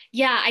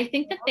 Yeah, I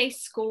think that they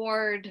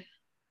scored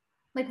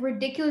like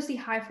ridiculously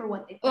high for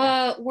what they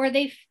were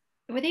they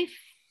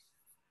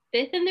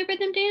fifth in the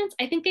rhythm dance?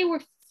 I think they were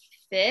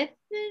fifth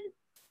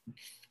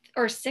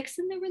or sixth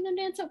in the rhythm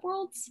dance at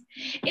Worlds.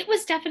 It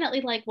was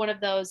definitely like one of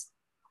those,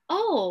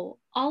 oh,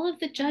 all of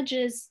the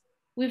judges,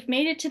 we've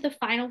made it to the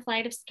final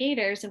flight of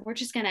skaters, and we're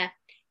just gonna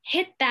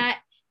hit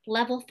that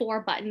level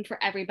 4 button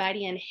for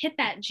everybody and hit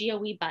that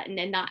GOE button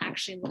and not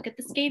actually look at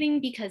the skating,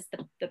 because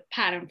the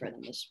pattern for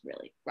them was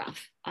really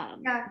rough. I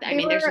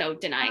mean, there's no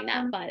denying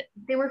that, but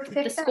they were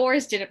fifth. The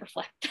scores didn't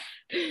reflect that.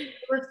 They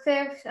were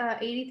fifth,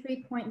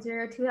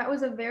 83.02. That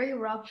was a very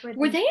rough rhythm.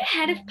 Were they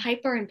ahead of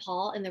Piper and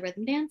Paul in the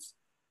rhythm dance?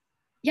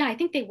 Yeah, I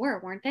think they were,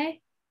 weren't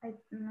they? I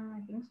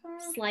think so.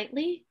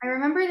 Slightly. I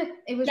remember that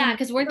it was. Yeah,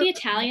 because weren't the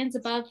Italians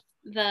above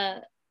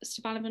the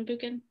Stepanov and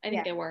Bukin? I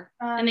think they were,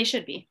 and they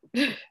should be.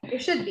 They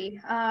should be.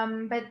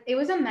 But it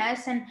was a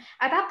mess, and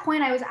at that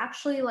point, I was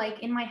actually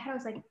like, in my head, I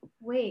was like,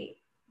 wait,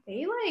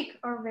 they like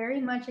are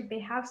very much like they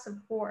have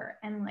support,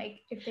 and like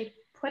if they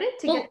put it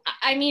together. Well,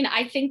 I mean,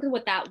 I think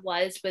what that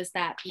was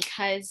that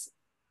because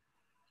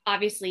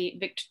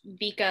obviously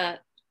Vika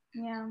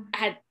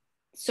had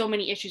so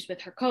many issues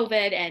with her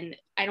COVID, and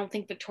I don't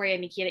think Victoria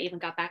and Nikita even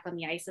got back on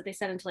the ice that they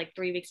said until like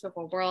 3 weeks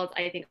before Worlds.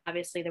 I think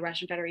obviously the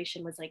Russian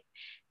Federation was like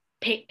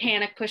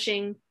panic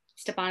pushing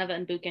Stepanova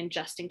and Bukin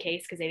just in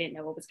case, because they didn't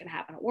know what was going to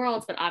happen at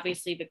Worlds. But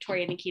obviously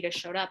Victoria and Nikita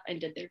showed up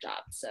and did their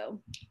job.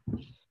 So,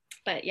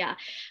 but yeah, I'm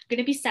going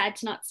to be sad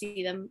to not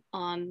see them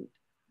on,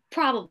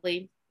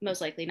 probably most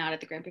likely not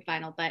at the Grand Prix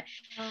final. But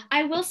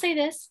I will say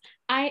this,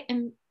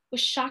 was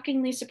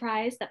shockingly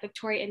surprised that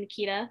Victoria and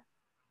Nikita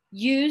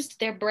used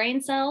their brain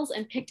cells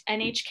and picked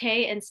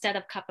NHK instead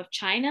of Cup of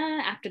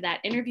China. After that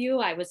interview,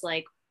 I was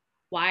like,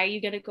 why are you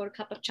going to go to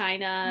Cup of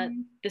China?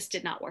 This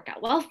did not work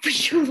out well for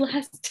you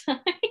last time.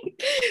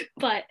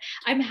 But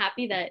I'm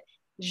happy that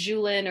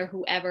Julin or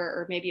whoever,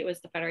 or maybe it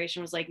was the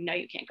Federation, was like, no,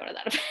 you can't go to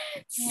that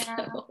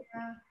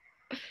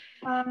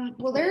event.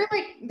 Well,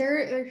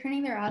 they're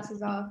turning their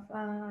asses off.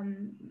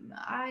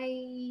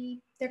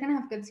 They're gonna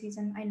have a good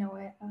season. I know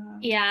it.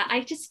 Yeah,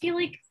 I just feel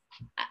like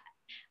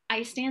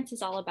ice dance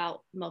is all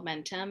about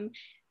momentum,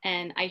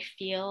 and I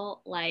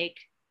feel like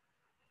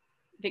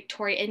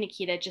Victoria and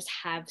Nikita just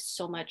have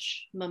so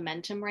much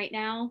momentum right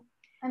now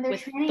And they're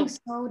with training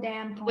so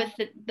damn hard. with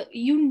the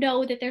you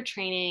know that they're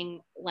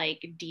training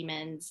like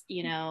demons.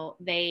 You know,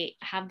 they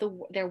have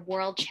they're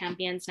world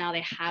champions now.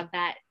 They have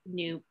that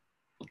new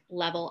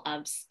level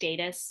of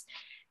status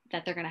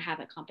that they're going to have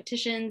at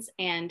competitions.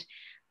 And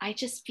I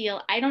just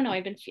feel, I don't know,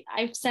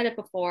 I've said it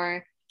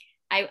before,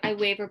 I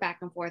waver back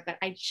and forth, but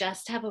I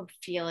just have a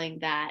feeling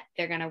that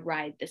they're going to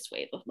ride this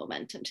wave of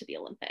momentum to the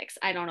Olympics.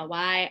 I don't know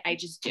why, I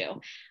just do.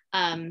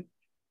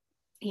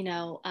 You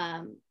know,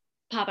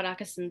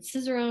 Papadakis and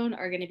Cicerone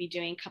are going to be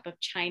doing Cup of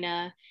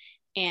China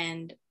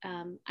and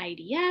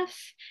IDF,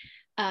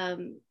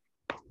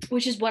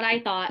 which is what I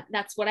thought,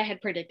 that's what I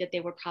had predicted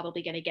they were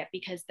probably going to get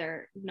because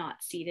they're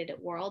not seeded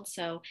at World.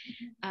 So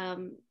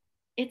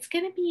it's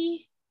going to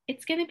be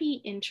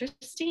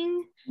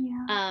interesting.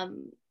 Yeah.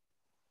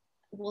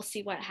 We'll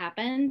see what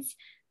happens.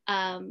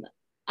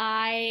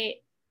 I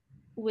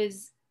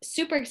was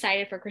super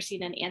excited for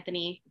Christina and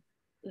Anthony,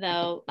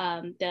 though,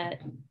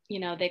 that, you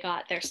know, they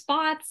got their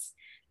spots.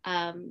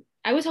 I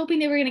was hoping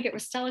they were going to get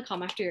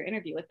Rastelicom after your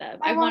interview with them.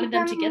 I wanted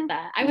them to get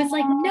that. I was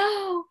like,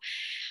 no,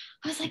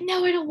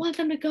 I don't want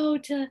them to go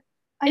to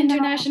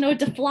International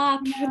de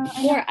Flop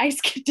for ice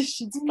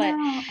conditions. But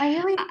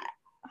I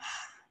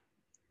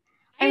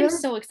am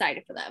so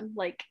excited for them.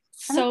 Like,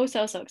 so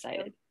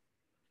excited.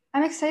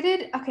 I'm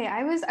excited. Okay,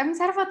 I'm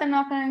excited about them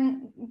not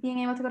being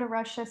able to go to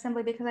Russia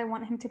simply because I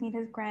want him to meet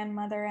his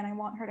grandmother and I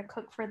want her to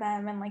cook for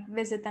them and like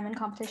visit them in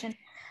competition.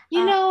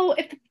 You know,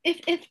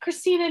 if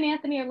Christina and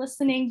Anthony are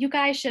listening, you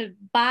guys should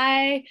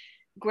buy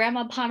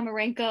Grandma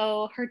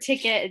Ponomarenko her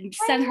ticket and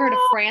send her to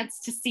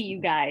France to see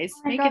you guys.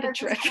 Make it a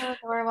trip. So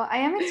adorable. I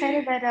am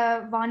excited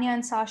that Vanya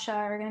and Sasha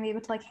are going to be able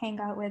to like hang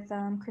out with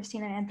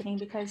Christina and Anthony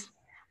because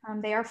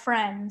they are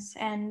friends,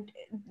 and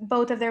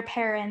both of their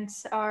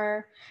parents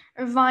are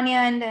Vanya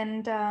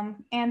and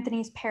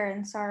Anthony's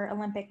parents are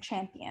Olympic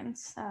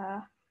champions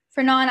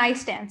for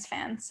non-ice dance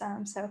fans.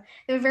 So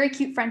they have a very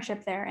cute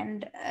friendship there,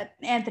 and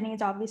Anthony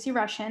is obviously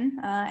Russian,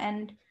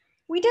 and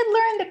we did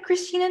learn that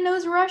Christina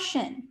knows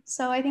Russian.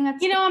 So I think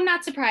that's, you know, I'm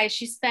not surprised.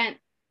 She spent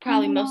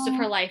probably most of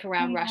her life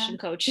around Russian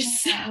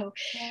coaches. So,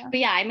 but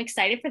yeah, I'm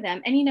excited for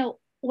them. And you know,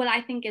 what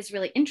I think is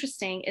really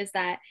interesting is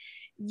that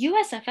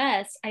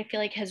USFS, I feel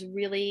like, has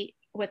really,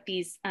 with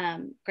these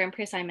Grand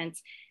Prix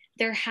assignments,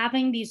 they're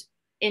having these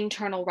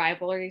internal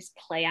rivalries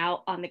play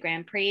out on the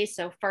Grand Prix.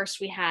 So first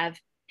we have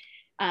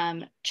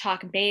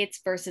Chalk and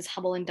Bates versus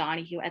Hubble and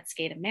Donahue at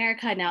Skate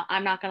America. Now,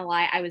 I'm not going to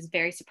lie, I was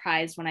very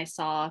surprised when I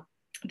saw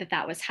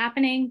that was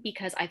happening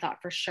because I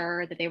thought for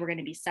sure that they were going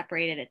to be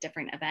separated at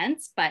different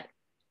events. But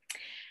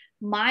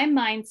my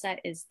mindset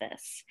is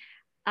this: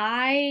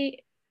 I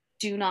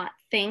do not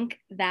think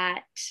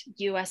that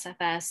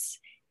USFS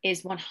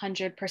is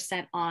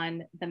 100%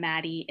 on the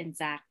Maddie and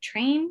Zach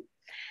train.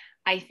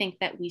 I think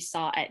that we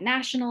saw at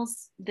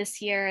nationals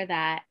this year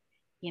that,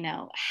 you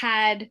know,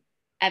 had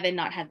Evan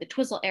not had the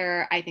Twizzle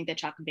error, I think that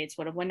Chalk and Bates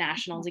would have won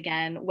nationals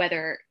again.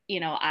 Whether, you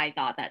know, I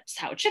thought that's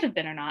how it should have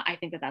been or not, I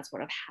think that that's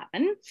what have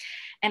happened.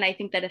 And I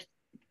think that if,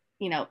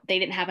 you know, they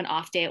didn't have an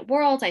off day at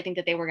Worlds, I think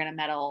that they were going to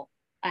medal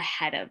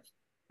ahead of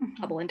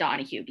Hubble and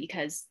Donahue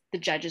because the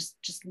judges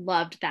just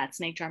loved that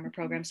snake charmer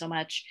program so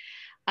much.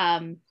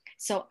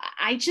 So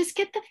I just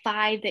get the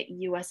vibe that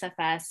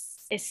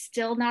USFS is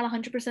still not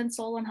 100%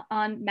 sold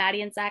on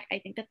Maddie and Zach. I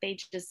think that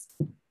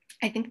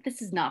I think this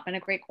has not been a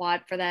great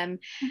quad for them.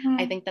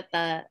 I think that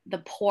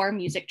the poor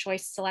music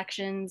choice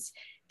selections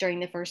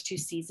during the first two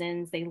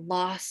seasons, they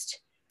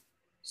lost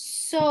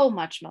so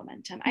much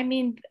momentum. I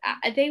mean,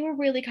 they were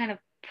really kind of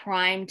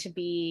primed to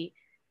be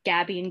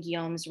Gabby and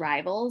Guillaume's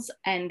rivals,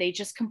 and they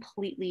just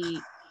completely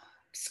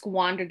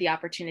squandered the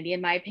opportunity, in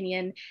my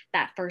opinion,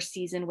 that first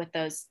season with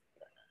those.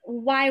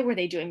 Why were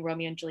they doing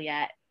Romeo and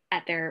Juliet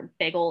at their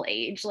big old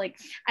age? Like,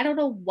 I don't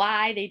know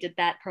why they did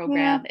that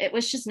program. It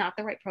was just not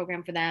the right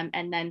program for them.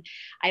 And then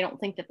I don't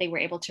think that they were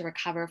able to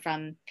recover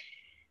from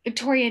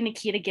Victoria and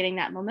Nikita getting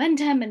that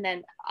momentum. And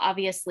then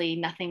obviously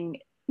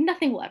nothing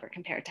will ever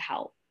compare to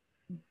how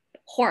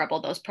horrible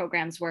those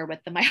programs were with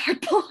the My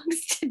Heart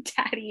Belongs to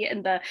Daddy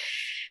and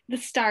the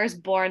Stars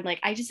Born.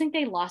 Like, I just think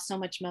they lost so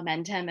much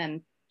momentum,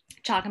 and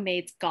Chalk and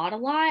Bates got a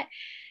lot.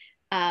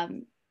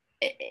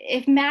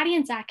 If Maddie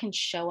and Zach can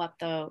show up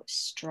though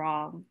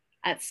strong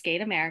at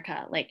Skate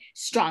America, like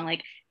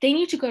they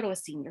need to go to a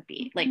senior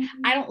B. Like,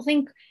 I don't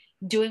think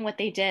doing what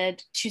they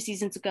did 2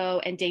 seasons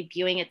ago and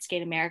debuting at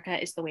Skate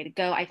America is the way to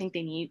go. I think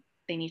they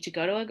need to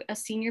go to a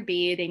senior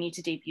B. They need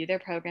to debut their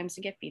programs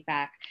and get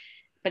feedback.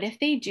 But if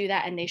they do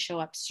that and they show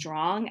up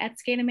strong at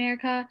Skate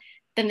America,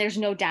 then there's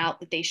no doubt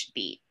that they should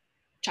beat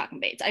Chalk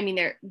and Bates. I mean,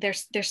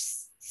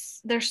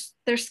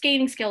 their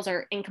skating skills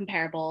are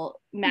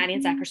incomparable. Maddie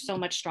and Zach are so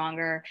much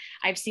stronger.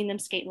 I've seen them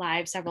skate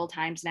live several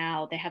times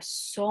now. They have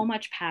so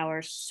much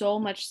power, so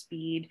much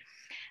speed,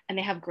 and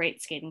they have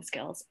great skating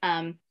skills.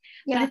 But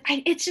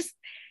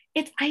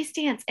it's ice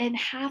dance, and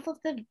half of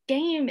the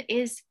game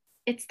is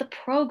it's the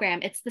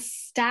program, it's the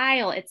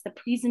style, it's the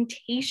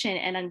presentation.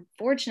 And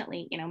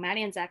unfortunately, you know,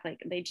 Maddie and Zach,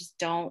 like, they just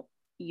don't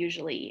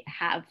usually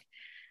have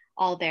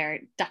all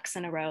their ducks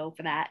in a row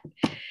for that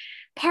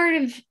part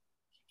of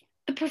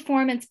the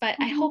performance, but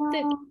I hope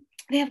that Yeah.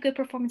 they have good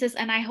performances,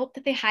 and I hope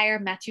that they hire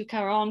Matthew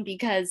Caron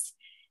because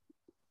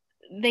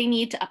they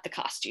need to up the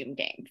costume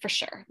game for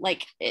sure.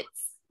 Like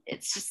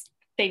it's just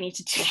they need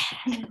to do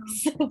that.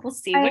 So we'll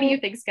see. What do you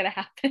think is gonna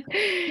happen?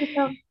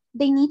 So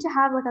they need to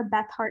have like a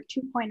Beth Hart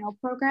 2.0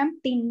 program.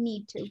 They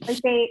need to.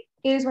 Like it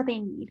is what they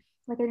need.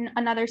 Like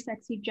another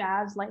sexy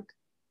jazz, like,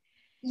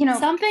 you know.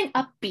 Something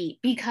upbeat,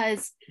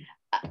 because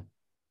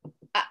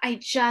I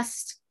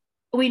just,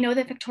 we know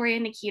that Victoria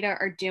and Nikita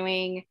are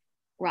doing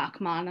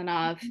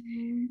Rachmaninoff.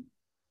 Mm-hmm.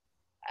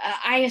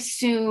 I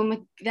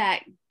assume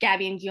that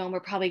Gabby and Guillaume are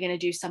probably going to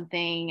do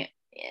something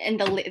in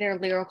their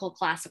lyrical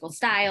classical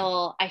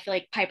style. I feel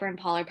like Piper and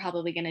Paul are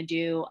probably going to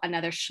do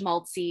another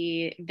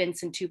schmaltzy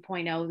Vincent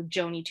 2.0,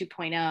 Joni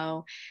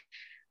 2.0.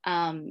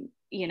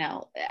 You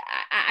know,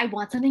 I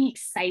want something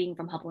exciting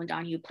from Hubble and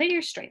Donahue. Play to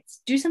your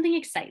strengths. Do something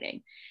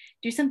exciting.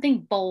 Do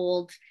something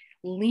bold.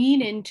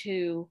 Lean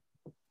into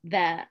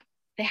the.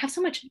 They have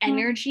so much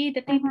energy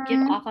that they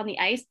give off on the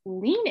ice.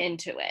 Lean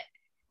into it.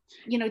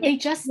 You know, they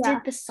just did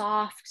the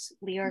soft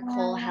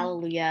lyrical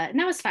Hallelujah, and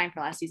that was fine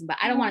for last season, but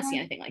I don't want to see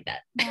anything like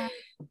that. Yeah.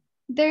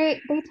 They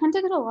tend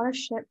to get a lot of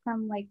shit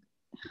from, like,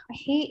 I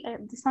hate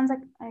this sounds like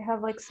I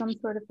have like some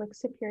sort of like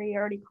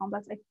superiority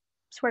complex. I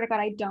swear to God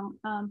I don't.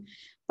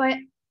 But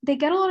they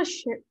get a lot of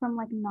shit from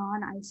like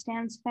non-Ice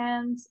Dance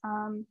fans.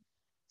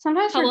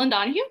 Sometimes Hubble and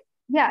Donahue?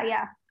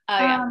 Yeah. Oh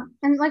yeah.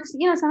 And like,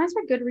 you know, sometimes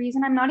for good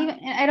reason.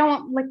 I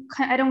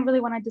don't really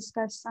want to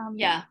discuss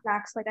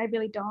facts. Like I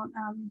really don't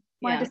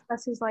want to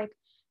discuss his, like,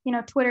 you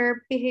know,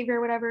 Twitter behavior,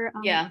 whatever.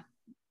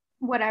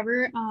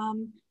 Whatever.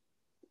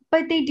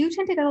 But they do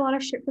tend to get a lot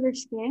of shit for their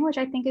skating, which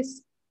I think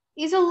is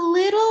a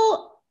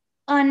little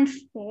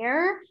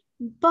unfair,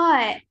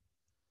 but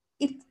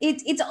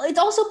it's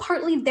also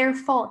partly their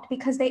fault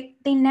because they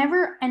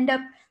never end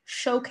up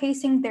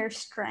showcasing their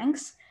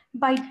strengths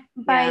by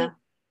that.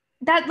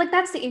 Like,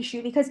 that's the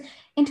issue, because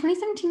in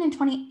 2017 and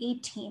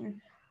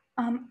 2018,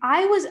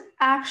 I was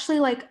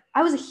actually like,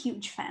 I was a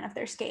huge fan of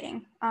their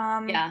skating.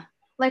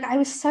 Like I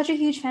was such a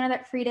huge fan of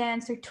that free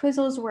dance. Their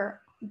twizzles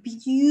were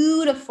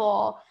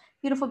beautiful,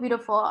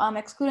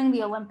 excluding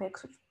the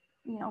Olympics, which,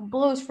 you know,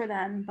 blows for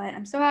them. But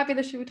I'm so happy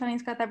the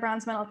Shibutanis got that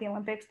bronze medal at the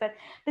Olympics. But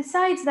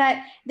besides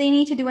that, they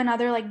need to do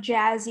another like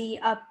jazzy,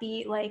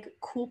 upbeat, like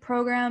cool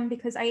program,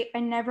 because I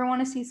never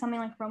want to see something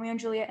like Romeo and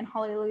Juliet and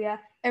Hallelujah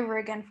ever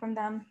again from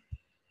them.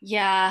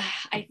 Yeah,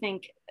 I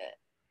think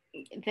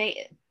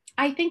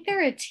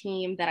they're a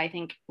team that I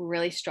think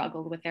really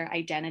struggled with their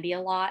identity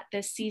a lot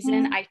this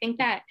season. I think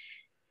that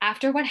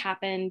after what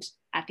happened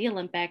at the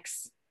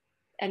Olympics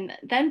and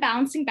then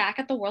bouncing back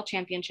at the World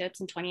Championships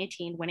in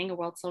 2018, winning a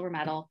world silver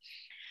medal,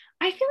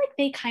 I feel like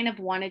they kind of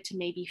wanted to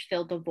maybe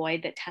fill the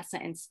void that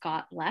Tessa and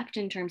Scott left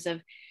in terms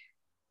of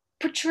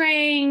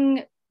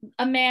portraying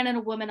a man and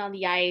a woman on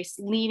the ice,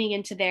 leaning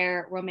into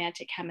their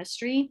romantic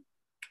chemistry.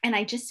 And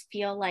I just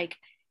feel like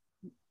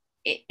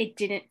it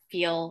didn't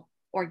feel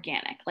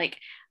organic. Like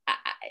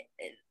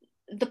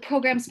the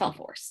programs felt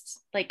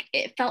forced. Like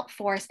it felt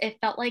forced. It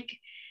felt like,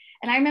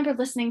 and I remember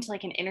listening to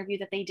like an interview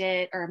that they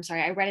did, or I'm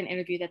sorry, I read an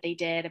interview that they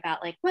did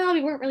about like, well,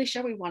 we weren't really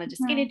sure we wanted to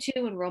skate it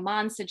to, and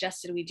Roman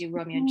suggested we do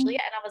Romeo and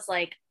Juliet, and I was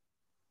like,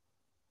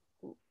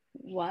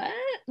 what?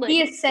 Like,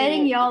 he is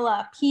setting y'all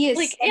up. He is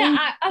like,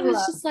 I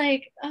was just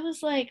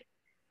like,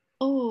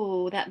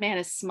 oh, that man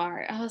is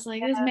smart. I was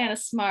like, this man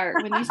is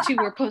smart. When these two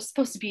were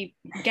supposed to be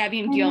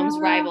Gabby and Guillaume's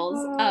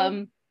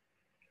rivals.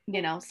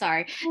 You know,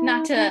 sorry,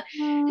 not to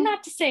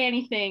say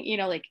anything, you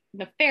know, like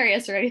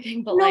nefarious or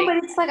anything, but no, but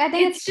it's like, I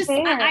think it's just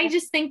fair. I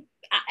just think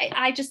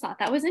I just thought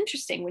that was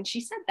interesting when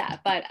she said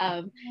that. But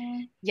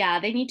yeah,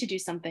 they need to do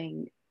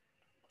something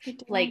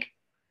like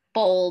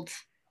bold,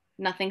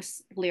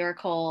 nothing's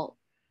lyrical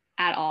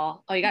at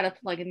all. Oh, you gotta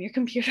plug in your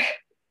computer.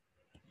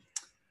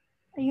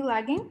 Are you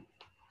lagging?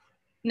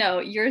 No,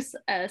 yours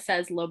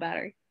says low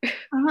battery.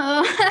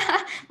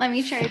 Let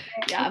me try it.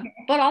 Yeah, okay.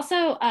 But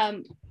also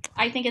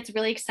I think it's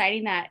really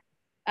exciting that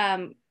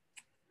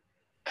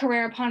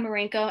Carrera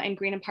Ponomarenko and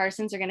Green and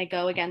Parsons are going to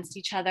go against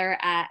each other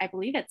at, I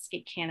believe, at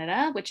Skate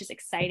Canada, which is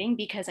exciting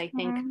because I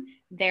think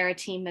they're a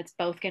team that's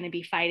both going to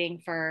be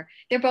fighting for,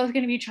 they're both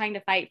going to be trying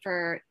to fight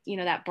for, you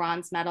know, that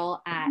bronze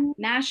medal at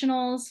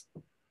nationals.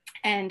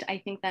 And I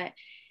think that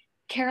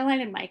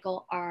Caroline and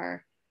Michael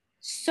are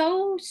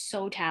so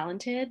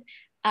talented.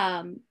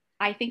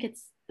 I think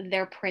it's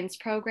their Prince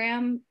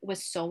program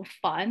was so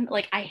fun.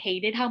 Like I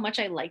hated how much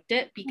I liked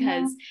it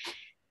because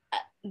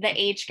the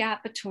age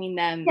gap between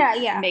them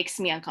makes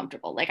me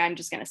uncomfortable. Like I'm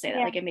just gonna say that,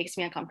 like it makes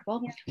me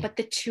uncomfortable. But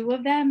the two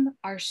of them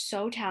are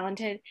so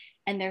talented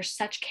and they're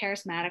such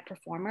charismatic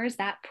performers.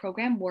 That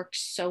program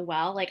works so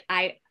well. Like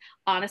I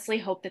honestly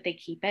hope that they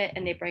keep it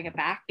and they bring it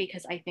back,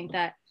 because I think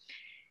that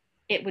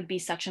it would be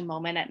such a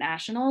moment at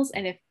nationals.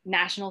 And if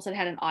nationals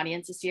had an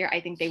audience this year,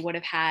 I think they would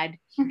have had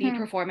the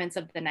performance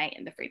of the night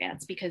in the free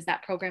dance, because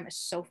that program is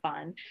so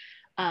fun.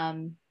 But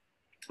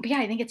yeah,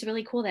 I think it's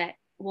really cool that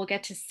we'll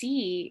get to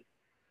see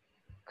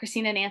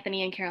Christina and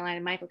Anthony and Caroline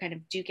and Michael kind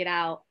of duke it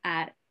out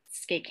at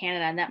Skate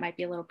Canada, and that might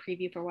be a little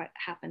preview for what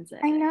happens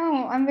at I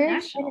know. I'm very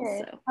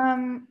nationals. excited.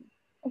 So.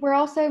 We're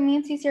also, me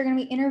and Cece are going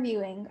to be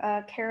interviewing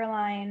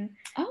Caroline.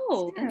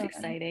 Oh, soon. that's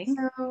exciting.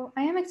 So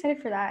I am excited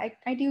for that.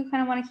 I do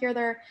kind of want to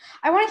hear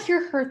I want to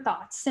hear her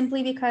thoughts,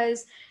 simply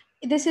because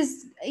this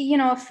is,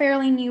 a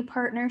fairly new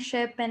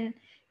partnership, and,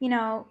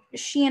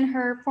 she and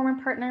her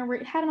former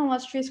partner had an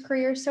illustrious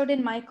career. So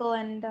did Michael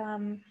and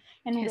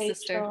his Rachel.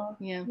 sister.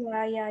 Yeah.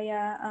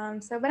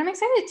 But I'm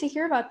excited to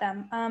hear about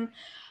them.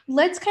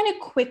 Let's kind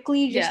of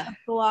quickly just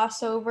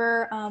gloss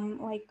over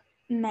like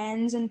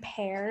men's and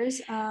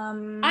pairs.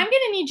 I'm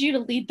gonna need you to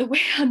lead the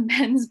way on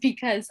men's,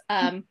 because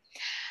I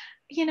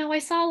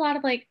saw a lot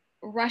of like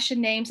Russian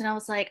names, and I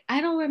was like,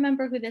 I don't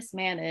remember who this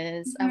man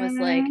is. I was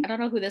like, I don't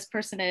know who this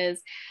person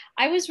is.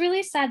 I was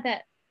really sad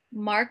that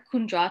Mark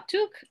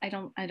Kundratuk, I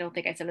don't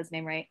think I said his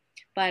name right,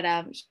 but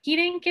he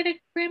didn't get a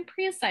Grand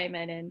Prix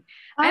assignment. And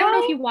I don't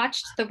know if you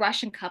watched the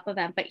Russian Cup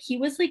event, but he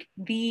was like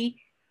the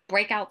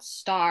breakout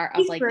star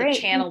of like the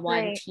Channel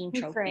One team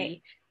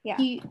trophy. Yeah.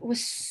 He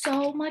was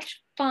so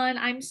much fun.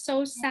 I'm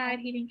so sad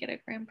he didn't get a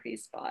Grand Prix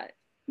spot.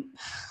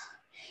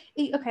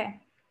 Okay.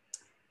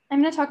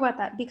 I'm going to talk about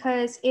that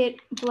because it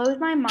blows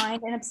my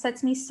mind and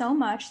upsets me so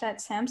much that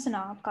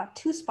Samsonov got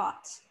 2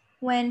 spots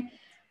when,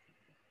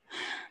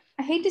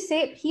 I hate to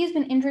say it, he has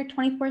been injured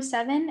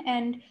 24/7,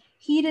 and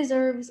he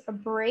deserves a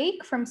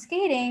break from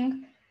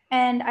skating.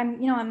 And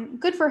I'm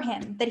good for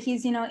him that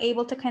he's,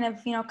 able to kind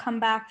of, come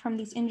back from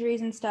these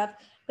injuries and stuff.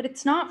 But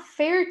it's not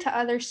fair to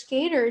other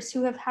skaters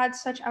who have had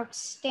such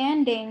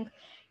outstanding,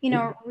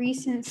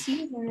 recent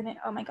seasons. And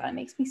oh my God, it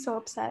makes me so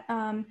upset.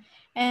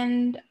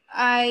 And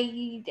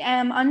I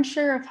am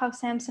unsure of how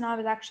Samsonov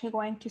is actually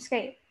going to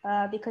skate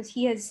because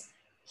he has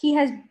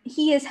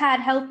had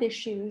health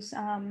issues.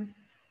 For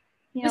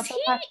the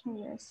past 2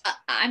 years.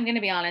 I'm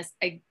gonna be honest,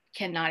 I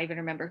cannot even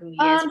remember who he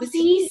is. Was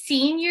he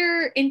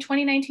senior in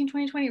 2019,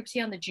 2020, or was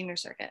he on the junior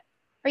circuit?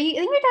 I think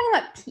you're talking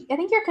about, I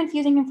think you're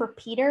confusing him for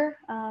Peter.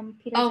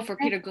 For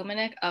Peter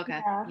Gumenik? Okay.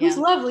 Yeah. Who's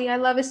lovely. I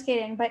love his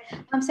skating. But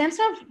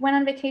Samsonov went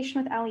on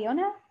vacation with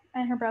Aliona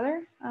and her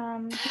brother.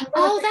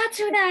 That's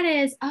who that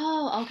is.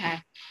 Oh, okay.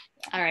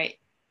 All right.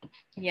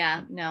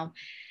 Yeah, no.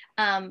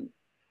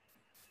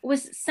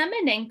 Was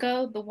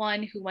Semenenko the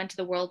one who went to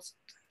the World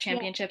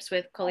Championships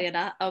with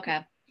Kolyada?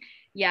 Okay.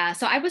 Yeah,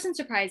 so I wasn't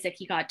surprised that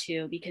he got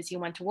 2 because he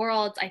went to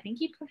Worlds. I think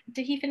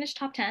did he finish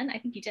top 10? I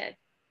think he did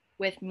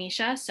with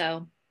Misha.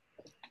 So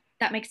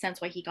that makes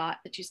sense why he got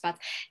the 2 spots.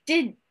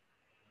 Did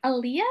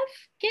Aliyev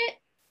get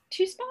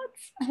 2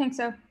 spots? I think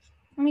so.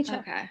 Let me check.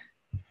 Okay.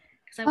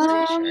 Because I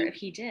wasn't sure if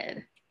he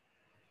did.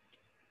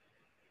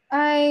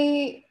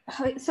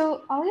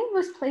 So Aliyev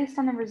was placed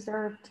on the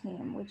reserve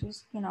team, which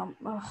is,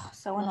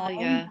 so annoying.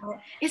 Yeah.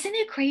 Isn't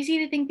it crazy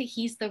to think that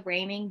he's the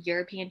reigning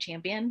European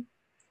champion?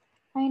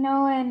 I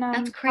know, and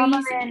that's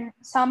crazy.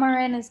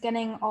 Samarin is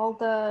getting all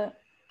the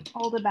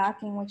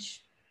backing,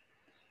 which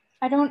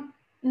I don't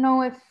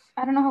know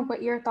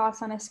what your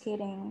thoughts on his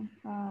skating.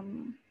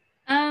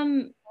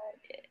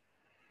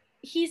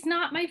 He's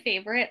not my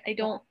favorite. I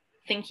don't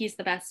think he's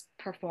the best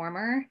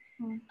performer.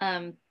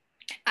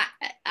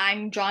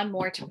 I'm drawn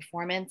more to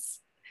performance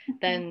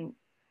than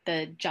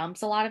the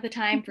jumps a lot of the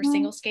time for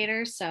single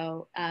skaters.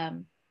 So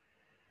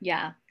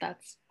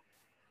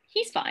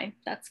he's fine.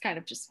 That's kind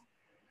of just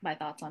my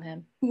thoughts on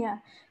him. Yeah.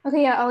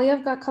 Okay. Yeah.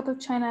 Aliyev got Cup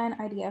of China and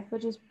IDF,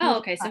 which is.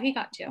 Okay. So he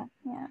got 2.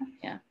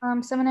 Yeah.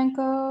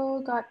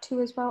 Semenenko got 2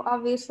 as well.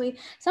 Obviously,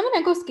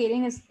 Semenenko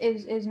skating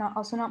is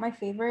not my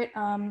favorite.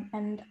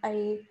 And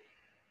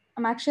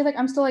I'm actually like,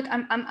 I'm still like,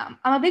 I'm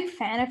a big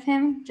fan of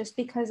him just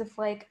because of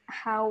like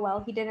how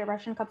well he did at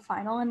Russian Cup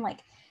final, and like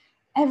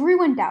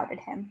everyone doubted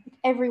him.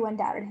 Everyone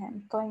doubted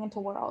him going into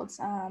Worlds,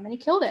 and he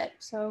killed it.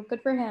 So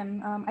good for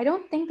him.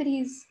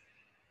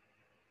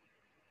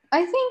 I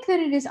think that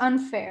it is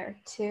unfair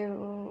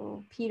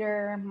to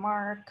Peter,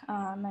 Mark,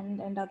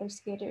 and other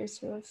skaters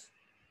who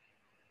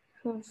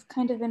have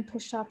kind of been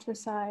pushed off to the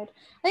side.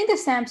 I think the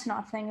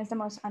Samsonov thing is the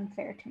most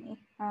unfair to me.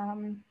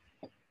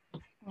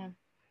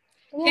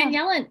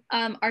 Danielin,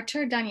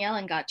 Artur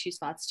Danielin got 2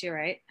 spots too,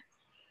 right?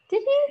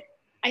 Did he?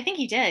 I think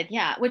he did,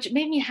 yeah, which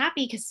made me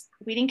happy because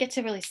we didn't get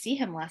to really see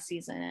him last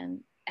season,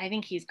 and I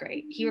think he's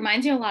great. He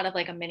reminds me a lot of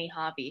like a mini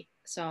hobby,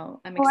 so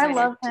I'm excited I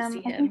love to him.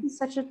 see him. I think he's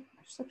such a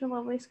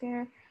lovely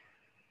skater.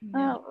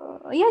 Yeah,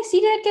 he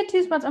did get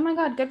 2 spots. Oh my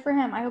God, good for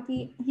him. I hope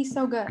he's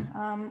so good.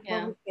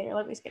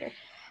 Lovely skater.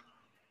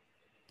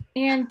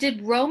 And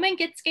did Roman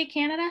get Skate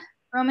Canada?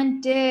 Roman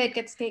did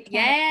get Skate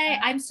Canada. Yay!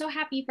 I'm so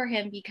happy for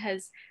him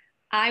because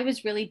I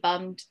was really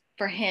bummed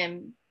for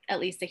him, at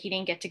least, that he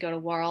didn't get to go to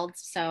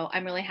Worlds. So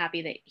I'm really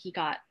happy that he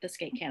got the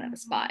Skate Canada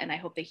spot, and I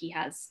hope that he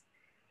has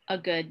a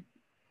good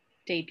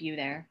debut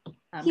there.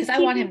 He's Because I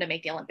want him keeping. to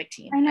make the Olympic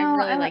team. I know.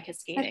 I really like his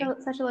skating.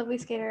 Such a lovely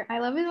skater. I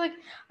love his like.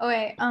 Oh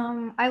wait.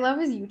 I love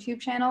his YouTube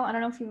channel. I don't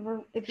know if you've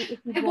ever if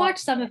you've I've watched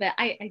some of it.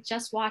 I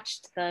just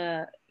watched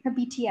the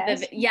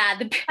BTS.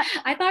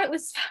 I thought it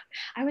was.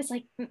 I was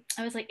like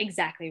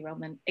exactly,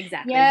 Roman,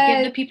 exactly. Yes.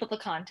 Give the people the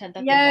content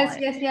that they Yes,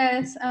 want.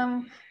 yes.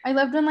 I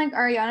loved when like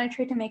Ariana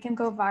tried to make him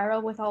go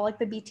viral with all like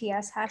the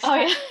BTS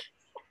hashtags.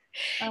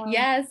 Oh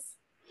yeah. Yes.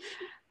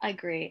 I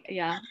agree.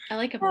 Yeah. I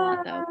like him a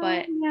lot though.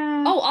 But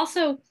yeah.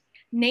 also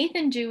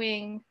Nathan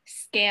doing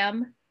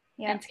Scam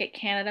and Skate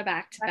Canada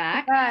back to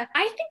back.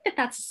 I think that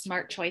that's a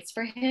smart choice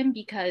for him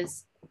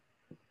because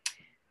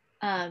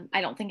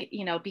I don't think,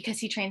 because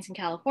he trains in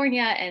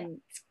California and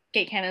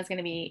Skate Canada is going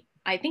to be,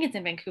 I think it's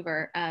in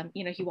Vancouver.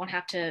 He won't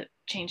have to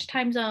change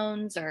time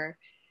zones, or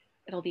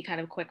it'll be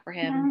kind of quick for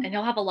him, and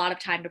he'll have a lot of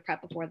time to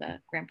prep before the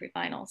Grand Prix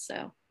finals.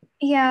 So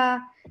yeah,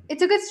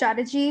 it's a good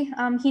strategy.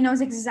 He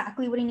knows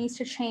exactly what he needs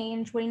to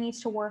change, what he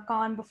needs to work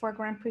on before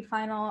Grand Prix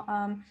final.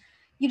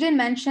 You did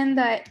mention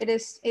that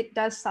it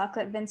does suck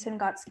that Vincent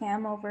got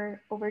scammed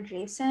over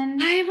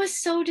Jason. I was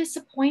so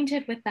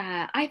disappointed with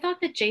that. I thought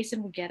that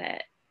Jason would get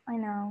it. I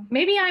know.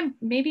 Maybe I'm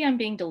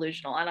being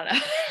delusional. I don't know.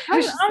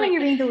 I don't think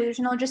you're being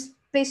delusional. Just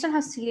based on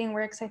how seeding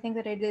works, I think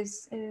that it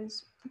is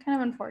kind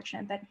of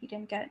unfortunate that he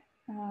didn't get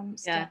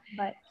scammed. Yeah.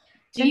 But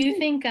do you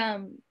think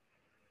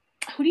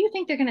who do you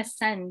think they're gonna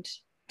send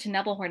to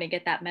Nebelhorn to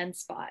get that men's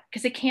spot?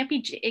 Because it can't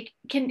be.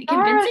 Can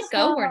Vincent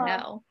go or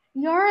no?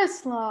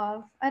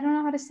 Yaroslav. I don't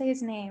know how to say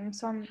his name,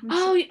 so I'm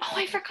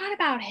I forgot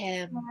about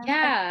him.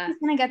 Yeah. He's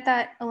gonna get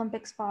that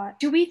Olympic spot.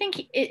 Do we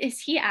think is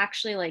he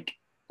actually like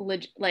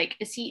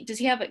does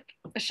he have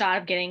a shot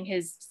of getting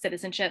his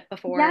citizenship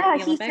before the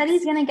Olympics? He said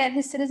he's gonna get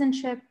his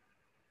citizenship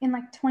in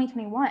like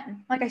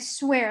 2021. Like I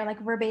swear, like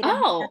verbatim.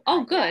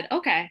 Oh, good.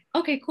 Yeah.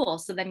 Okay, cool.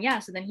 So then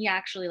he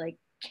actually like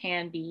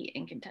can be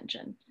in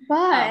contention.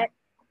 But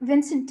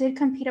Vincent did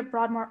compete at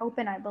Broadmoor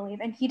Open, I believe,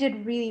 and he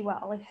did really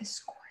well. Like his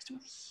scores were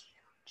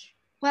huge.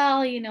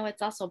 Well,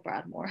 it's also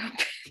Broadmoor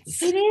Open.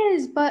 It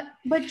is, but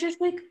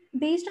just like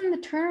based on the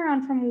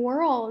turnaround from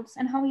Worlds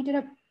and how he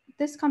did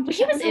this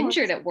competition. He was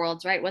injured at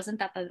Worlds, right? Wasn't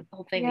that the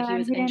whole thing, that he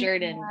was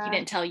injured and he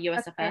didn't tell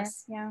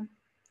USFS? Yeah.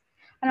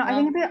 I know.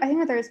 Well, I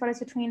think the third spot is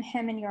between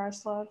him and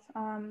Yaroslav.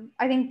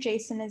 I think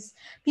Jason is.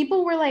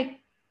 People were like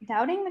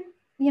doubting.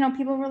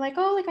 People were like,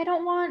 "Oh, like I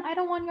don't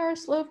want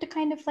Yaroslav to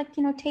kind of like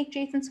take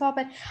Jason's spot."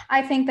 But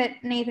I think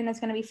that Nathan is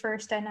going to be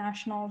first at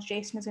nationals.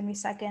 Jason is going to be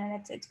second,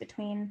 and it's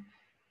between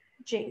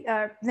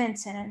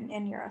Vincent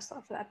and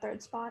Yaroslav for that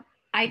third spot.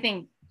 I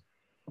think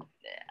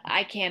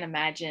I can't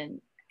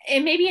imagine.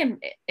 And maybe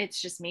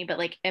it's just me, but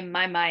like in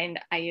my mind,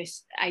 I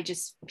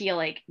just feel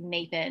like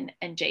Nathan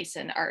and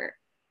Jason are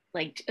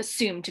like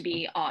assumed to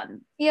be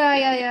on.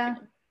 Yeah.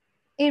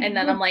 And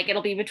then I'm like,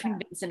 it'll be between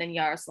Vincent and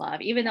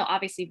Yaroslav, even though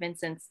obviously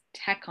Vincent's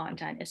tech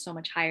content is so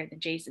much higher than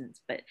Jason's,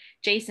 but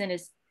Jason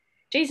is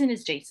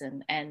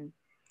Jason, and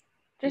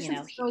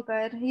Jason's so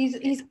good.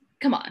 He's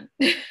come on.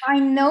 I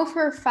know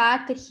for a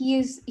fact that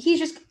he's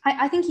just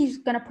I think he's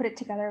gonna put it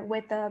together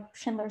with the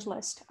Schindler's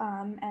List.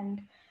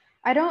 And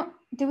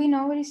do we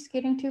know what he's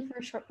skating to for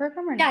a short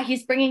program or not? Yeah,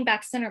 he's bringing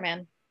back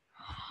Cinderman.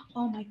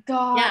 Oh my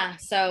god. Yeah,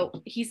 so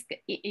he's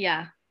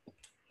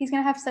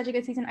gonna have such a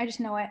good season. I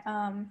just know it.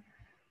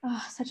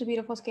 Such a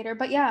beautiful skater.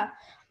 But yeah.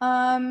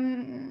 Yuzu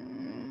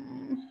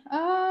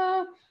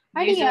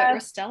at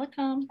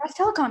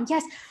Rostelecom,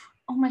 yes.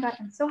 Oh my god,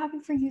 I'm so happy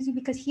for Yuzu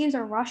because he is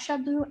a Russia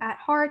boo at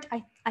heart.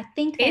 I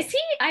think is he?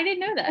 I didn't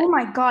know that. Oh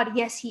my god,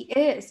 yes he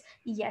is.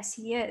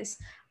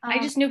 I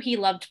just knew he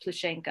loved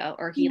Plushenko,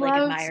 or he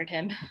admired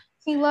him.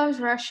 He loves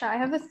Russia. I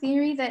have a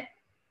theory that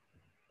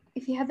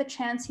if he had the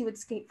chance, he would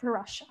skate for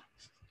Russia.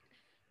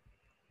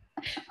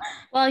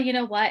 Well, you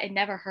know what? It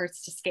never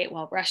hurts to skate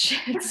while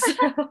Russian.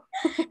 So.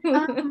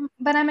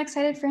 But I'm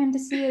excited for him to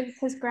see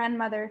his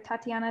grandmother,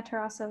 Tatiana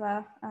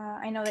Tarasova.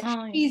 I know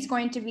that she's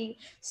going to be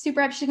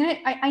super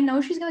happy. I know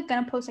she's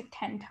gonna post like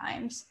 10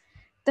 times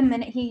the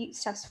minute he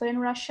steps foot in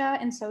Russia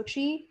in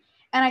Sochi.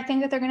 And I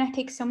think that they're gonna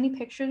take so many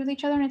pictures with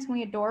each other, and it's gonna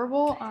be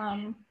adorable.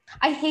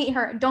 I hate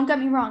her. Don't get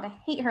me wrong. I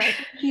hate her.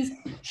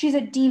 She's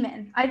a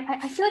demon.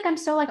 I feel like I'm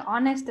so like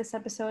honest this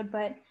episode,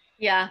 but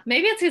yeah,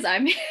 maybe it's because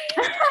I'm.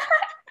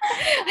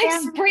 I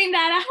just bring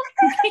that out.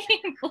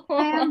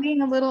 I'm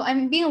being a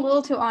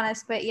little too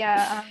honest, but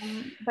yeah.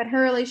 But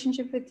her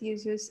relationship with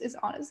Yuzu is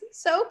honestly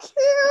so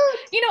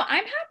cute.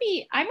 I'm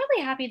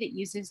really happy that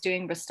Yuzu's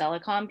doing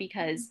Rostelecom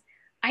because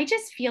I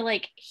just feel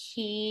like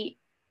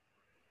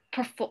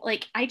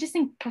I just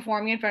think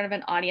performing in front of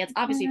an audience,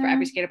 obviously for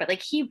every skater, but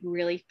like he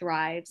really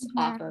thrives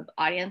off of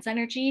audience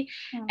energy,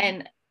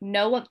 and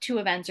no two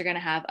events are going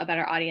to have a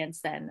better audience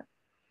than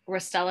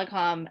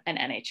Rostelecom and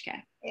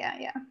NHK.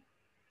 Yeah.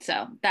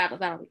 So that'll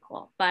be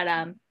cool. But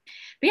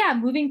yeah,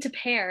 moving to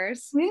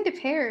pairs.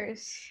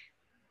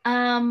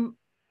 I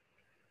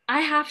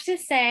have to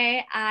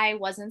say I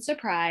wasn't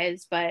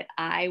surprised, but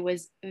I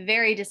was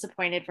very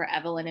disappointed for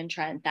Evelyn and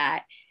Trent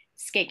that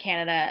Skate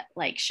Canada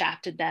like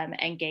shafted them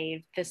and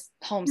gave this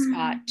home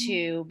spot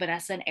to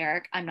Vanessa and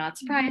Eric. I'm not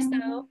surprised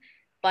though.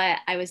 but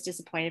I was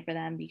disappointed for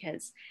them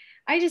because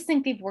I just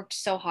think they've worked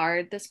so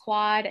hard this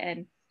quad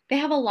and they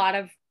have a lot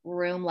of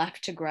room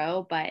left to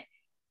grow. But,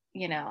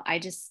 you know,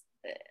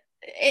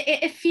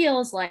 it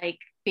feels like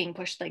being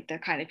pushed, like they're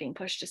kind of being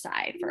pushed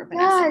aside for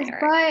Vanessa and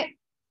Eric.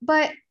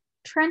 But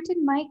Trent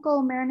and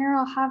Michael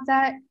Marinero have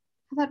that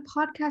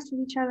podcast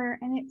with each other,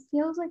 and it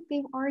feels like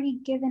they've already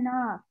given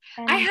up.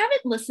 And I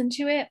haven't listened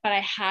to it, but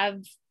I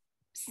have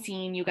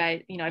seen you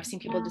guys, you know, I've seen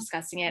people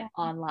discussing it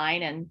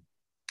online, and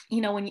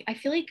you know, I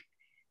feel like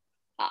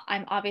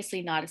I'm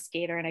obviously not a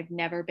skater and I've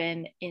never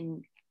been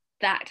in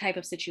that type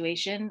of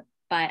situation,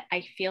 but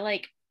I feel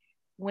like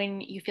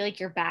when you feel like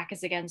your back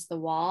is against the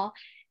wall,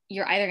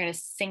 you're either going to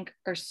sink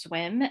or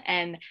swim.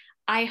 And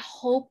I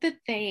hope that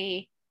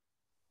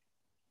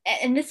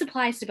and this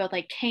applies to both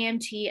like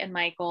KMT and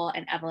Michael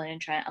and Evelyn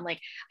and Trent. I'm like,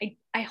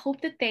 I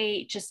hope that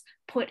they just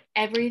put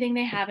everything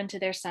they have into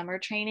their summer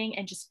training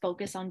and just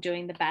focus on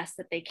doing the best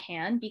that they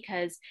can,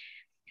 because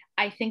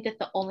I think that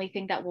the only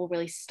thing that will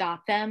really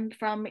stop them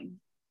from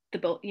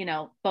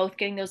both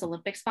getting those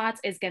Olympic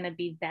spots is going to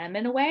be them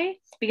in a way,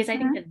 because I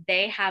think that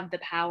they have the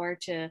power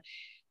to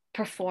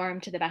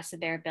perform to the best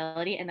of their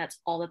ability, and that's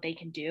all that they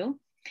can do.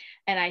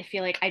 And I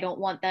feel like I don't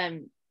want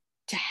them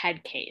to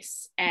head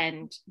case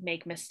and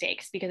make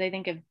mistakes, because I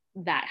think if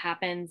that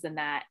happens, then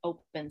that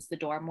opens the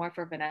door more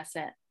for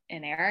Vanessa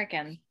and Eric.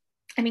 And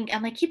I mean,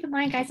 I'm like, keep in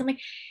mind, guys, I'm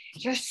like,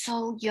 you're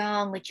so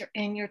young, like you're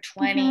in your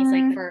 20s,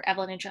 like for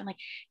Evelyn and Trent, I'm like,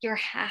 you're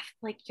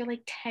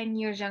like 10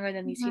 years younger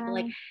than these people.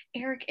 Like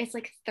Eric is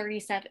like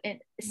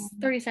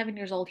 37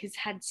 years old. He's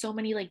had so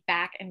many like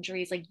back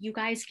injuries. Like, you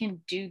guys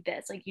can do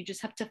this. Like, you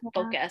just have to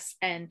focus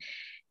and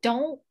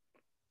don't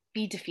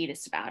be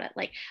defeatist about it.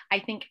 Like, I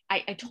think I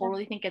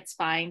totally think it's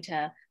fine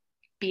to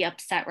be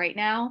upset right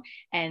now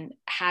and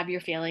have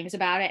your feelings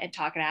about it and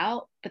talk it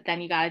out, but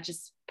then you got to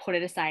just put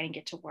it aside and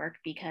get to work,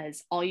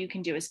 because all you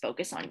can do is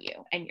focus on you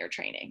and your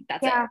training.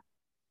 That's it.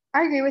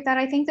 I agree with that.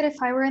 I think that if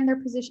I were in their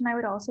position, I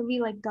would also be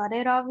like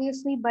gutted,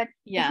 obviously, but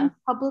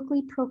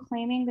publicly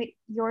proclaiming that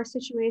your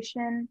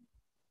situation,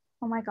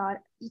 oh my God,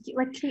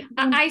 like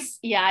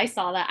I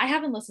saw that. I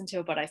haven't listened to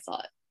it, but I saw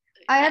it.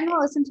 I have not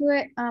listened to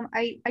it.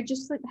 I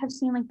just like have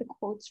seen like the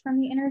quotes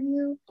from the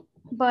interview,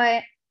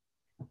 but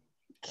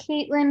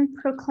Caitlin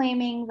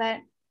proclaiming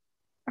that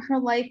her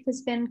life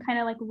has been kind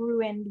of like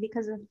ruined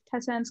because of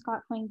Tessa and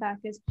Scott coming back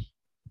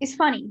is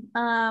funny.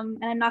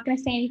 And I'm not going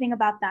to say anything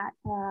about that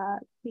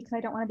because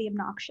I don't want to be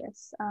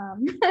obnoxious.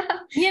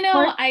 You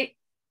know,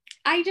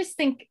 I just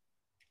think,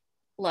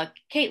 look,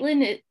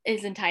 Caitlin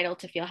is entitled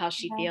to feel how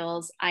she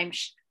feels.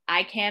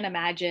 I can't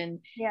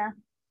imagine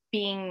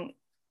being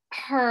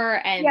her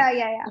and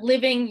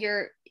living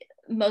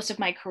most of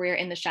my career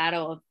in the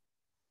shadow of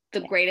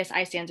the greatest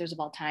ice dancers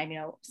of all time, you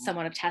know,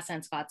 someone of Tessa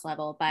and Scott's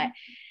level. But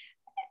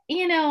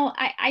you know,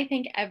 I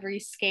think every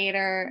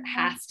skater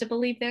has to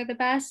believe they're the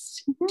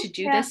best to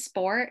do this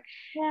sport.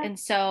 And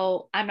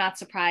so I'm not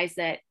surprised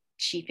that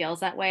she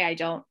feels that way. I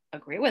don't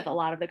agree with a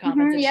lot of the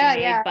comments that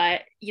she made,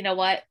 but you know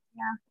what?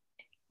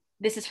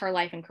 This is her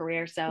life and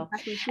career. So,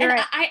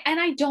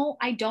 I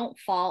don't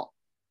fault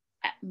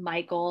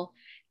Michael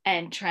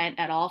and Trent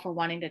at all for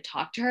wanting to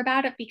talk to her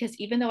about it, because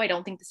even though I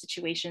don't think the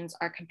situations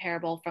are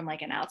comparable from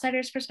like an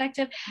outsider's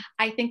perspective,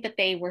 I think that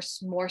they were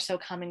more so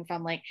coming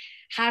from like,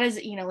 how does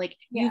it, you know, like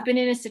you've been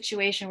in a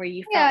situation where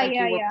you felt like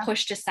you were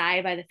pushed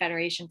aside by the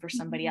federation for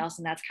somebody else,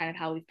 and that's kind of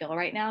how we feel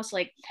right now. So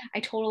like,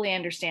 I totally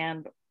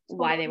understand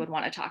why they would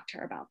want to talk to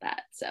her about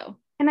that. So,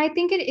 and I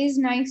think it is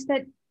nice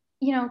that,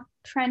 you know,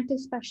 Trent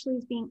especially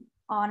is being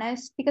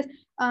honest, because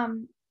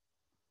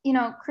you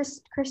know,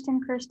 Kristen,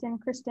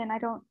 I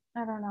don't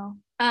know.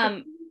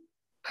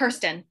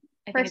 Kirsten.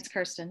 I think it's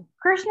Kirsten.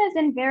 Kirsten has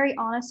been very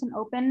honest and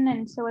open,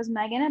 and so has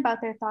Megan, about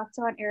their thoughts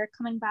about Eric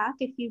coming back.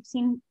 If you've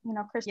seen, you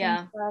know,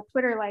 Kirsten's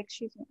Twitter, like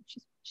she's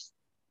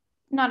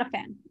not a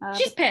fan.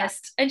 She's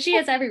pissed, and she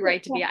has every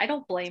right to be. I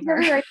don't blame her.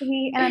 Every right to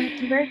be, and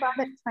I'm very glad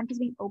that Trent is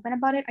being open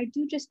about it.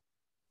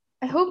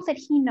 I hope that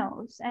he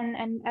knows,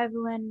 and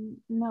Evelyn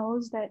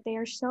knows, that they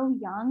are so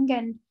young,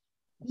 and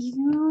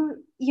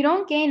you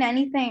don't gain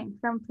anything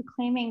from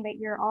proclaiming that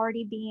you're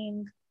already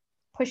being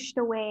pushed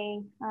away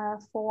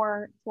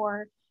for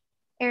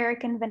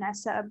Eric and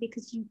Vanessa,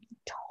 because you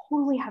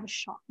totally have a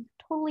shot. You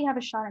totally have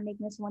a shot at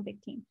making this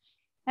Olympic team.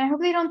 And I hope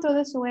they don't throw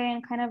this away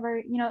and kind of are,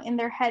 you know, in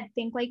their head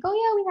think like, oh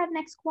yeah, we have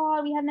next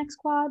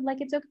quad,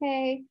 like it's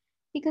okay,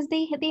 because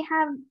they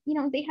have, you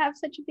know, they have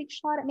such a big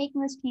shot at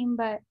making this team,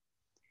 but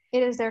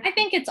it is their. I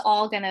think it's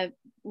all gonna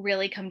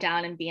really come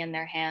down and be in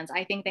their hands.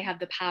 I think they have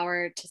the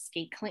power to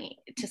skate clean,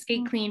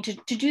 to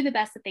do the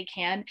best that they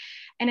can.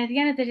 And at the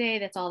end of the day,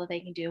 that's all that they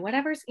can do.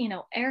 Whatever's, you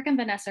know, Eric and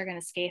Vanessa are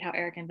gonna skate how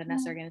Eric and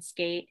Vanessa are gonna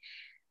skate.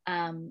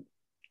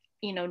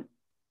 You know,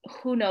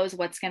 who knows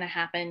what's gonna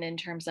happen in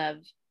terms of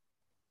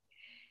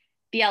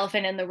the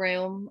elephant in the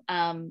room.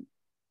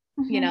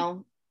 You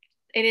know,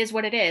 it is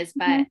what it is,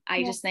 but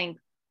I just think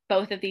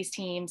both of these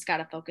teams got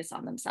to focus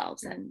on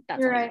themselves, and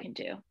that's all you can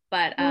do.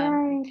 But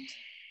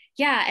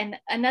yeah, and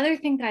another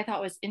thing that I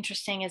thought was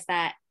interesting is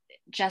that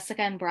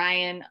Jessica and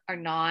Brian are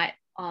not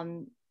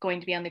going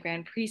to be on the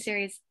Grand Prix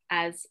series.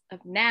 as of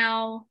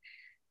now.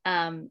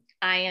 I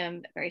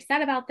am very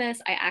sad about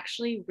this. I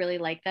actually really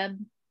like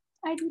them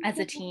as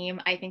a team.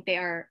 I think they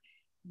are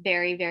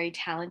very, very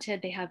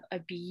talented. They have a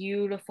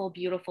beautiful,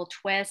 beautiful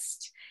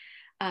twist.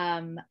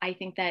 I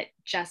think that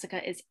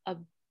Jessica is a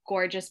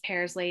gorgeous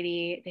pairs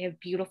lady. They have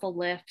beautiful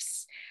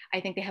lifts.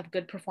 I think they have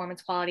good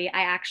performance quality.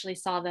 I actually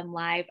saw them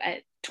live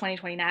at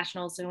 2020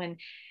 Nationals when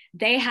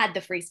they had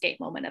the free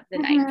skate moment of the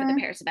night for the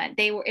pairs event.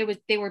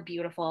 They were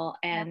beautiful.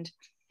 And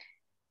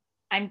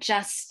I'm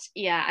just,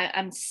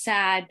 I'm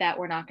sad that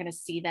we're not going to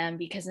see them,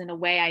 because in a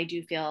way I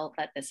do feel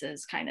that this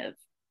is kind of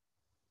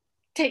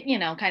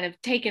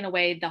taken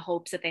away the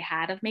hopes that they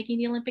had of making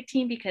the Olympic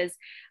team, because,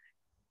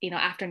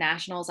 after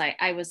nationals,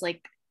 I was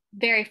like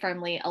very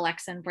firmly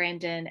Alexa and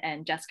Brandon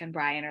and Jessica and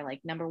Brian are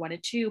like number 1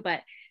 and 2,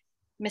 but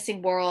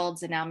missing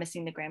worlds and now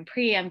missing the Grand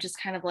Prix, I'm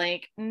just kind of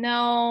like,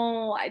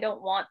 no, I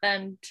don't want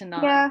them to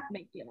not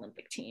make the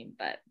Olympic team.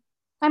 But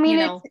I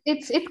mean,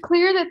 it's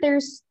clear that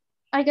there's,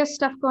 I guess,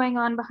 stuff going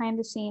on behind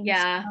the scenes.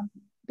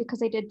 Because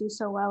they did do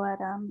so well at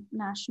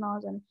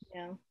nationals, and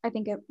I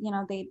think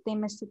they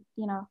missed it.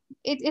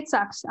 It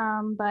sucks.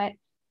 But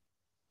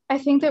I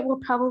think that we'll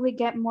probably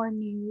get more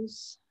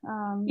news.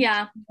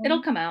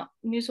 It'll come out.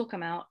 News will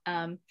come out.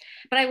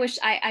 But I wish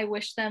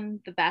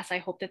them the best. I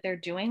hope that they're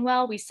doing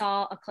well. I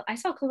saw a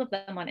clip of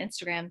them on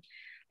Instagram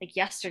like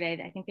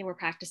yesterday. I think they were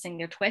practicing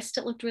their twist.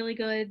 It looked really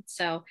good.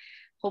 So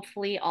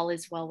hopefully all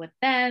is well with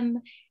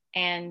them.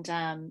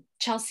 And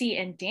Chelsea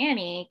and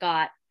Danny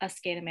got a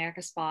Skate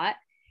America spot.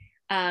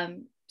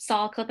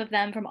 Saw a clip of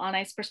them from On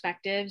Ice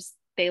Perspectives.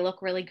 They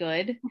look really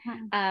good.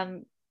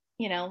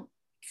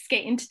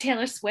 Skating to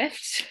Taylor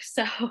Swift.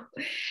 So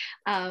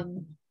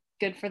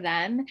good for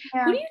them.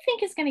 Who do you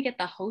think is going to get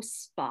the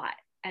host spot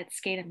at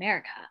Skate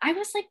America? I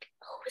was like,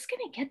 who's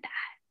going to get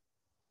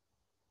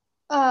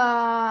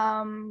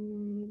that?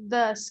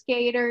 The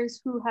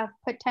skaters who have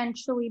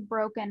potentially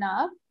broken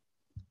up.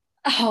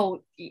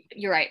 Oh,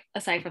 you're right.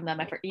 Aside from them,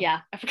 I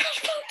forgot about that.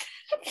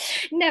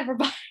 Never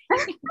mind.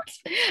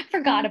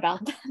 Forgot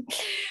about that.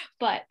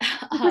 But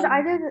because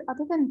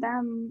other than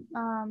them,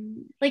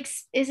 like,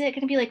 is it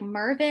going to be like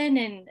Mervin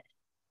and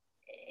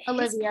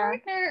Olivia, his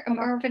partner,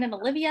 Mervin and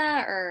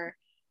Olivia, or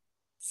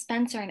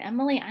Spencer and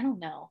Emily? I don't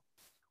know.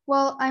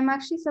 Well, I'm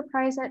actually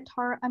surprised that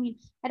Tara. I mean,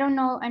 I don't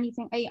know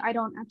anything. I'm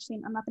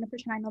not going to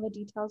pretend I know the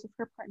details of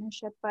her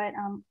partnership, but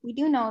we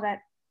do know that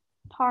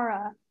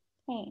Tara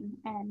Kane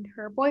and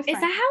her boyfriend.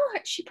 Is that how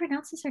she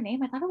pronounces her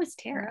name? I thought it was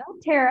Tara.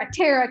 Tara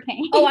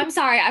Kane. Oh, I'm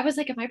sorry. I was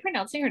like, am I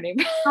pronouncing her name?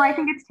 No, I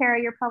think it's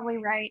Tara. You're probably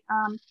right.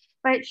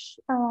 But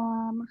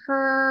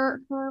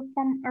her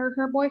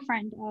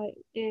boyfriend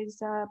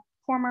is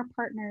former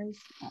partners.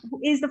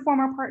 Is the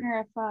former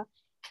partner of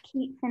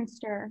Kate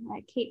Finster.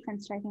 Kate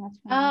Finster, I think that's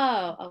her name.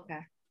 Oh,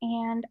 okay.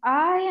 And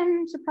I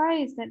am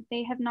surprised that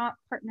they have not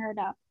partnered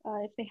up,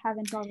 if they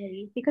haven't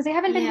already, because they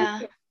haven't been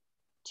listed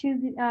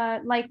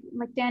to like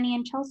Danny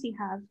and Chelsea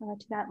have to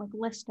that like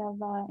list of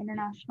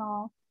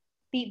international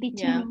the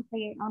team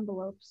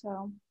envelope.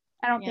 So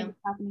I don't think it's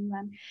happening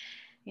then.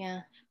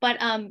 Yeah, but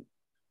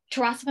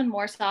Tarasov and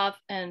Morsov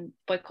and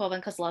Boykova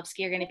and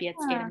Kozlovsky are going to be at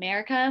Skate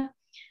America.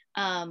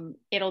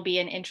 It'll be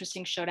an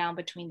interesting showdown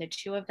between the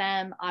two of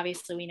them.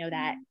 Obviously, we know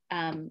that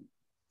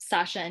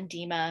Sasha and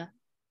Dima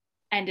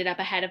ended up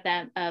ahead of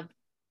them, of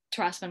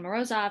Tarasov and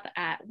Morozov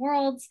at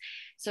Worlds.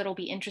 So it'll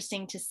be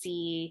interesting to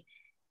see,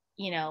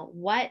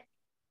 what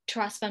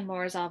Tarasov and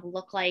Morozov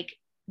look like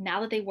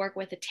now that they work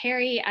with a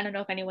Terry. I don't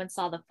know if anyone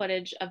saw the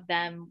footage of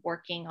them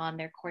working on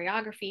their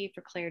choreography for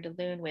Claire de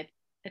Lune with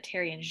a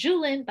Terry and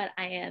Julin, but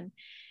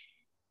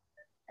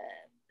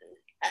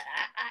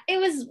it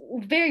was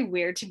very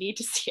weird to me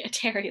to see a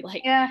Terry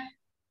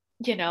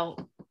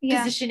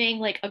positioning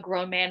like a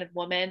grown man and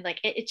woman. Like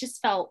it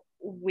just felt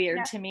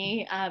weird to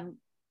me.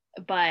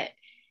 But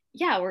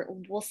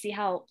we'll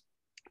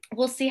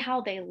see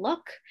how they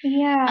look.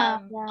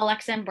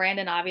 Alexa and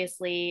Brandon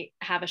obviously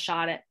have a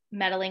shot at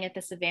medaling at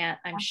this event.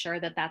 I'm sure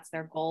that that's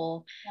their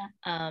goal.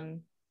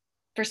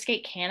 For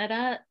Skate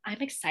Canada,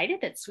 I'm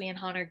excited that Sui and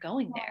Han are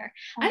going there.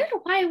 I don't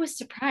know why I was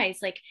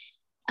surprised. Like,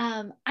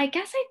 I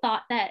guess I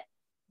thought that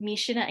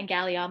Mishina and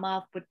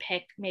Galyamov would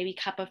pick maybe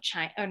Cup of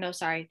China. Or no,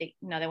 sorry, they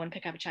wouldn't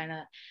pick Cup of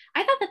China.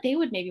 I thought that they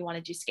would maybe want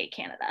to do Skate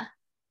Canada.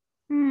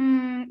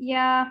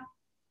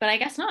 But I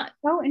guess not.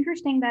 So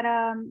interesting that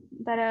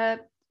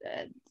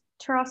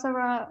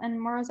Tarasova and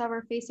Morozov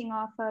are facing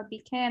off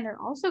BK, and they're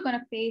also going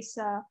to face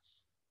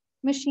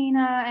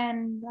Mishina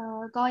and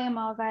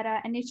Galyamov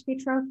at NHK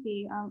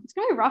Trophy. It's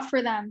going to be rough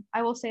for them.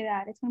 I will say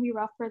that. It's going to be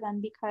rough for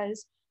them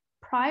because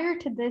prior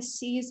to this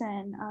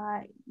season,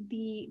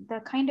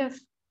 the kind of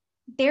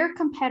their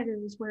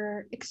competitors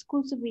were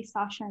exclusively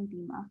Sasha and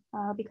Dima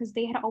because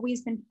they had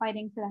always been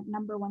fighting for that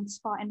number one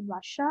spot in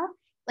Russia.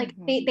 Like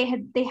they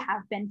have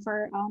been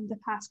for the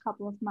past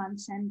couple of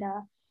months, and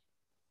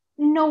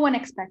no one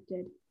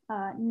expected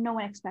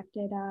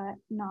Nastya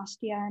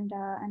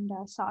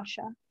and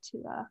Sasha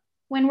to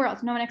win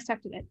Worlds. No one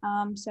expected it.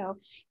 So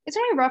it's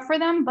gonna be rough for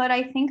them, but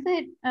I think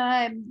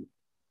that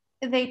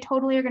they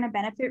totally are gonna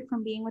benefit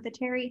from being with a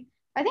Terry.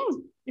 I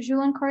think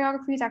Julin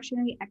choreography is actually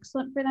going to be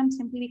excellent for them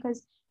simply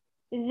because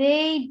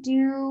they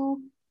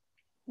do,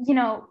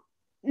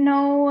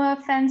 no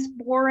offense,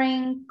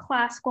 boring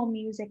classical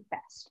music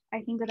best.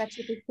 I think that's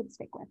what they could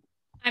stick with.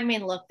 I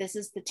mean, look, this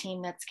is the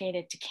team that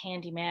skated to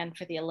Candyman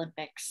for the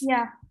Olympics.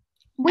 Yeah.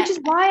 Which is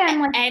why I'm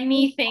like,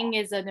 anything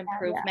is an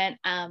improvement.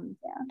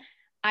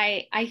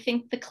 I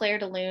think the Claire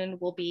de Lune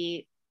will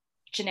be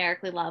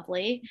generically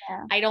lovely.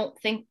 I don't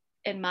think,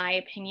 in my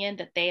opinion,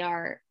 that they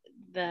are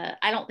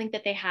I don't think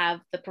that they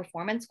have the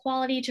performance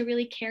quality to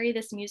really carry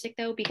this music,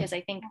 though, because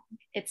I think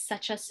it's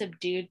such a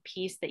subdued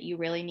piece that you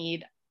really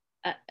need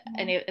a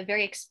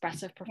very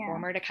expressive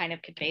performer to kind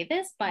of convey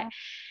this. But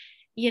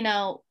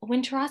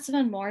when Tarasova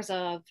and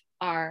Morozov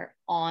are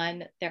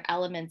on, their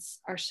elements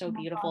are so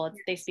beautiful.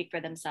 They speak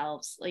for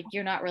themselves. Like,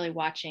 you're not really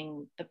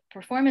watching the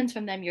performance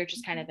from them, you're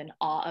just kind of in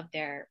awe of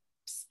their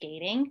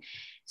skating.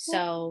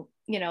 So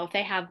if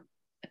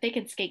they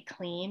can skate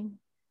clean,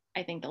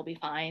 I think they'll be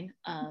fine.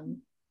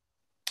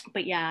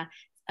 But yeah,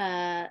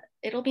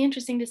 it'll be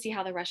interesting to see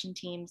how the Russian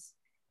teams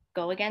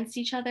go against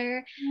each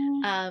other.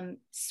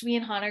 Sui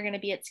and Han are going to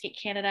be at Skate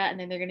Canada, and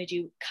then they're going to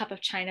do Cup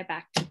of China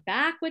back to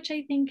back, which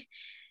I think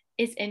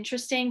is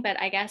interesting, but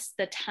I guess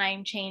the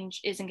time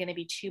change isn't going to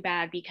be too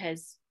bad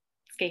because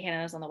Skate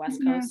Canada is on the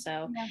West Coast.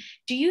 So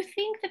do you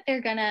think that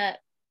they're going to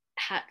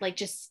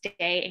just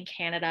stay in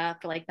Canada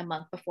for like the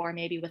month before,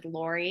 maybe with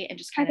Lori, and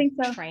just kind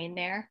of train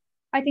there?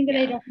 I think that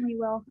they definitely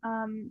will.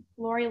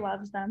 Lori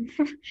loves them.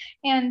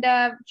 And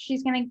I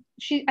think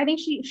she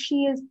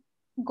is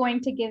going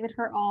to give it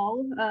her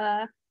all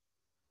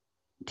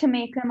to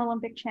make them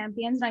Olympic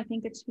champions. And I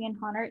think it's an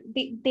honor.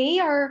 They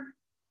are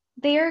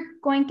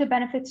going to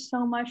benefit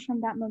so much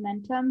from that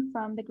momentum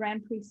from the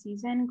Grand Prix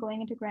season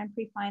going into Grand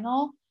Prix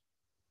final.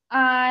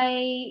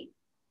 They're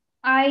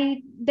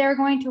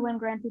going to win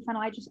Grand Prix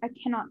final. I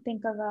cannot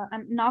think of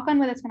I'm knock on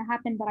wood that's going to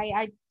happen, but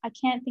I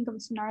can't think of a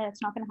scenario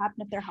that's not going to happen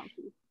if they're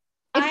healthy.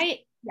 I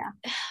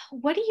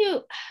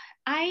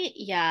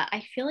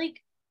feel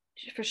like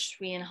for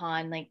Sui and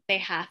Han, like they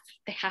have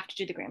to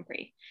do the Grand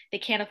Prix. They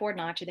can't afford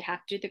not to. They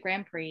have to do the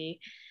Grand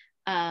Prix.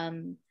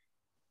 And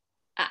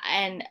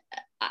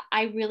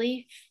I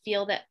really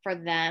feel that for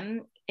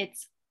them,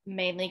 it's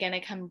mainly going to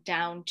come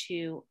down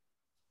to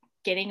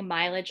getting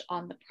mileage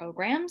on the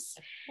programs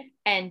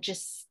and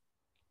just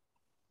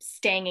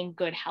staying in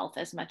good health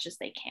as much as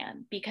they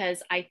can,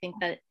 because I think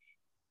that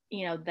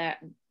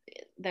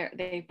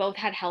they both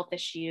had health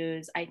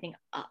issues. I think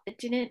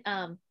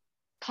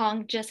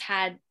Kong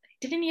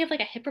didn't he have like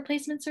a hip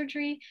replacement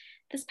surgery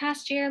this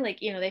past year? Like,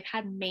 they've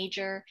had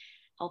major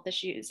health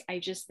issues. I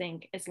just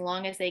think as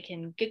long as they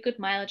can get good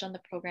mileage on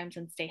the programs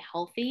and stay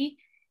healthy,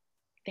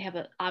 they have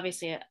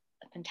obviously a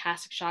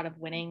fantastic shot of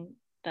winning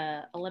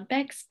the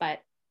Olympics. But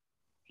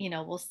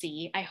we'll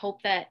see. I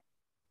hope that,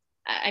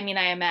 I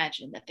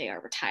imagine that they are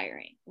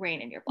retiring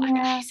Rain in Your Black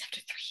Eyes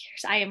after 3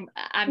 years.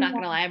 I'm not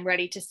gonna lie, I'm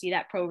ready to see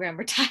that program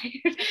retired.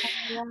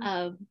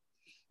 Oh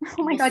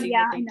my God,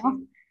 yeah, I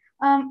know.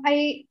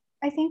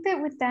 I think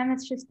that with them,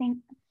 it's just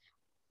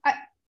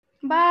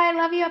bye,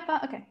 love you.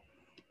 Okay.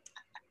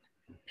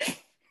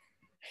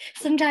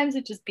 Sometimes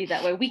it just be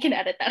that way. We can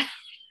edit that.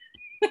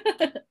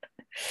 What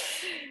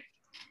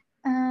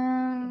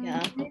are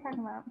you talking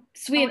about?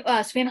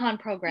 Sui and Han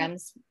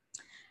programs.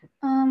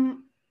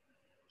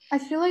 I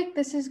feel like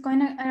this is going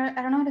to,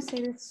 I don't know how to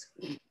say this.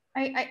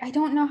 I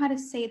don't know how to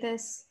say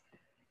this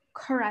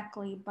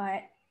correctly,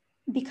 but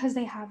because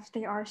they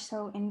are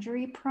so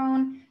injury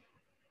prone,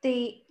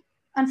 they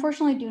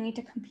unfortunately do need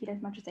to compete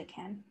as much as they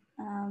can.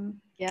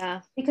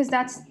 Because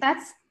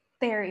that's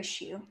their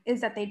issue,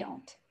 is that they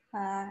don't.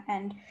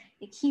 And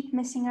they keep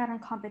missing out on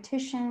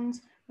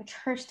competitions, which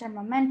hurts their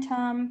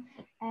momentum.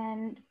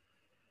 And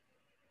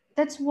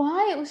that's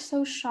why it was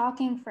so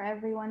shocking for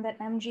everyone that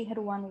MG had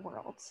won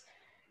Worlds.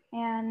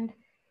 And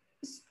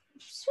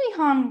Sui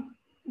Han,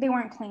 they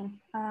weren't clean.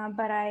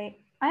 But I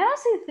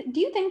honestly, do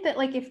you think that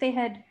like if they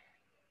had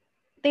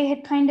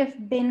kind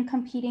of been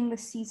competing the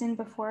season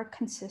before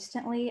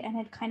consistently and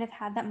had kind of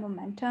had that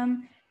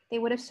momentum, they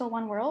would have still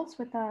won Worlds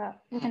with a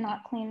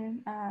not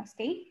clean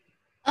skate?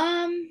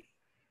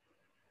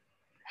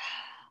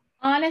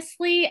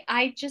 Honestly,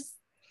 I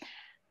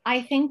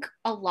think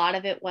a lot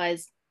of it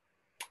was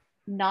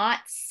not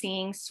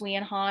seeing Sui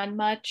and Han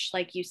much.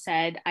 Like you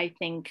said, I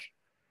think,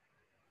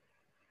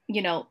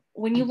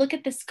 when you look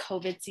at this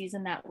COVID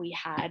season that we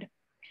had,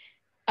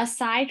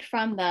 aside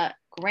from the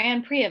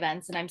Grand Prix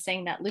events, and I'm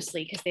saying that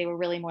loosely because they were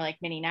really more like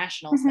mini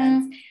nationals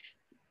events,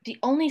 the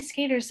only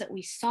skaters that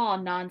we saw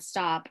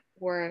nonstop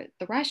were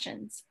the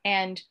Russians.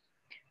 And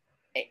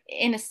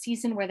in a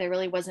season where there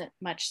really wasn't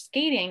much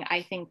skating,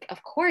 I think,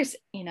 of course,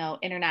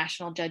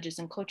 international judges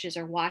and coaches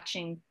are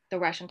watching the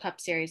Russian Cup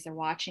Series. They're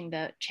watching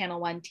the Channel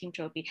One Team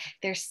Trophy.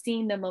 They're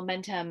seeing the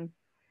momentum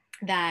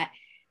that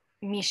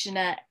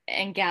Mishina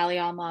and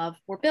Galyamov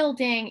were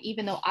building,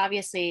 even though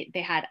obviously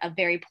they had a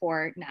very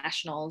poor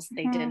nationals.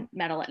 They didn't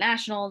medal at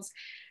nationals.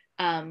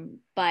 But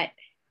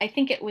I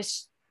think it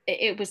was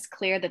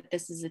clear that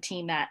this is a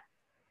team that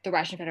the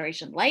Russian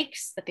Federation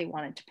likes, that they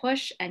wanted to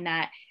push, and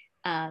that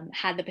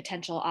had the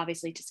potential,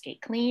 obviously, to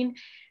skate clean.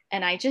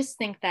 And I just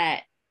think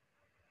that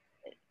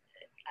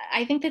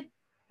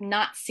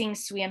not seeing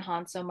Sui and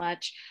Han so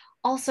much.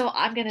 Also,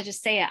 I'm going to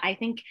just say it. I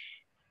think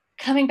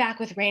coming back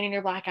with Rain in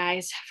Your Black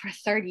Eyes for a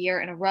third year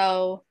in a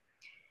row,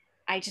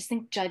 I just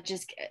think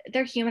judges,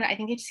 they're human. I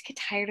think they just get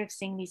tired of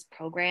seeing these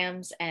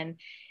programs. And,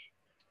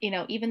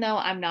 even though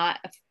I'm not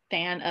a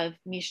fan of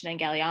Mishina and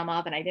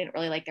Galyamov and I didn't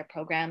really like their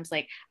programs,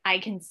 like I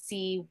can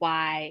see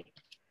why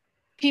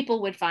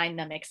people would find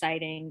them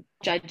exciting,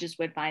 judges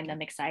would find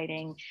them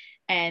exciting.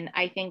 And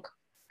I think,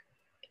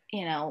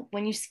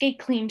 when you skate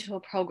clean to a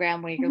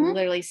program where you're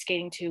literally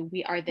skating to,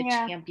 we are the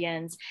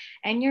champions,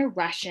 and you're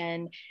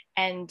Russian,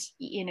 and,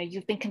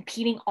 you've been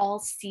competing all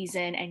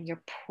season and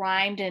you're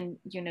primed and,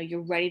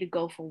 you're ready to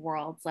go for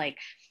worlds. Like,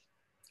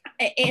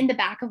 in the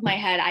back of my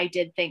head, I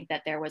did think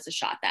that there was a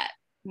shot that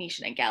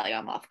Mishin and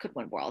Galyamov could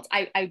win worlds.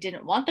 I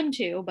didn't want them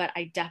to, but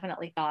I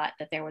definitely thought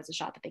that there was a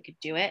shot that they could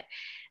do it.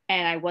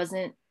 And I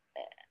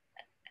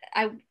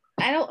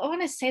don't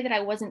want to say that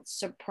I wasn't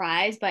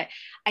surprised, but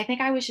I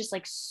think I was just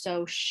like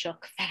so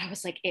shook that I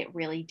was like, it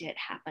really did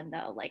happen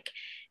though. Like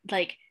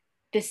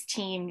this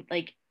team,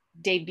 like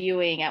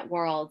debuting at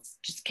Worlds,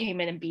 just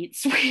came in and beat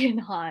Sui and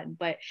Han,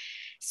 but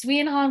Sui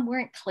and Han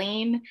weren't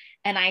clean.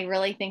 And I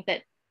really think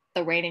that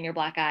the Rain in Your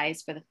Black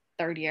Eyes for the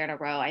third year in a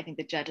row, I think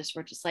the judges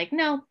were just like,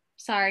 no,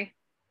 sorry,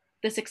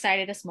 this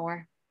excited us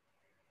more.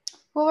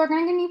 Well, we're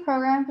going to get new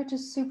programs, which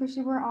is super,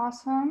 super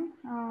awesome.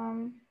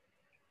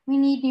 We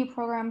need new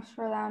programs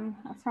from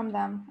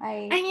them.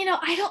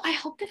 I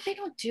hope that they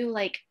don't do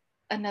like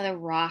another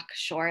rock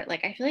short.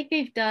 Like, I feel like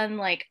they've done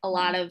like a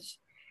lot of,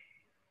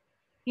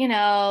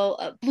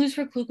 Blues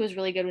for Kluk was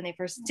really good when they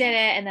first did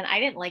it. And then I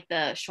didn't like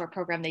the short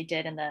program they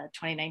did in the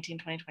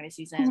 2019-2020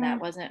 season.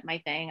 That wasn't my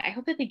thing. I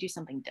hope that they do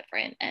something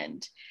different.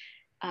 And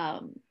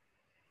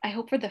I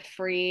hope for the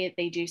free,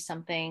 they do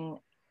something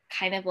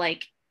kind of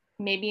like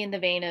maybe in the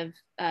vein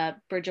of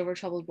Bridge Over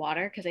Troubled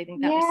Water, because I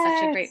think that was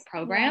such a great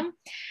program.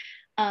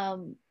 Yeah.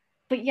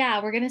 But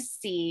yeah, we're gonna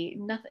see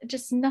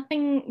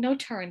nothing, no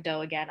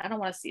Turandot again. I don't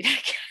want to see that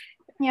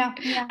again.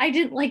 Yeah. I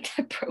didn't like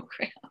that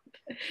program.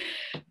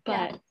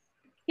 But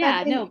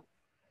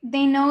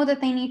they know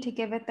that they need to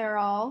give it their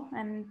all,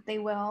 and they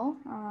will.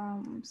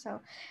 So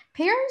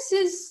Paris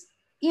is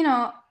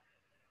not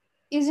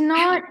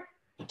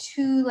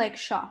too like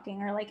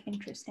shocking or like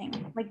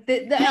interesting. Like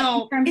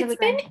no, in terms it's of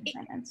been.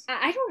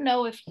 I don't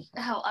know if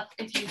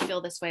you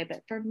feel this way,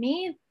 but for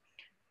me,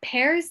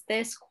 Pairs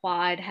this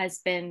quad has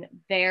been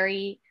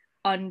very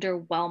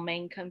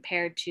underwhelming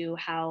compared to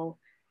how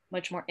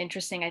much more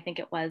interesting I think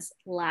it was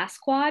last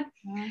quad.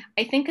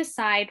 I think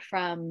aside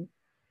from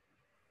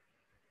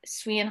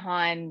Sui and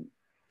Han,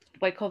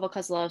 Voikova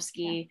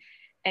Kozlovsky,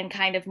 and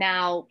kind of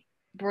now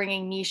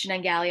bringing Mishin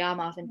and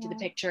Galyamov into the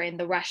picture in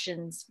the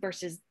Russians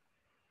versus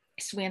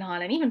Sui and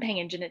Han, and even Peng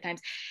and Jin at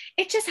times,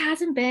 it just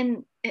hasn't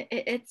been,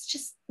 it's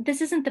just, this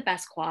isn't the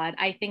best quad.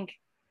 I think,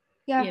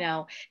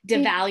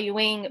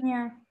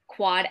 devaluing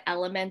quad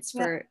elements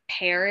for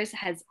pairs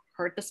has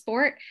hurt the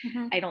sport.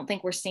 I don't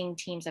think we're seeing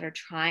teams that are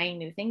trying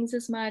new things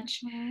as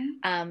much.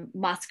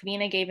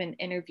 Moscovina gave an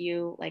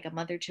interview like a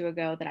month or two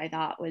ago that I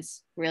thought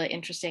was really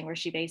interesting, where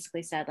she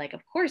basically said, like,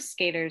 of course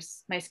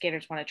my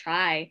skaters want to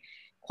try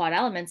quad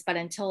elements, but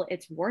until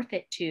it's worth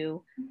it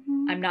to,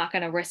 I'm not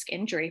going to risk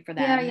injury for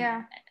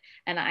them.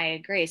 And I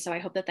agree. So I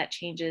hope that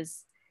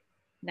changes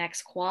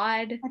next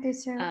quad. I do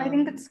too. I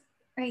think it's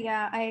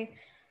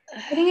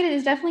I think it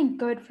is definitely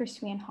good for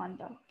Sui and Han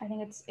though. I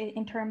think it's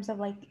in terms of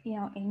like,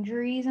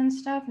 injuries and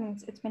stuff,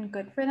 and it's been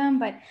good for them.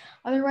 But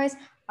otherwise,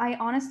 I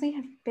honestly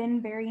have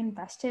been very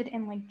invested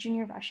in like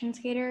junior Russian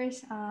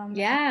skaters.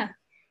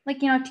 Like,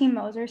 Team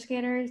Moser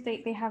skaters,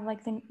 they have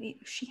like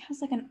she has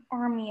like an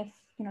army of,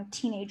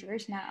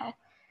 teenagers now.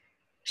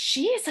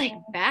 She is like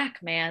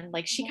back, man.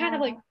 Like she kind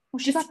of like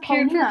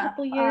disappeared for a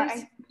couple years.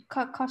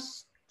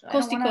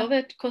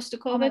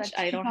 Kostukovic.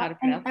 I don't know how to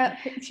pronounce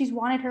it. She's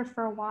wanted her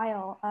for a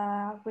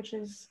while, which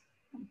is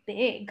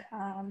big. So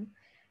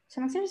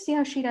I'm excited to see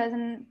how she does.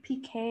 And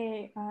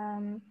PK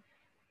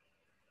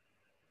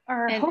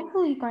are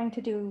hopefully going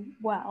to do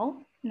well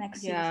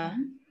next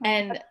season.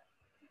 And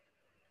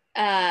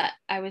I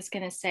was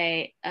gonna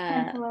say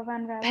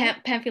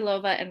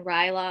Pamfilova and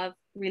Rylov.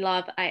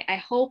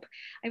 I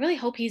really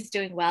hope he's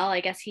doing well.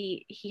 I guess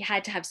he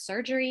had to have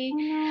surgery.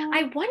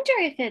 I wonder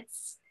if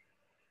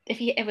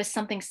it was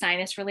something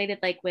sinus related,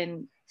 like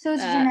when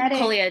it's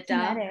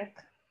genetic.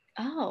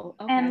 Oh,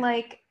 okay. And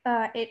like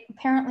it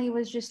apparently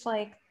was just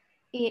like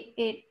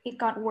it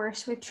got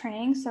worse with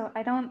training. So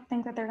I don't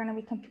think that they're gonna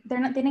be they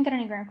didn't get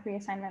any Grand Prix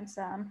assignments,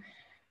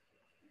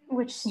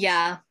 which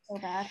so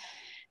bad.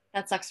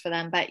 That sucks for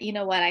them. But you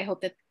know what? I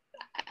hope that.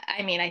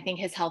 I think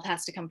his health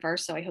has to come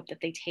first. So I hope that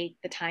they take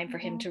the time for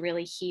him to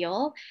really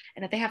heal.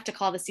 And if they have to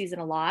call the season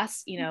a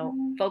loss,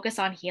 focus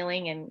on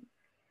healing and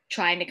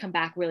trying to come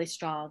back really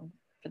strong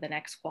for the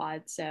next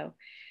quad. So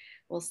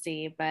we'll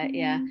see. But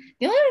the only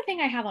other thing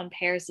I have on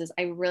pairs is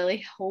I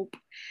really hope,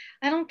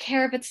 I don't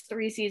care if it's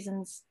 3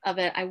 seasons of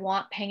it, I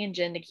want Peng and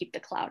Jin to keep the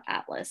Cloud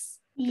Atlas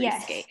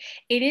skate.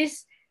 It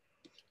is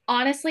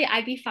honestly,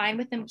 I'd be fine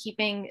with them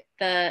keeping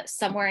the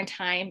Somewhere in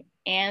Time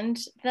and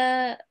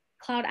the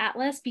Cloud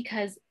Atlas,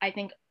 because I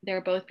think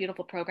they're both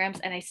beautiful programs,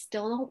 and I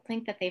still don't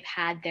think that they've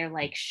had their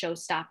like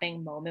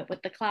show-stopping moment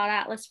with the Cloud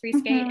Atlas free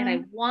skate. And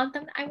I want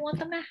them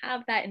to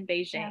have that in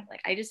Beijing. Yeah.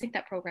 Like, I just think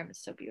that program is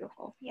so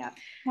beautiful. Yeah,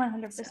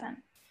 100%. So.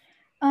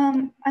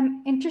 I'm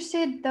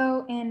interested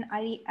though in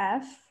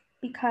IDF,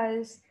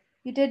 because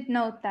you did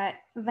note that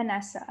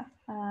Vanessa.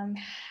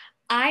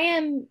 I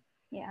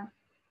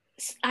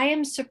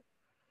am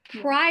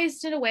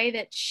surprised in a way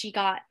that she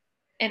got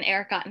and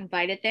Eric got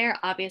invited there,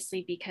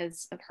 obviously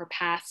because of her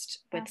past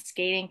with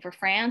skating for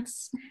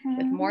France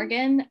with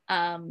Morgan.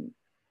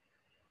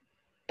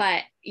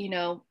 But, you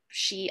know,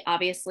 she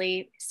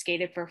obviously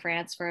skated for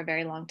France for a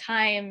very long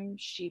time.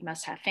 She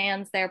must have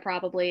fans there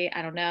probably.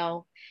 I don't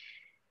know.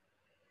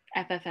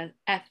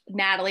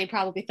 Natalie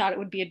probably thought it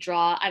would be a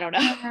draw. I don't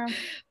know.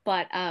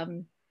 But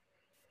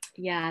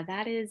yeah,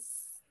 that is.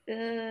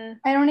 I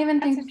don't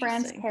even think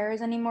France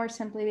cares anymore,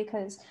 simply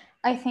because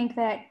I think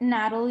that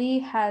Natalie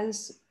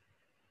has.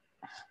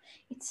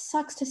 It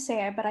sucks to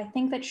say it, but I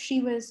think that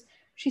she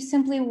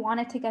simply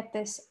wanted to get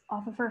this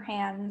off of her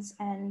hands,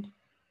 and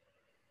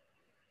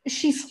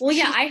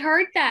I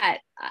heard that.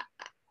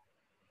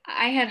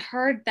 I had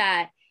heard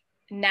that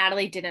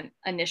Natalie didn't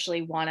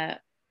initially want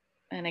to,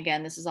 and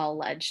again, this is all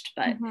alleged,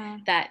 but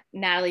that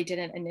Natalie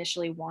didn't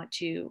initially want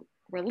to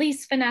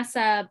release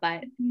Vanessa,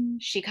 but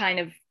she kind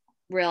of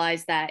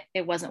realized that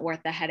it wasn't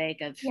worth the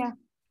headache of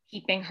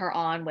keeping her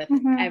on with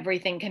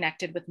everything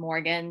connected with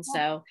Morgan.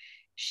 So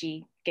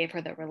she gave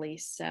her the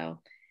release. So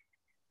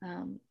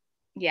I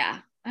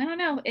don't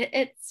know.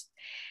 It's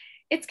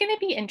going to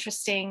be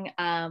interesting.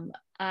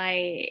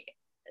 I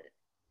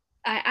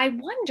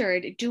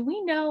wondered, do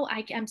we know,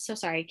 I'm so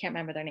sorry, I can't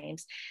remember their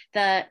names.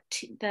 The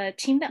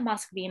team that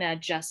Moscovina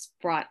just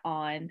brought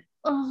on,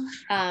 do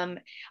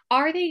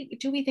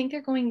we think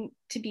they're going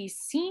to be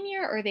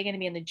senior, or are they going to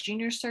be in the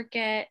junior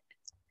circuit?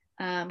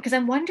 Because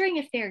I'm wondering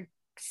if they're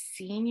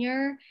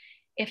senior,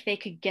 if they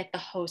could get the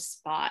host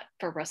spot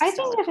for Russell. I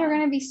think that they're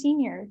going to be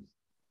seniors.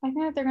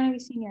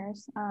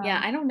 Yeah,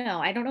 I don't know.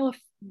 I don't know if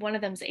one of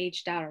them's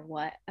aged out or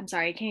what. I'm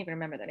sorry, I can't even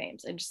remember their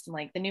names. And just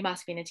like the new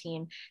Moscovina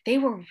team, they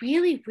were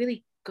really,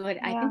 really good.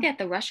 I think at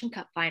the Russian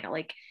Cup final,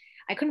 like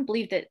I couldn't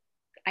believe that.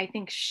 I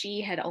think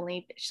she's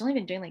only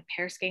been doing like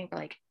pair skating for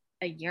like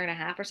a year and a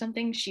half or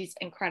something. She's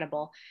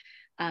incredible.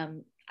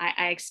 I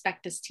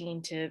expect this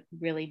team to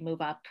really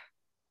move up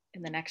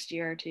in the next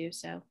year or two.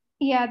 So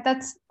yeah,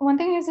 that's one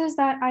thing is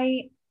that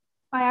I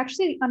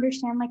actually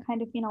understand like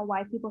kind of, you know,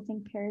 why people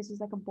think pairs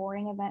is like a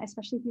boring event,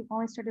 especially if you've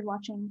only started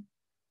watching,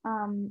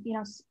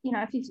 if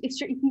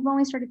you've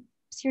only started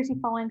seriously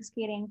following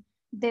skating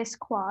this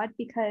quad,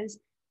 because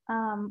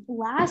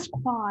last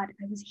quad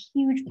I was a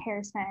huge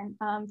pairs fan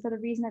for the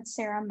reason that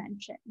Sarah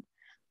mentioned,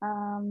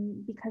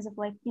 because of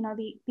like, you know,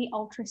 the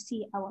ultra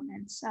C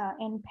elements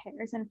in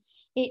pairs, and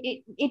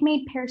it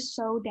made pairs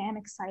so damn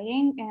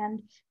exciting.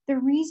 And the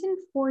reason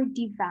for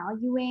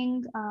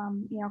devaluing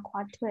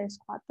quad twists,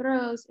 quad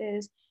throws,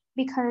 is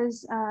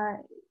because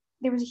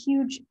there was a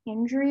huge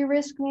injury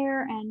risk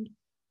there, and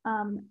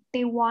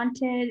they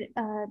wanted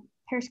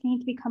pair skating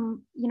to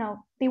become,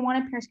 they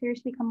wanted pair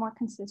skaters to become more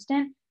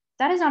consistent.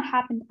 That has not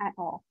happened at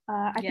all.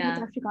 I think it's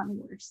actually gotten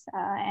worse,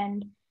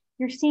 and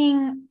you're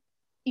seeing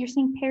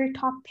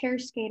top pair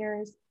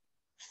skaters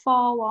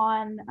fall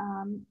on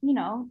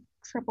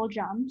triple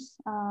jumps,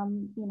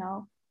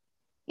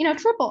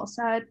 triples,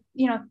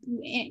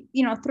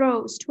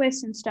 throws,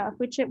 twists and stuff,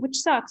 which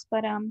sucks.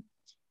 But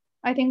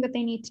I think that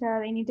they need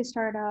to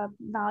start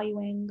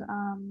valuing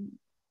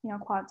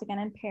quads again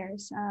in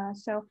pairs.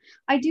 So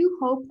I do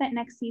hope that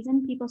next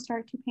season people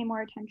start to pay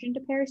more attention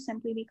to pairs,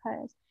 simply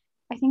because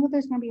I think that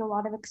there's going to be a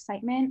lot of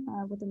excitement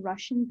with the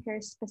Russian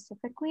pairs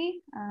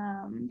specifically.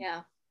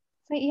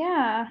 But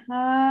yeah,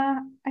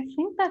 I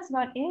think that's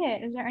about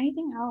it. Is there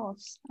anything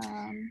else?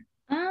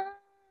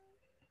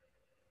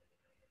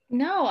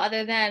 No,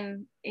 other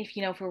than if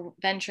we're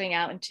venturing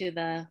out into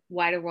the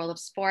wider world of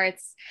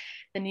sports,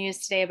 the news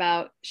today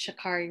about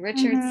Sha'Carri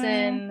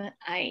Richardson,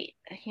 I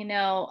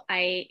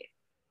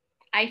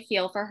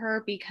feel for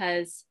her,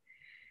 because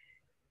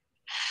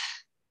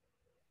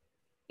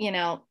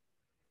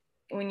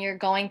when you're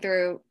going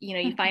through,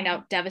 you find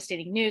out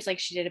devastating news like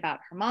she did about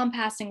her mom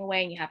passing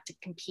away, and you have to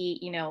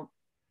compete.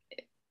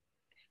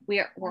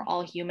 We're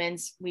all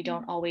humans. We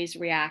don't always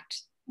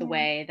react the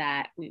way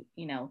that we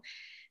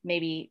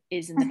maybe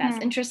is in the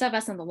best interest of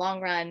us in the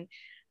long run.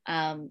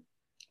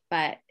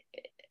 But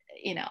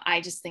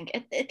I just think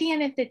at the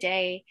end of the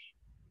day,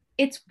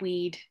 it's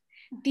weed.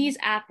 These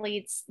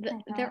athletes,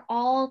 they're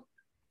all,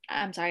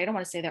 I'm sorry, I don't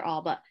want to say they're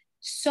all, but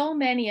so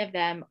many of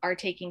them are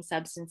taking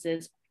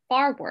substances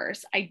far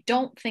worse. I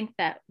don't think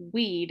that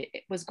weed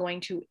was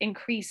going to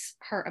increase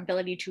her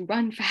ability to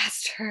run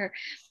faster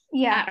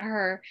at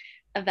her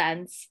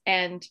events,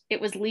 and it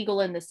was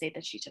legal in the state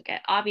that she took it.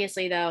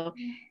 Obviously, though,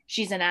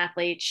 she's an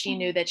athlete. She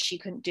knew that she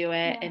couldn't do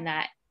it, and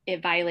that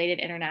it violated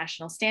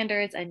international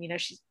standards, and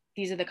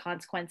these are the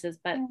consequences.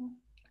 But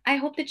I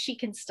hope that she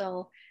can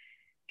still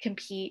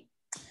compete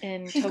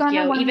in she's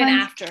Tokyo, even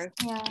after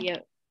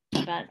the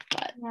event.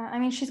 But yeah, I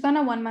mean, she's gone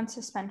a 1 month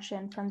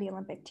suspension from the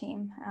Olympic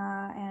team,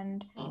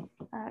 and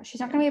she's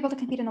not going to be able to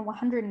compete in the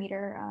 100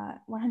 meter,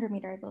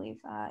 I believe,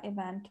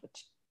 event,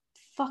 which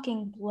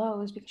fucking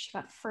blows because she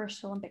got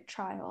first Olympic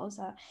trials.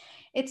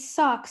 It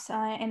sucks,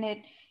 and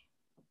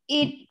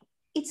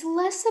it's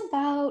less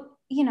about,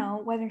 you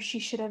know, whether she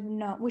should have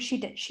known, which she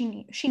did.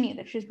 She knew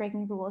that she was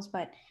breaking rules,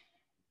 but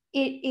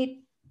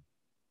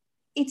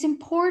it's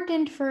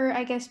important for,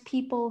 I guess,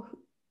 people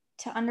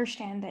to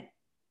understand that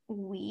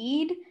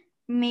weed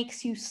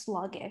makes you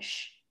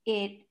sluggish.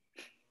 It,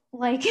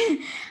 like,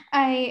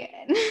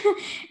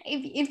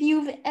 if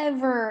you've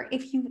ever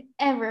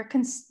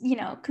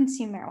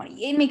consumed marijuana,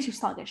 it makes you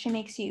sluggish. It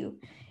makes you,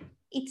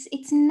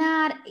 it's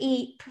not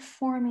a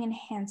performance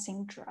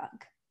enhancing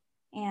drug.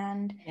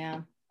 And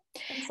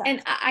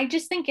and I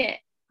just think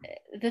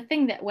the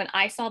thing that when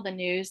I saw the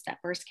news that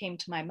first came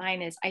to my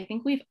mind is I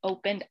think we've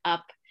opened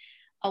up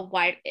a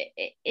wide,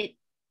 it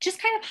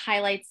just kind of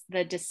highlights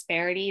the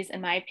disparities,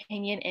 in my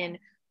opinion, in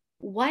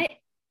what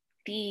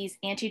these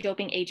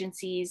anti-doping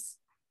agencies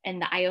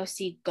and the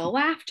IOC go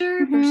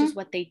after versus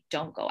what they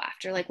don't go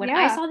after. Like when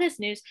I saw this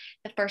news,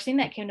 the first thing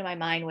that came to my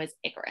mind was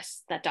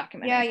Icarus, that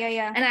documentary.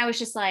 And I was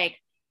just like,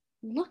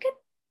 look at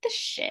the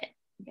shit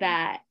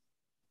that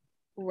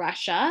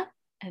Russia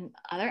and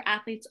other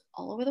athletes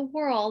all over the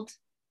world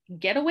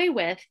get away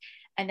with.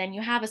 And then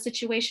you have a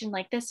situation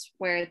like this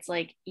where it's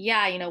like,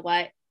 yeah, you know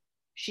what?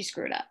 She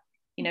screwed up.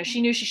 You know,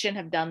 she knew she shouldn't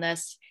have done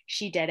this.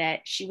 She did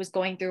it. She was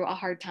going through a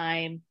hard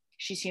time.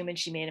 She's human.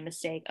 She made a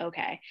mistake.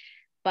 Okay.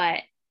 But,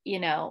 you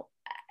know,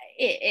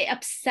 it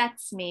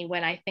upsets me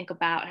when I think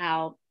about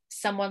how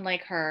someone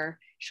like her,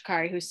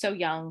 Sha'Carri, who's so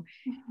young,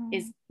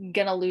 is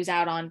going to lose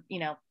out on, you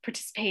know,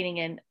 participating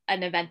in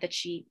an event that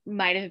she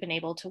might have been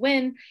able to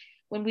win,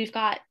 when we've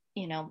got,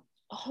 you know,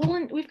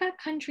 we've got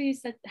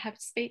countries that have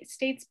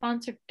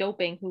state-sponsored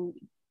doping who,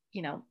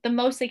 you know, the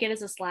most they get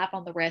is a slap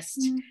on the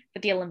wrist for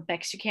the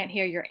Olympics. You can't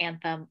hear your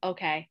anthem.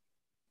 Okay.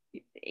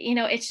 You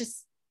know, it's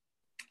just,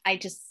 I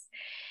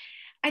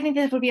think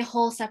that would be a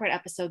whole separate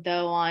episode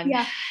though on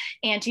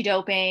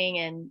anti-doping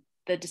and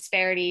the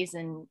disparities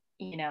and,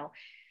 you know,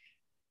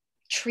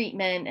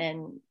 treatment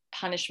and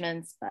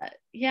punishments. But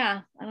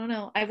yeah, I don't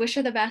know. I wish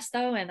her the best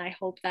though. And I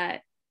hope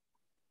that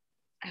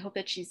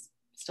she's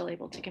still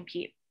able to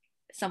compete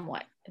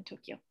somewhat in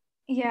Tokyo.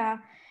 Yeah.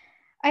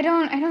 I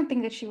don't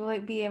think that she will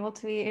be able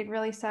to. It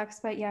really sucks,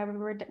 but yeah,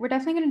 we're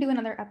definitely going to do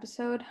another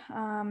episode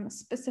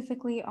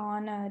specifically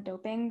on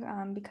doping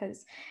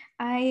because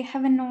I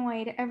have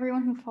annoyed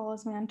everyone who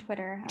follows me on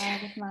Twitter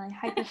with my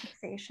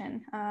hyperfixation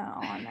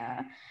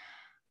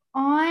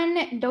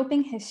on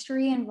doping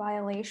history and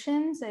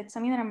violations. It's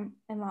something that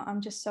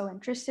I'm just so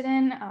interested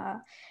in.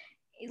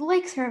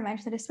 Like Sarah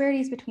mentioned, the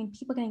disparities between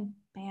people getting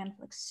banned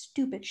for like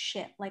stupid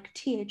shit like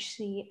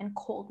THC and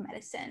cold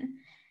medicine.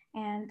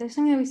 And there's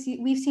something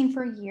that we've seen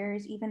for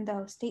years, even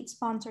though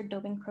state-sponsored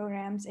doping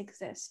programs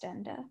exist.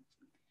 And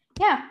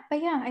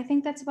I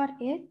think that's about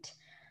it.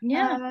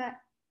 Yeah.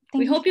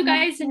 We hope you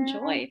guys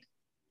enjoyed.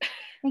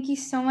 Thank you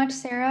so much,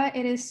 Sarah.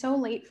 It is so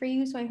late for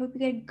you, so I hope you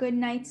get a good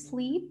night's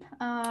sleep.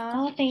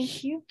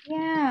 Thank you.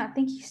 Yeah,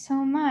 thank you so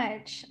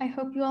much. I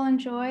hope you all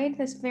enjoyed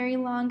this very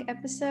long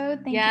episode.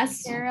 Thank you,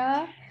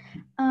 Sarah.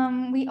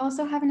 We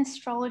also have an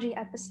astrology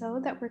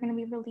episode that we're going to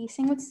be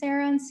releasing with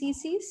Sarah and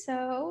Cece.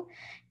 So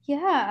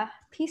yeah,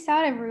 peace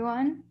out,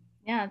 everyone.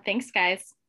 Yeah, thanks, guys.